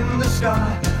living in the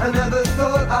sky. I never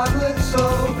thought I'd live so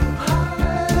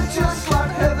high, just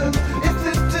like heaven.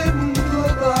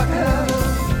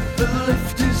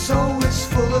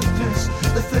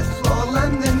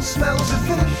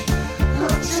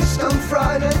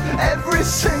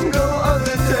 single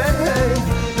other day.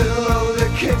 All the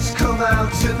kids come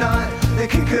out tonight, they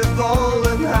kick a ball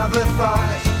and have a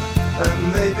fight,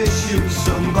 and maybe shoot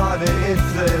somebody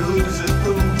if they lose a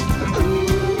pool.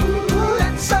 Ooh,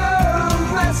 that's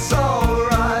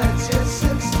alright, yes,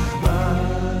 it's mine.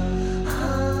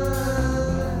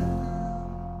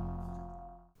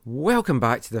 Welcome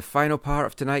back to the final part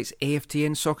of tonight's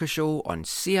AFTN Soccer Show on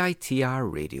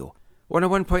CITR Radio,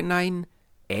 101.9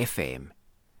 FM.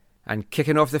 And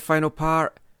kicking off the final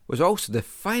part was also the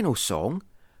final song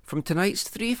from tonight's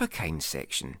Three of a Kind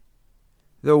section.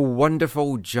 The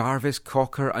wonderful Jarvis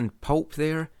Cocker and Pulp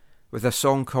there with a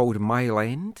song called Mile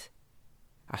End,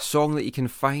 a song that you can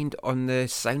find on the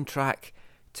soundtrack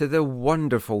to the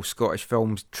wonderful Scottish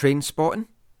films Trainspotting,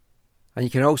 and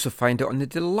you can also find it on the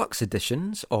deluxe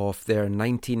editions of their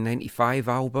 1995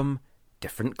 album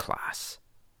Different Class.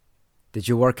 Did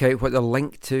you work out what the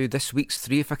link to this week's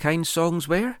Three of a Kind songs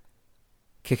were?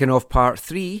 Kicking off part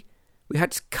 3, we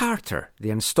had Carter, the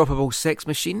Unstoppable Sex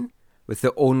Machine, with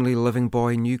The Only Living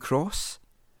Boy New Cross.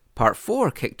 Part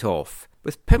 4 kicked off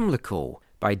with Pimlico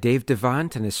by Dave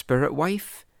Devant and his Spirit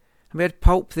Wife. And we had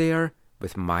Pulp there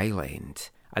with Mile End.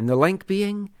 And the link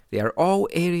being, they are all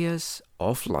areas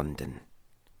of London.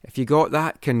 If you got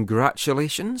that,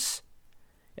 congratulations.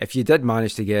 If you did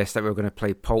manage to guess that we were going to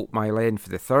play Pulp Mile End for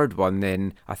the third one,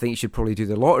 then I think you should probably do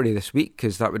the lottery this week,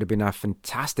 because that would have been a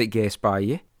fantastic guess by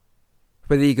you.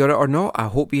 Whether you got it or not, I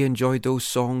hope you enjoyed those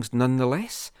songs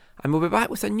nonetheless, and we'll be back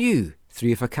with a new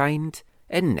Three of a Kind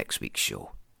in next week's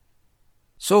show.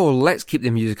 So let's keep the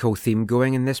musical theme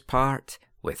going in this part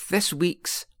with this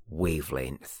week's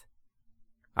Wavelength.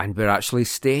 And we're actually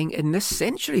staying in this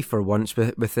century for once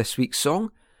with this week's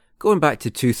song, going back to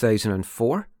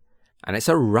 2004. And it's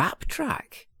a rap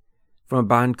track from a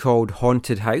band called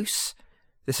Haunted House.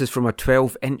 This is from a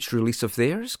 12-inch release of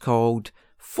theirs called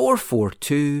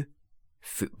 442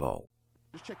 Football.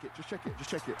 Just check it.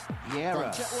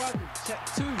 Yeah. Check 1,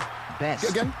 check 2. Best.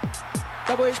 Get again.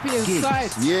 Double HP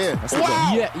inside. Yeah, that's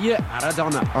wow. Yeah.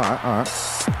 Maradona. Alright.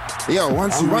 Yo,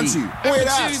 1-2. Every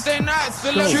Tuesday nights,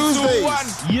 the Tuesdays.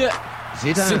 1. Yeah.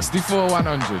 Zidane.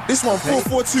 64-100. This one,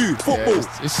 442 football. Yeah,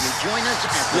 join us.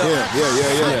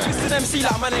 Yeah. Twisted MC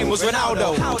like my name was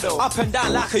Ronaldo. Up and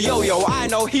down like a yo-yo. I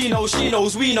know, he knows, she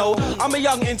knows, we know. I'm a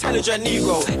young, intelligent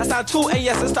Negro. I stand tall and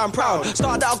yes, I stand proud.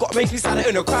 Started out, got makes me stand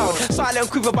in the crowd. Silent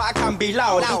quiver, but I can be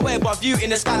loud. Way above you in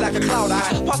the sky like a cloud. I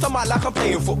pass the mic like I'm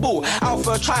playing football. Out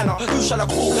for China, who shall I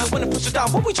call? When I push it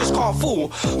down, but we just can't fool.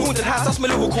 Haunted House, that's my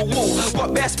lyrical wall.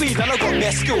 Got bare speed and I got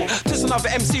bare skill. Just another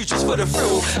MC just for the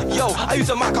thrill. Yo, I use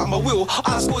a mic up my wheel.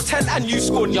 I scored 10 and you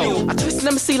scored nil. I twist an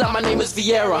MC like my name is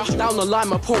Vieira. Down the line,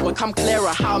 my point will come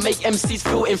clearer. How I make MCs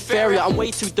feel inferior. I'm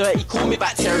way too dirty, call me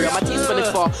bacteria. My team's spelling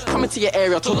far, coming to your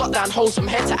area. To lock down holes from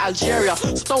here to Algeria.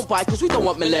 So don't buy, cause we don't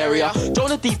want malaria.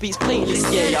 Jonah D beats playing this,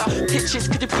 yeah. Pitches,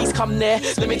 could you please come near?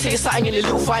 Let me tell you something in a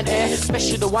little fine air.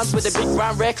 Especially the ones with the big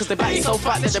round rare. Cause the back is so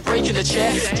fat that they're breaking the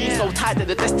chair. Jeans so tight that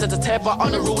the desk to the tear. But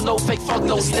on the rule, no fake fog,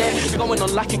 no stare. You're going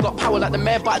on like you got power like the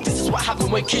mayor. But this is what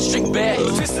happened when kids drink beer.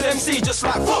 Twisted MC just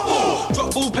like football.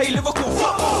 Drop ball, play Liverpool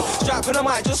football. Strap on the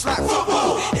mic just like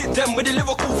football. Hit them with the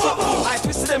Liverpool football. I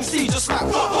twisted MC just like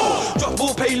football. Drop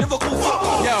ball, play Liverpool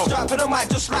football. Yo, strap on the mic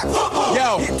just like football.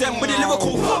 Yo, hit them with the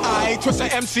Liverpool football. I twist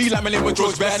an MC like my name was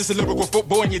George Best. It's a lyrical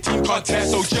football and your team can't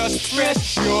test. So just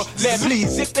rest your lip.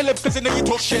 Please, if the lip, cause then you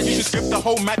talk shit. You should skip the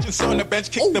whole match and sit on the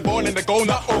bench. Kick the ball and the goal,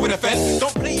 not over the fence.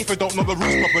 Don't play if you don't know the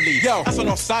rules properly. Yo, that's an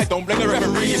offside, don't blame the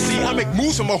referee. You see, I make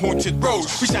moves on my haunted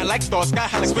roads. We shine like stars, sky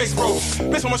high like space bro.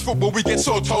 Play so much football, we get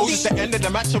so told. It's the end of the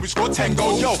match, so we score 10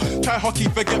 goals. Yo, try hockey,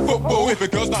 forget football. If a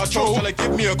girl's not a troll, tell her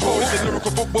give me a call. It's a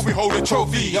lyrical football, we hold a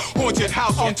trophy. Haunted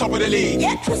House on top of the league.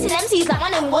 Yeah, twisting MCs like my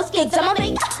name was Gigs. I'm a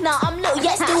big, nah, I'm little,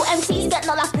 yet still MCs get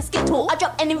not like a skittle. I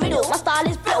drop any riddle, my style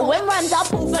is brittle. When rhymes I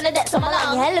pull from the depths of my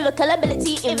lung. Hell of a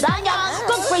ability in Zion.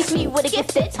 God grace me with a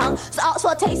gifted tongue. So ask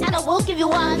for a taste and I will give you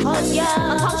one. Yeah,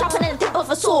 my tongue sharper than the tip of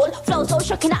a sword. Flow so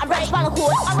shocking that I break spinal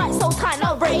cord. I write so tight,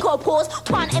 no break or pause.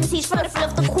 Twine MCs for the feel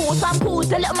of the course. I'm cool,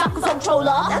 the little microphone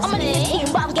controller. I'm in the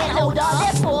team, but I'm getting older.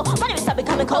 Therefore, my lyrics are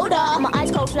becoming colder. My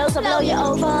eyes cold flows, I blow you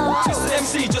over. Twisted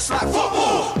MC just like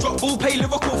football. Drop ball, play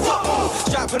Liverpool football.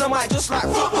 Strap on the mic just like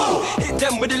football. Hit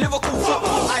them with the Liverpool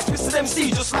football. I twisted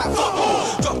MC just like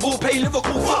football. Drop ball, play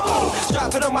Liverpool football.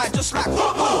 Strap on the mic just like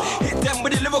football. Hit them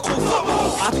with the Liverpool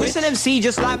football. I twist an MC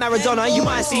just like Maradona. You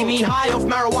might see me high off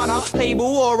marijuana. Play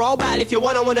ball or roll battle if you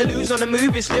wanna lose on the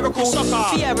move. It's lyrical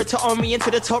soccer. Sierra to on me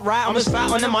into the top right. I'm as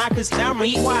fat on the mic as down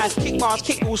eat wise. Kick bars,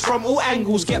 kick balls from all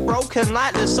angles. Get broken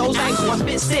like the soul's ankle. I'm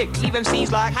spit sick, leave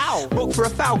MCs like how? Book for a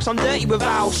foul, cause I'm dirty with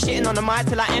vowels. Shitting on the mic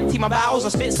till I empty my bowels. I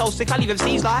spit so sick, I leave MCs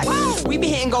MCs like, wow. We be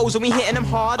hitting goals and we hitting them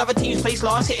hard. Other teams place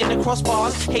last, hitting the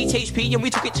crossbars. HHP and we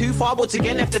took it too far, but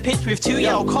again left the pitch with 2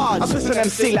 yellow cards. I'm twisting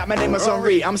MC like my name was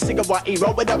Henri. I'm sick of what he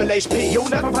wrote with double HP. You'll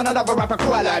never find another rapper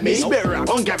quite like me. Spit rap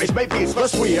on garage, make beats for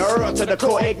sweet. Or to the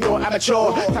core, ignore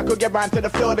amateur. Tackle, get round to the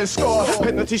field and score.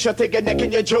 Penalty shot, take a neck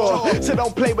in your jaw. So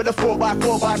don't play with a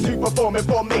 4x4x2 performing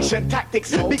formation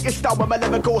tactics. Beat your style with my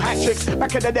lyrical hat tricks.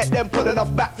 Back in the net, then pulling off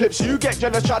backflips. You get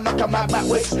jealous, try knock 'em out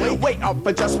backwards. Wait up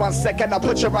for just 1 second. I'll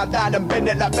put your right down and bend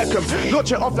it like Beckham.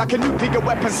 Launch it off like a nuclear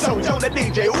weapon. So, yo, the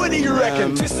DJ, what do you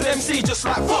reckon? Twisted MC just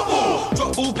like football.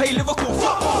 Drop ball, play Liverpool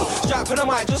football. Strap on the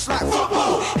mic just like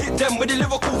football. Hit them with the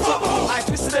Liverpool football. I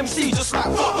twisted MC just like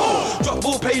football. Drop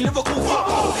ball, play Liverpool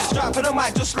football. Strap on the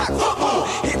mic just like football.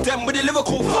 Hit them with the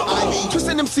Liverpool football. I mean,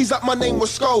 twisting MCs like my name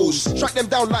was Scholes. Track them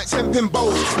down like 10 pin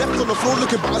bowls. Left on the floor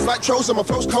looking butters like trolls. And my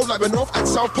flow's cold like the North and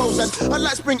South Poles. And I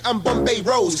like spring and Bombay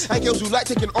Rose. And girls who like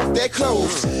taking off their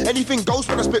clothes. Anything goes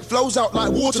when I spit flows out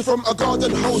like water from a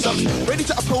garden hose. I'm ready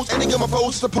to oppose any of my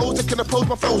foes. Suppose they can oppose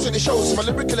my flows and it shows. My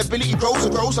lyrical ability grows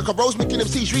and grows like a rose, making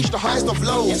MCs reach the highest of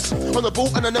lows. On the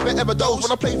ball and I never ever doze.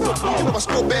 When I play football, you know I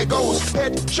score bare goals.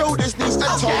 Head, shoulders, knees and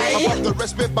toes. Above the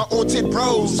rest with my haunted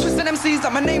bros. Twisted MCs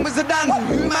that my name was Zidane.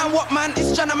 Who man, what man,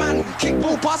 it's China man. Kick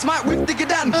ball pass Mike with the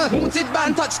Gadan. Haunted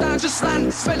band, touchdown, just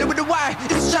stand. Spell it with a Y,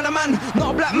 it's China man.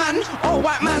 Not a black man, or a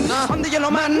white man. I'm the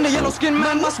yellow man, the yellow skin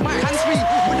man. Must my hands free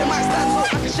with the mic stand.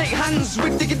 So I can shake hands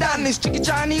with the Gadan. It's Chicky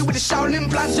Johnny with the Shaolin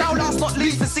plan. Shout last not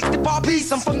least, the 60-bar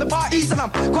piece. I'm from the Far East and I'm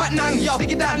quite nang. Yo,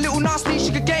 dig it down, little nasty,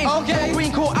 sugar game. Okay.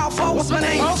 Green Court Alpha, what's my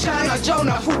name? Okay. China,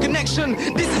 Jonah, full connection.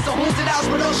 This is the haunted house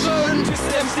production.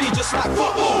 Twisted MC just like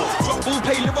football. Drop ball,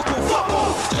 play Liverpool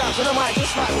football. Strap on the mic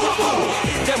just like football.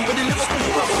 Hit them with the Liverpool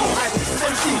football. I twisted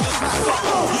MC just like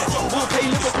football. Drop ball, play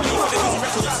Liverpool football.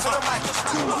 Strap on the mic just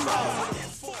like football.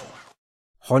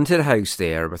 Haunted House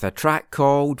there with a track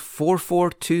called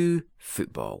 442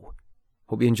 Football.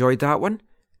 Hope you enjoyed that one.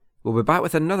 We'll be back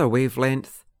with another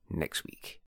wavelength next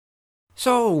week.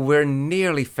 So, we're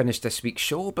nearly finished this week's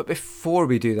show, but before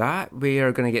we do that, we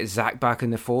are going to get Zach back on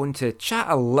the phone to chat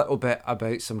a little bit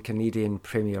about some Canadian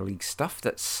Premier League stuff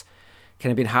that's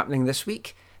kind of been happening this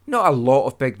week. Not a lot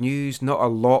of big news, not a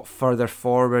lot further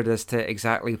forward as to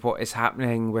exactly what is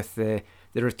happening with the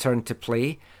return to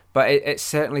play, but it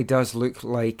certainly does look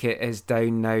like it is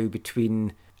down now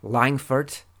between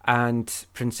Langford and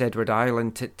Prince Edward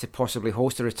Island to possibly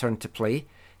host a return to play.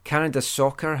 Canada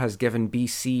Soccer has given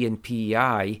BC and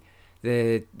PEI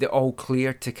the all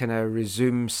clear to kind of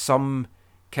resume some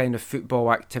kind of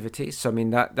football activities. So I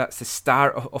mean that's the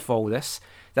start of all this.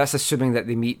 That's assuming that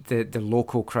they meet the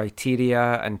local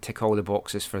criteria and tick all the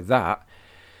boxes for that.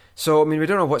 So I mean we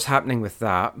don't know what's happening with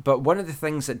that, but one of the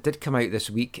things that did come out this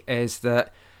week is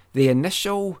that the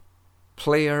initial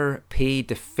player pay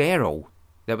deferral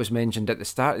that was mentioned at the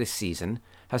start of the season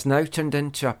has now turned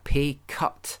into a pay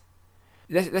cut.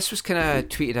 This was kind of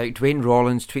tweeted out. Dwayne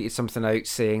Rollins tweeted something out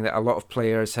saying that a lot of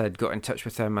players had got in touch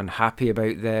with him unhappy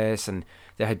about this and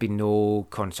there had been no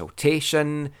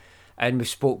consultation. And we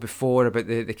spoke before about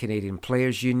the Canadian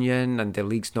Players Union and the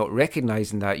league's not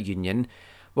recognising that union.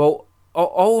 Well,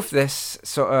 all of this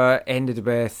sort of ended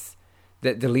with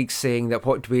the league saying that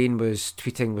what Dwayne was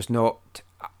tweeting was not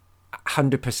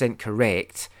 100%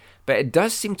 correct, but it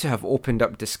does seem to have opened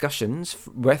up discussions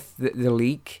with the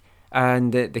league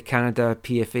and the Canada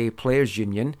PFA Players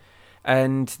Union,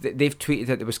 and they've tweeted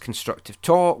that there was constructive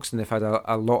talks and they've had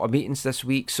a lot of meetings this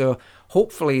week. So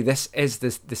hopefully this is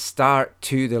the start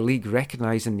to the league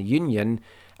recognising the union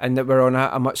and that we're on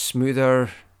a much smoother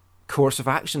course of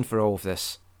action for all of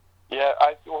this. Yeah,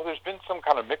 well, there's been some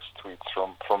kind of mixed tweets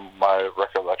from my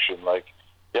recollection. Like,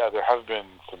 yeah, there has been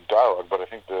some dialogue, but I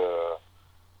think the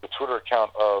Twitter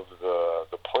account of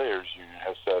the Players Union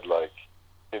has said, like,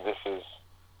 hey, this is,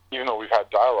 even though we've had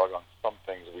dialogue on some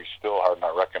things, we still have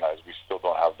not recognized, we still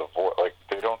don't have the voice. Like,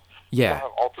 they don't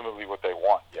have ultimately what they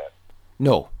want yet.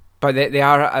 No, but they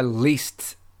are at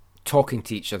least talking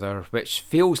to each other, which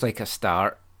feels like a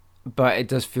start, but it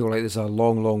does feel like there's a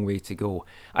long, long way to go.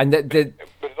 And but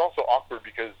it's also awkward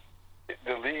because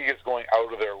the league is going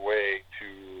out of their way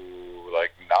to,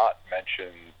 like, not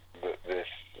mention this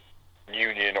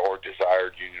union or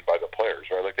desired union by the players,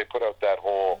 right? Like, they put out that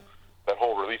whole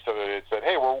release of it. It said,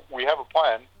 hey, we have a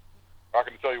plan. I'm not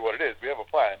going to tell you what it is. We have a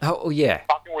plan. Oh, yeah.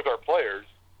 Talking with our players,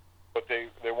 but they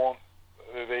won't,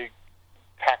 they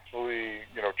tactfully,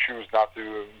 choose not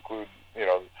to include,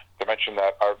 to mention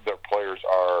that their players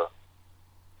are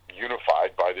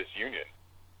unified by this union.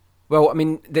 Well, I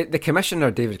mean, the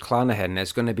Commissioner, David Clanahan,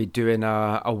 is going to be doing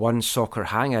a One Soccer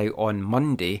hangout on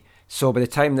Monday. So by the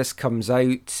time this comes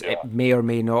out, it may or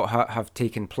may not have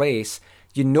taken place.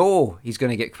 you know he's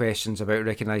going to get questions about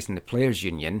recognising the Players'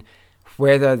 Union.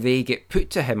 Whether they get put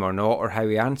to him or not, or how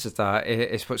he answers that,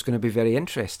 is what's going to be very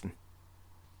interesting.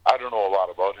 I don't know a lot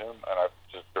about him, and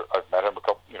I've met him a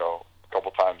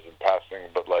couple times in passing,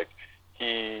 but like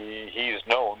he's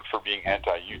known for being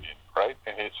anti-union, right?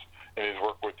 In his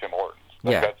work with Tim Hortons.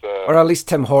 Like yeah, or at least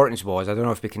Tim Hortons was. I don't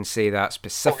know if we can say that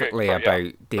specifically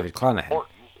about David Clanahan.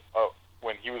 Hortons,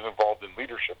 when he was involved in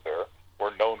leadership there,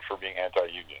 were known for being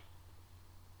anti-union,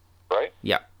 right?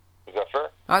 Yeah. Is that fair?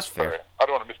 That's fair. Okay. I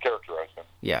don't want to mischaracterize him.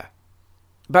 Yeah.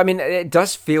 But I mean, it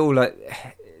does feel like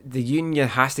the union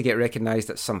has to get recognised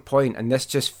at some point, and this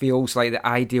just feels like the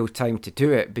ideal time to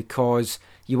do it, because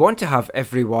you want to have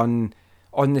everyone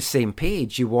on the same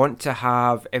page. You want to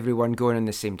have everyone going in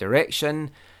the same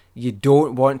direction. You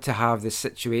don't want to have the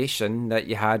situation that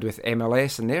you had with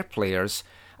MLS and their players,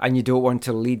 and you don't want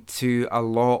to lead to a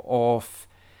lot of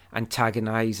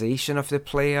antagonisation of the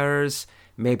players,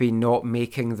 maybe not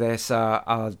making this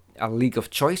a league of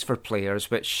choice for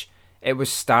players, which it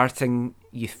was starting,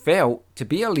 you felt, to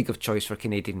be a league of choice for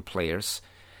Canadian players.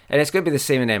 And it's going to be the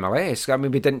same in MLS. I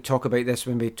mean, we didn't talk about this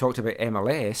when we talked about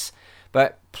MLS,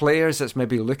 but players that's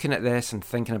maybe looking at this and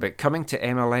thinking about coming to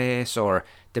MLS, or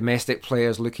domestic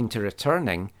players looking to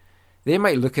returning, they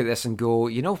might look at this and go,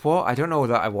 you know what, I don't know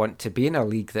that I want to be in a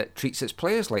league that treats its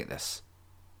players like this.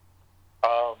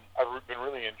 I've been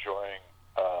really enjoying,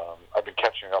 I've been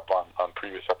catching up on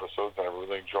previous episodes, and I'm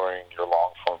really enjoying your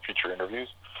long-form feature interviews.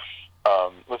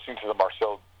 Listening to the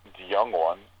Marcel de Jong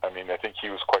one, I mean, I think he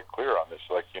was quite clear on this.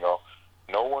 Like,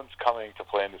 no one's coming to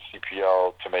play in the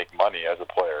CPL to make money as a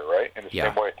player, right? In the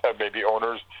same way that maybe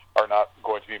owners are not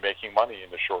going to be making money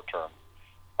in the short term,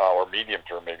 or medium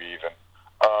term, maybe even.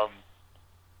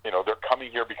 They're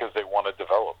coming here because they want to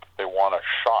develop. They want a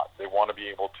shot. They want to be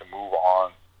able to move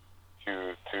on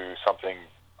to something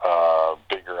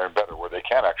bigger and better, where they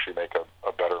can actually make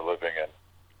a better living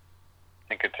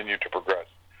and continue to progress.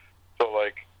 So,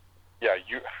 like, yeah,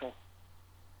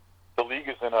 the league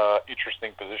is in an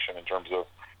interesting position in terms of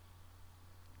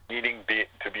needing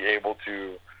to be able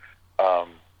to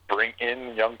bring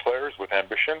in young players with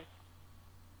ambition,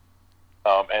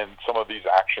 and some of these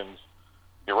actions,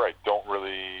 you're right, aren't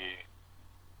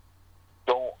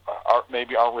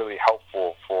really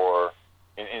helpful for,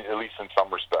 at least in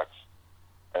some respects.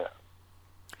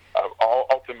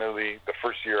 Ultimately, the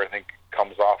first year, I think,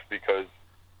 comes off because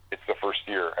it's the first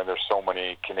year, and there's so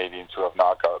many Canadians who have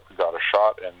not got a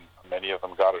shot, and many of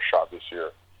them got a shot this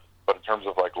year. But in terms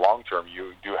of like long term,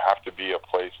 you do have to be a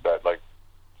place that like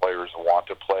players want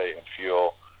to play and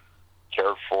feel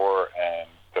cared for, and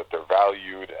that they're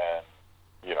valued, and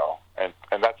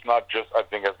and that's not just, I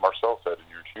think, as Marcel said in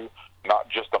year two, not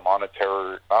just a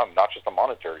monetary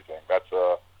thing. That's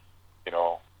the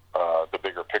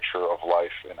bigger picture of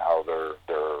life and how they're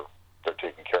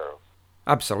taken care of.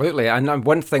 Absolutely. And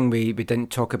one thing we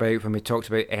didn't talk about when we talked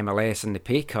about MLS and the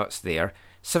pay cuts there,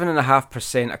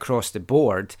 7.5% across the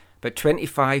board, but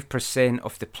 25%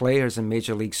 of the players in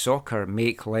Major League Soccer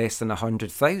make less than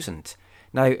 $100,000.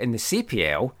 Now, in the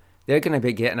CPL, they're going to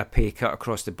be getting a pay cut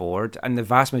across the board, and the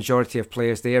vast majority of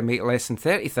players there make less than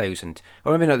 $30,000.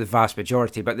 Or maybe not the vast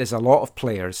majority, but there's a lot of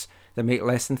players that make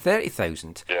less than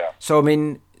 $30,000. Yeah. So, I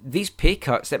mean, these pay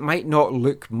cuts, it might not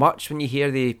look much when you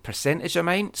hear the percentage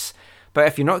amounts, but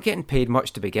if you're not getting paid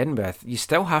much to begin with, you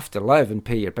still have to live and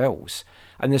pay your bills.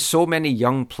 And there's so many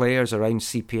young players around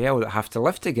CPL that have to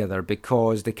live together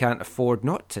because they can't afford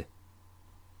not to.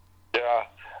 Yeah.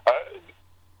 I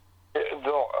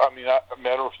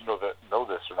don't know if you know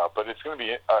this or not, but it's going to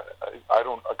be, I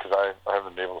don't, because I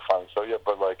haven't been able to find this out yet,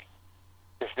 but like,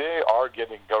 if they are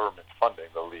getting government funding,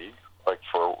 the league,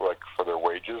 for their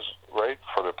wages, right,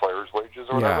 for their players' wages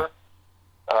or whatever,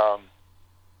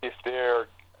 if they're,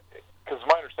 because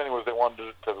my understanding was they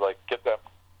wanted to like get that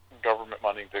government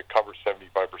money to cover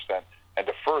 75% and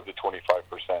defer the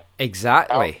 25%.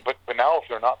 Exactly. But now if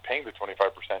they're not paying the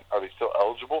 25%, are they still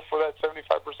eligible for that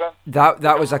 75%?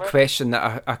 That was a question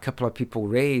that a couple of people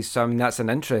raised, so I mean, that's an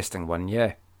interesting one,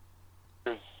 yeah.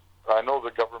 Because I know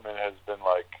the government has been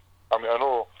like, I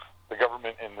know the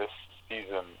government in this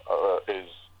season is,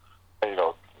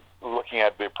 looking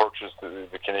at the approaches to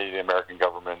the Canadian-American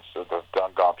governments that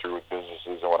have gone through with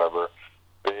businesses and whatever,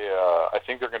 I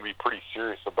think they're going to be pretty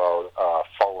serious about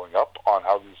following up on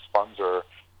how these funds are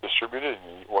distributed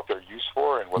and what they're used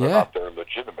for, and whether or not they're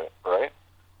legitimate, right?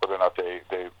 Whether or not they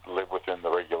live within the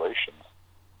regulations.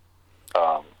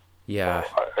 Yeah. So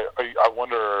I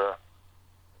wonder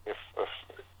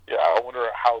I wonder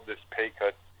how this pay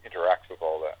cut interacts with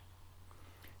all that.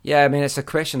 Yeah, I mean, it's a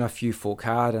question a few folk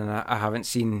had, and I haven't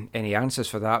seen any answers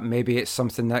for that. Maybe it's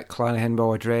something that Clanahan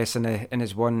will address in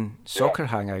his one soccer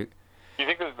hangout. Do you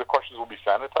think that the questions will be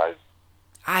sanitized?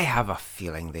 I have a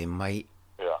feeling they might.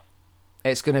 Yeah.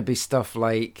 It's going to be stuff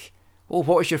like, oh,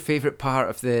 what was your favourite part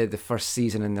of the first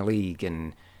season in the league,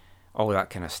 and all that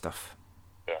kind of stuff.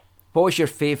 Yeah. What was your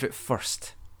favourite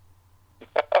first?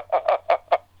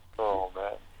 Oh,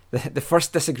 man. The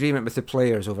first disagreement with the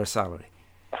players over salary.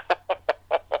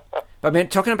 But I mean,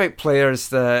 talking about players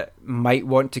that might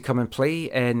want to come and play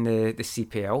in the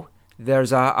CPL,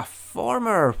 there's a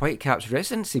former Whitecaps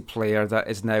residency player that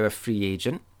is now a free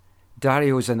agent,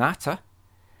 Dario Zanata.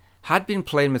 Had been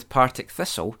playing with Partick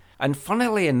Thistle, and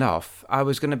funnily enough, I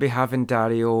was going to be having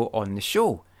Dario on the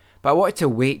show. But I wanted to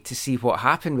wait to see what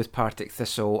happened with Partick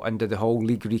Thistle under the whole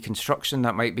league reconstruction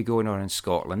that might be going on in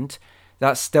Scotland.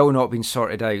 That's still not been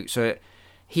sorted out, so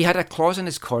he had a clause in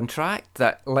his contract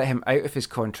that let him out of his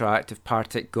contract if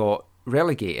Partick got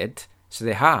relegated. So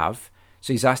they have.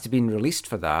 So he's asked to be released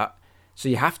for that. So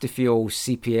you have to feel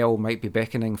CPL might be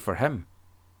beckoning for him.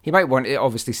 He might want to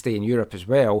obviously stay in Europe as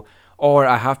well. Or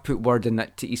I have put word in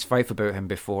to East Fife about him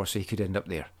before, so he could end up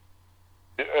there.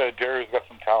 Dario's got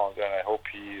some talent, and I hope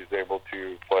he is able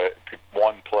to play,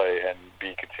 and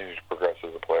B, continue to progress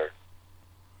as a player.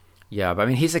 Yeah, but I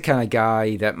mean, he's the kind of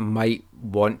guy that might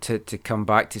want to come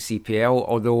back to CPL,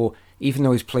 although even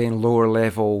though he's playing lower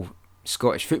level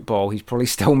Scottish football, he's probably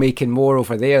still making more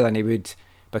over there than he would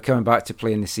by coming back to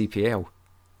play in the CPL.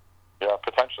 Yeah,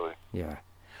 potentially. Yeah.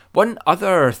 One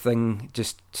other thing,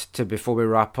 just to before we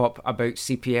wrap up, about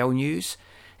CPL news,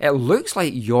 it looks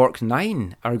like York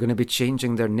 9 are going to be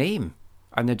changing their name,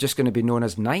 and they're just going to be known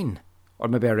as 9. Or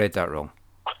maybe I read that wrong.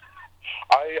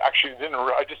 I actually didn't.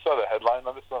 I just saw the headline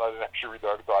on this one. I didn't actually read the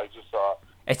article. I just saw.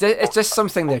 It's just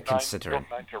something they're considering.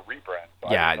 York 9 to rebrand.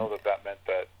 So Yeah. I didn't know that meant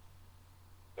that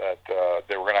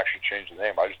they were going to actually change the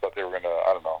name. I just thought they were going to.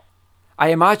 I don't know. I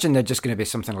imagine they're just going to be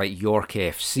something like York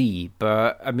FC,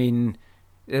 but I mean,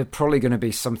 they're probably going to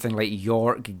be something like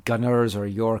York Gunners or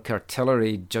York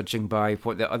Artillery, judging by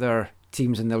what the other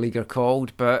teams in the league are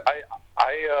called. But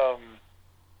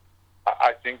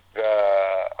I think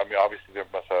that, I mean, obviously they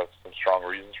must have some strong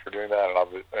reasons for doing that,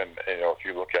 and you know, if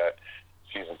you look at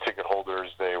season ticket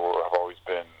holders, they have always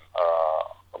been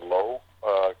low.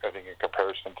 I think in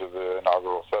comparison to the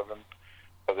inaugural 7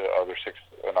 or the other 6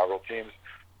 inaugural teams.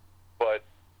 But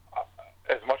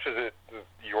as much as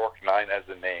York 9 as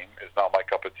a name is not my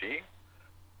cup of tea,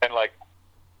 and like,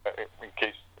 in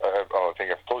case I don't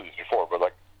think I've told you this before, but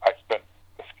like, I spent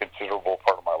a considerable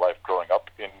part of my life growing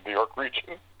up in the York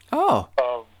region. Oh.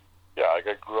 Yeah, I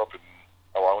grew up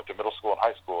I went to middle school and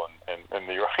high school in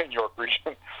the York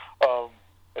region.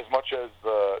 As much as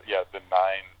the 9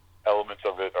 elements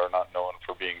of it are not known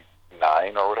for being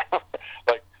 9 or whatever,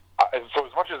 like, so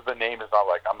as much as the name is not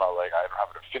like, I don't have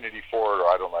an affinity for it, or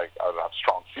I don't have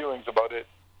strong feelings about it,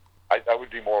 I would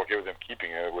be more okay with them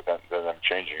keeping it than them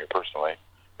changing it personally.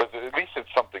 But at least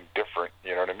it's something different,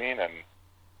 you know what I mean? And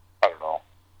I don't know,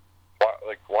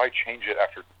 why change it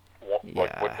after what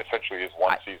essentially is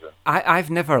one season? I've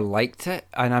never liked it,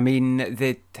 and I mean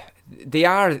they're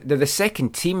the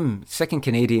second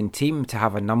Canadian team to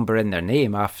have a number in their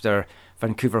name after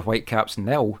Vancouver Whitecaps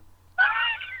nil.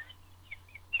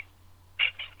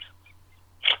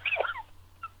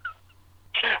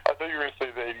 I thought you were going to say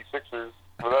the 86ers,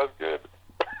 but that was good.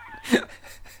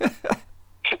 That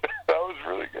was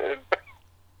really good.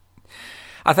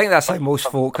 I think that's how most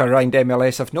folk around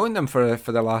MLS have known them for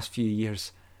the last few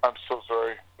years. I'm so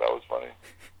sorry. That was funny.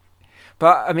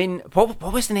 But, I mean, what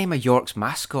was the name of York's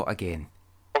mascot again?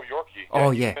 Oh, Yorkie.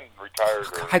 Oh, he's yeah. been retired.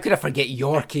 How could I forget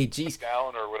Yorkie? Jeez.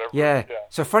 Down or whatever. Yeah.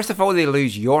 So first of all, they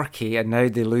lose Yorkie, and now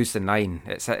they lose the 9.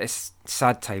 It's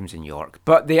sad times in York.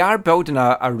 But they are building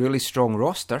a really strong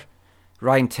roster.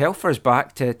 Ryan Telfer's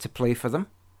back to play for them.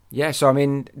 Yeah, so I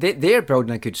mean, they're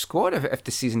building a good squad if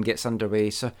the season gets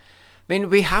underway. So, I mean,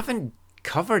 we haven't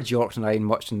covered York 9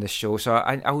 much in this show, so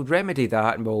I would remedy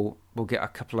that, and we'll get a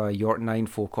couple of York 9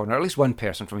 folk on, or at least one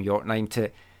person from York 9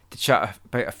 to chat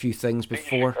about a few things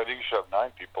before. I think you should have 9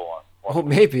 people on. Oh,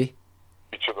 maybe.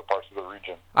 Each of the parts of the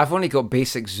region. I've only got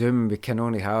basic Zoom. We can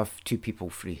only have 2 people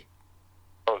free.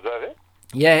 Oh, is that it?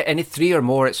 Yeah, any 3 or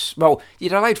more.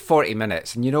 You're allowed 40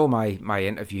 minutes, and you know my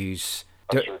interviews.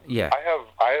 That's true. Yeah.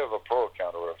 I have a pro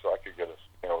account or whatever, so I could get us,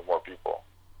 more people.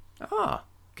 Ah,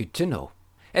 good to know.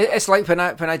 It's like when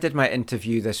I did my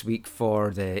interview this week for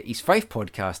the East Fife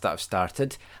podcast that I've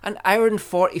started, 1 hour and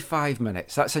 45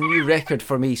 minutes. That's a new record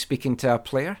for me speaking to a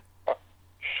player.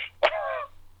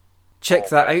 Check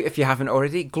that out if you haven't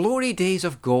already.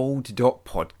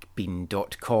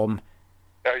 glorydaysofgold.podbean.com.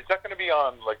 Yeah, is that going to be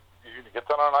on, like, you can get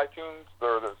that on iTunes?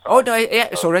 Oh, no, yeah,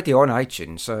 it's already on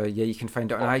iTunes. So, yeah, you can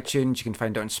find it on iTunes. You can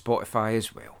find it on Spotify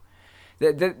as well.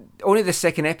 Only the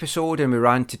second episode, and we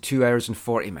ran to 2 hours and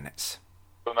 40 minutes.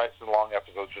 So nice and long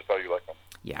episodes, just how you like them.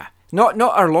 Yeah. Not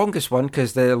our longest one,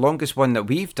 because the longest one that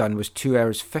we've done was 2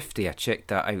 hours 50. I checked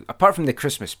that out. Apart from the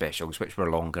Christmas specials, which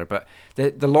were longer. But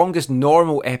the longest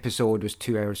normal episode was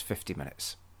 2 hours 50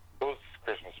 minutes. Those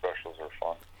Christmas specials are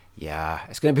fun. Yeah.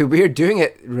 It's going to be weird doing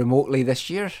it remotely this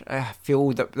year. I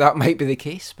feel that might be the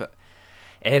case. But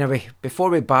anyway, before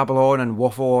we babble on and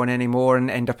waffle on anymore and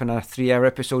end up in a 3-hour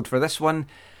episode for this one,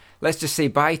 let's just say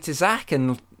bye to Zach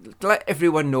and let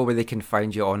everyone know where they can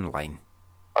find you online.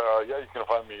 Yeah, you can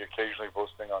find me occasionally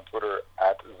posting on Twitter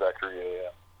at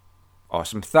ZacharyAM.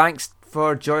 Awesome. Thanks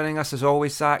for joining us as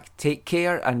always, Zach. Take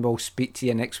care, and we'll speak to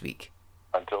you next week.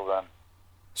 Until then.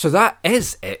 So that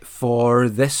is it for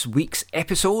this week's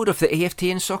episode of the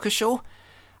AFTN Soccer Show.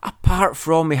 Apart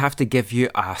from we have to give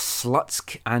you a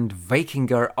Slutsk and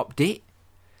Vikinger update.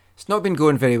 It's not been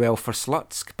going very well for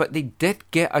Slutsk, but they did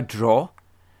get a draw.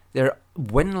 They're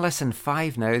winless in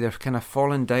 5 now. They're kind of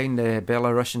fallen down the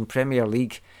Belarusian Premier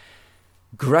League.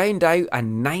 Ground out a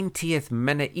 90th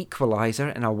minute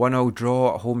equaliser in a 1-0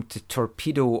 draw at home to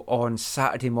Torpedo on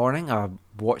Saturday morning. I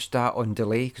watched that on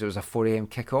delay because it was a 4 a.m.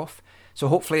 kickoff. So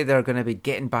hopefully they're going to be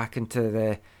getting back into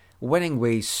the winning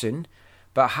ways soon.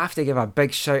 But I have to give a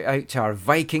big shout out to our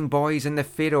Viking boys in the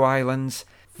Faroe Islands.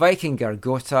 Vikingur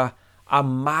Gotha, a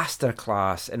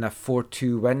masterclass in a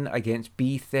 4-2 win against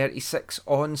B36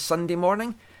 on Sunday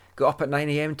morning. Got up at 9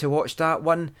 a.m. to watch that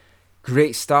one.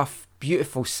 Great stuff.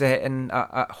 Beautiful setting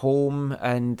at home,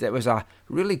 and it was a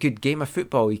really good game of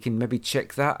football. You can maybe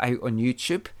check that out on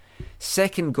YouTube.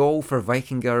 Second goal for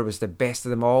Vikingur was the best of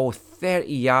them all.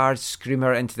 30 yards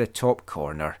screamer into the top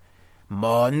corner.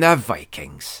 Mon the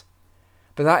Vikings.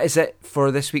 But that is it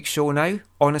for this week's show now.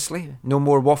 Honestly, no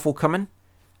more waffle coming.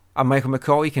 I'm Michael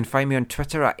McCall. You can find me on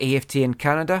Twitter at AFTN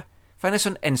Canada. Find us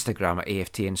on Instagram at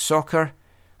AFTN Soccer.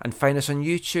 And find us on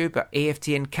YouTube at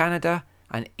AFTN Canada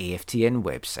and AFTN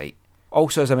website.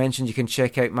 Also, as I mentioned, you can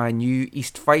check out my new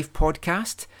East Fife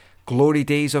podcast, Glory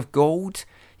Days of Gold.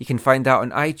 You can find that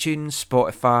on iTunes,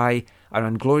 Spotify, and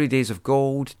on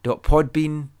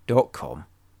glorydaysofgold.podbean.com.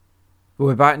 We'll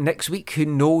be back next week. Who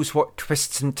knows what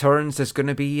twists and turns there's going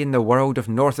to be in the world of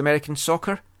North American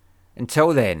soccer?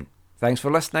 Until then, thanks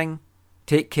for listening.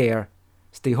 Take care.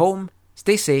 Stay home,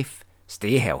 stay safe,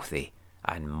 stay healthy.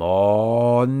 And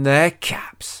mon the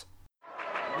Caps.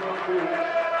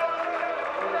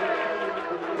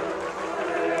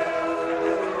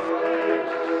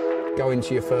 Going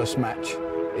to your first match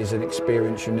is an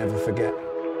experience you never forget.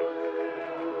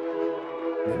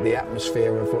 The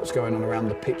atmosphere of what's going on around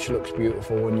the pitch looks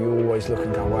beautiful, and you always look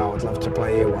and go, wow, I'd love to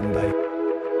play here one day.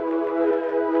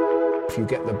 If you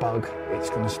get the bug, it's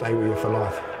going to stay with you for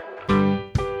life.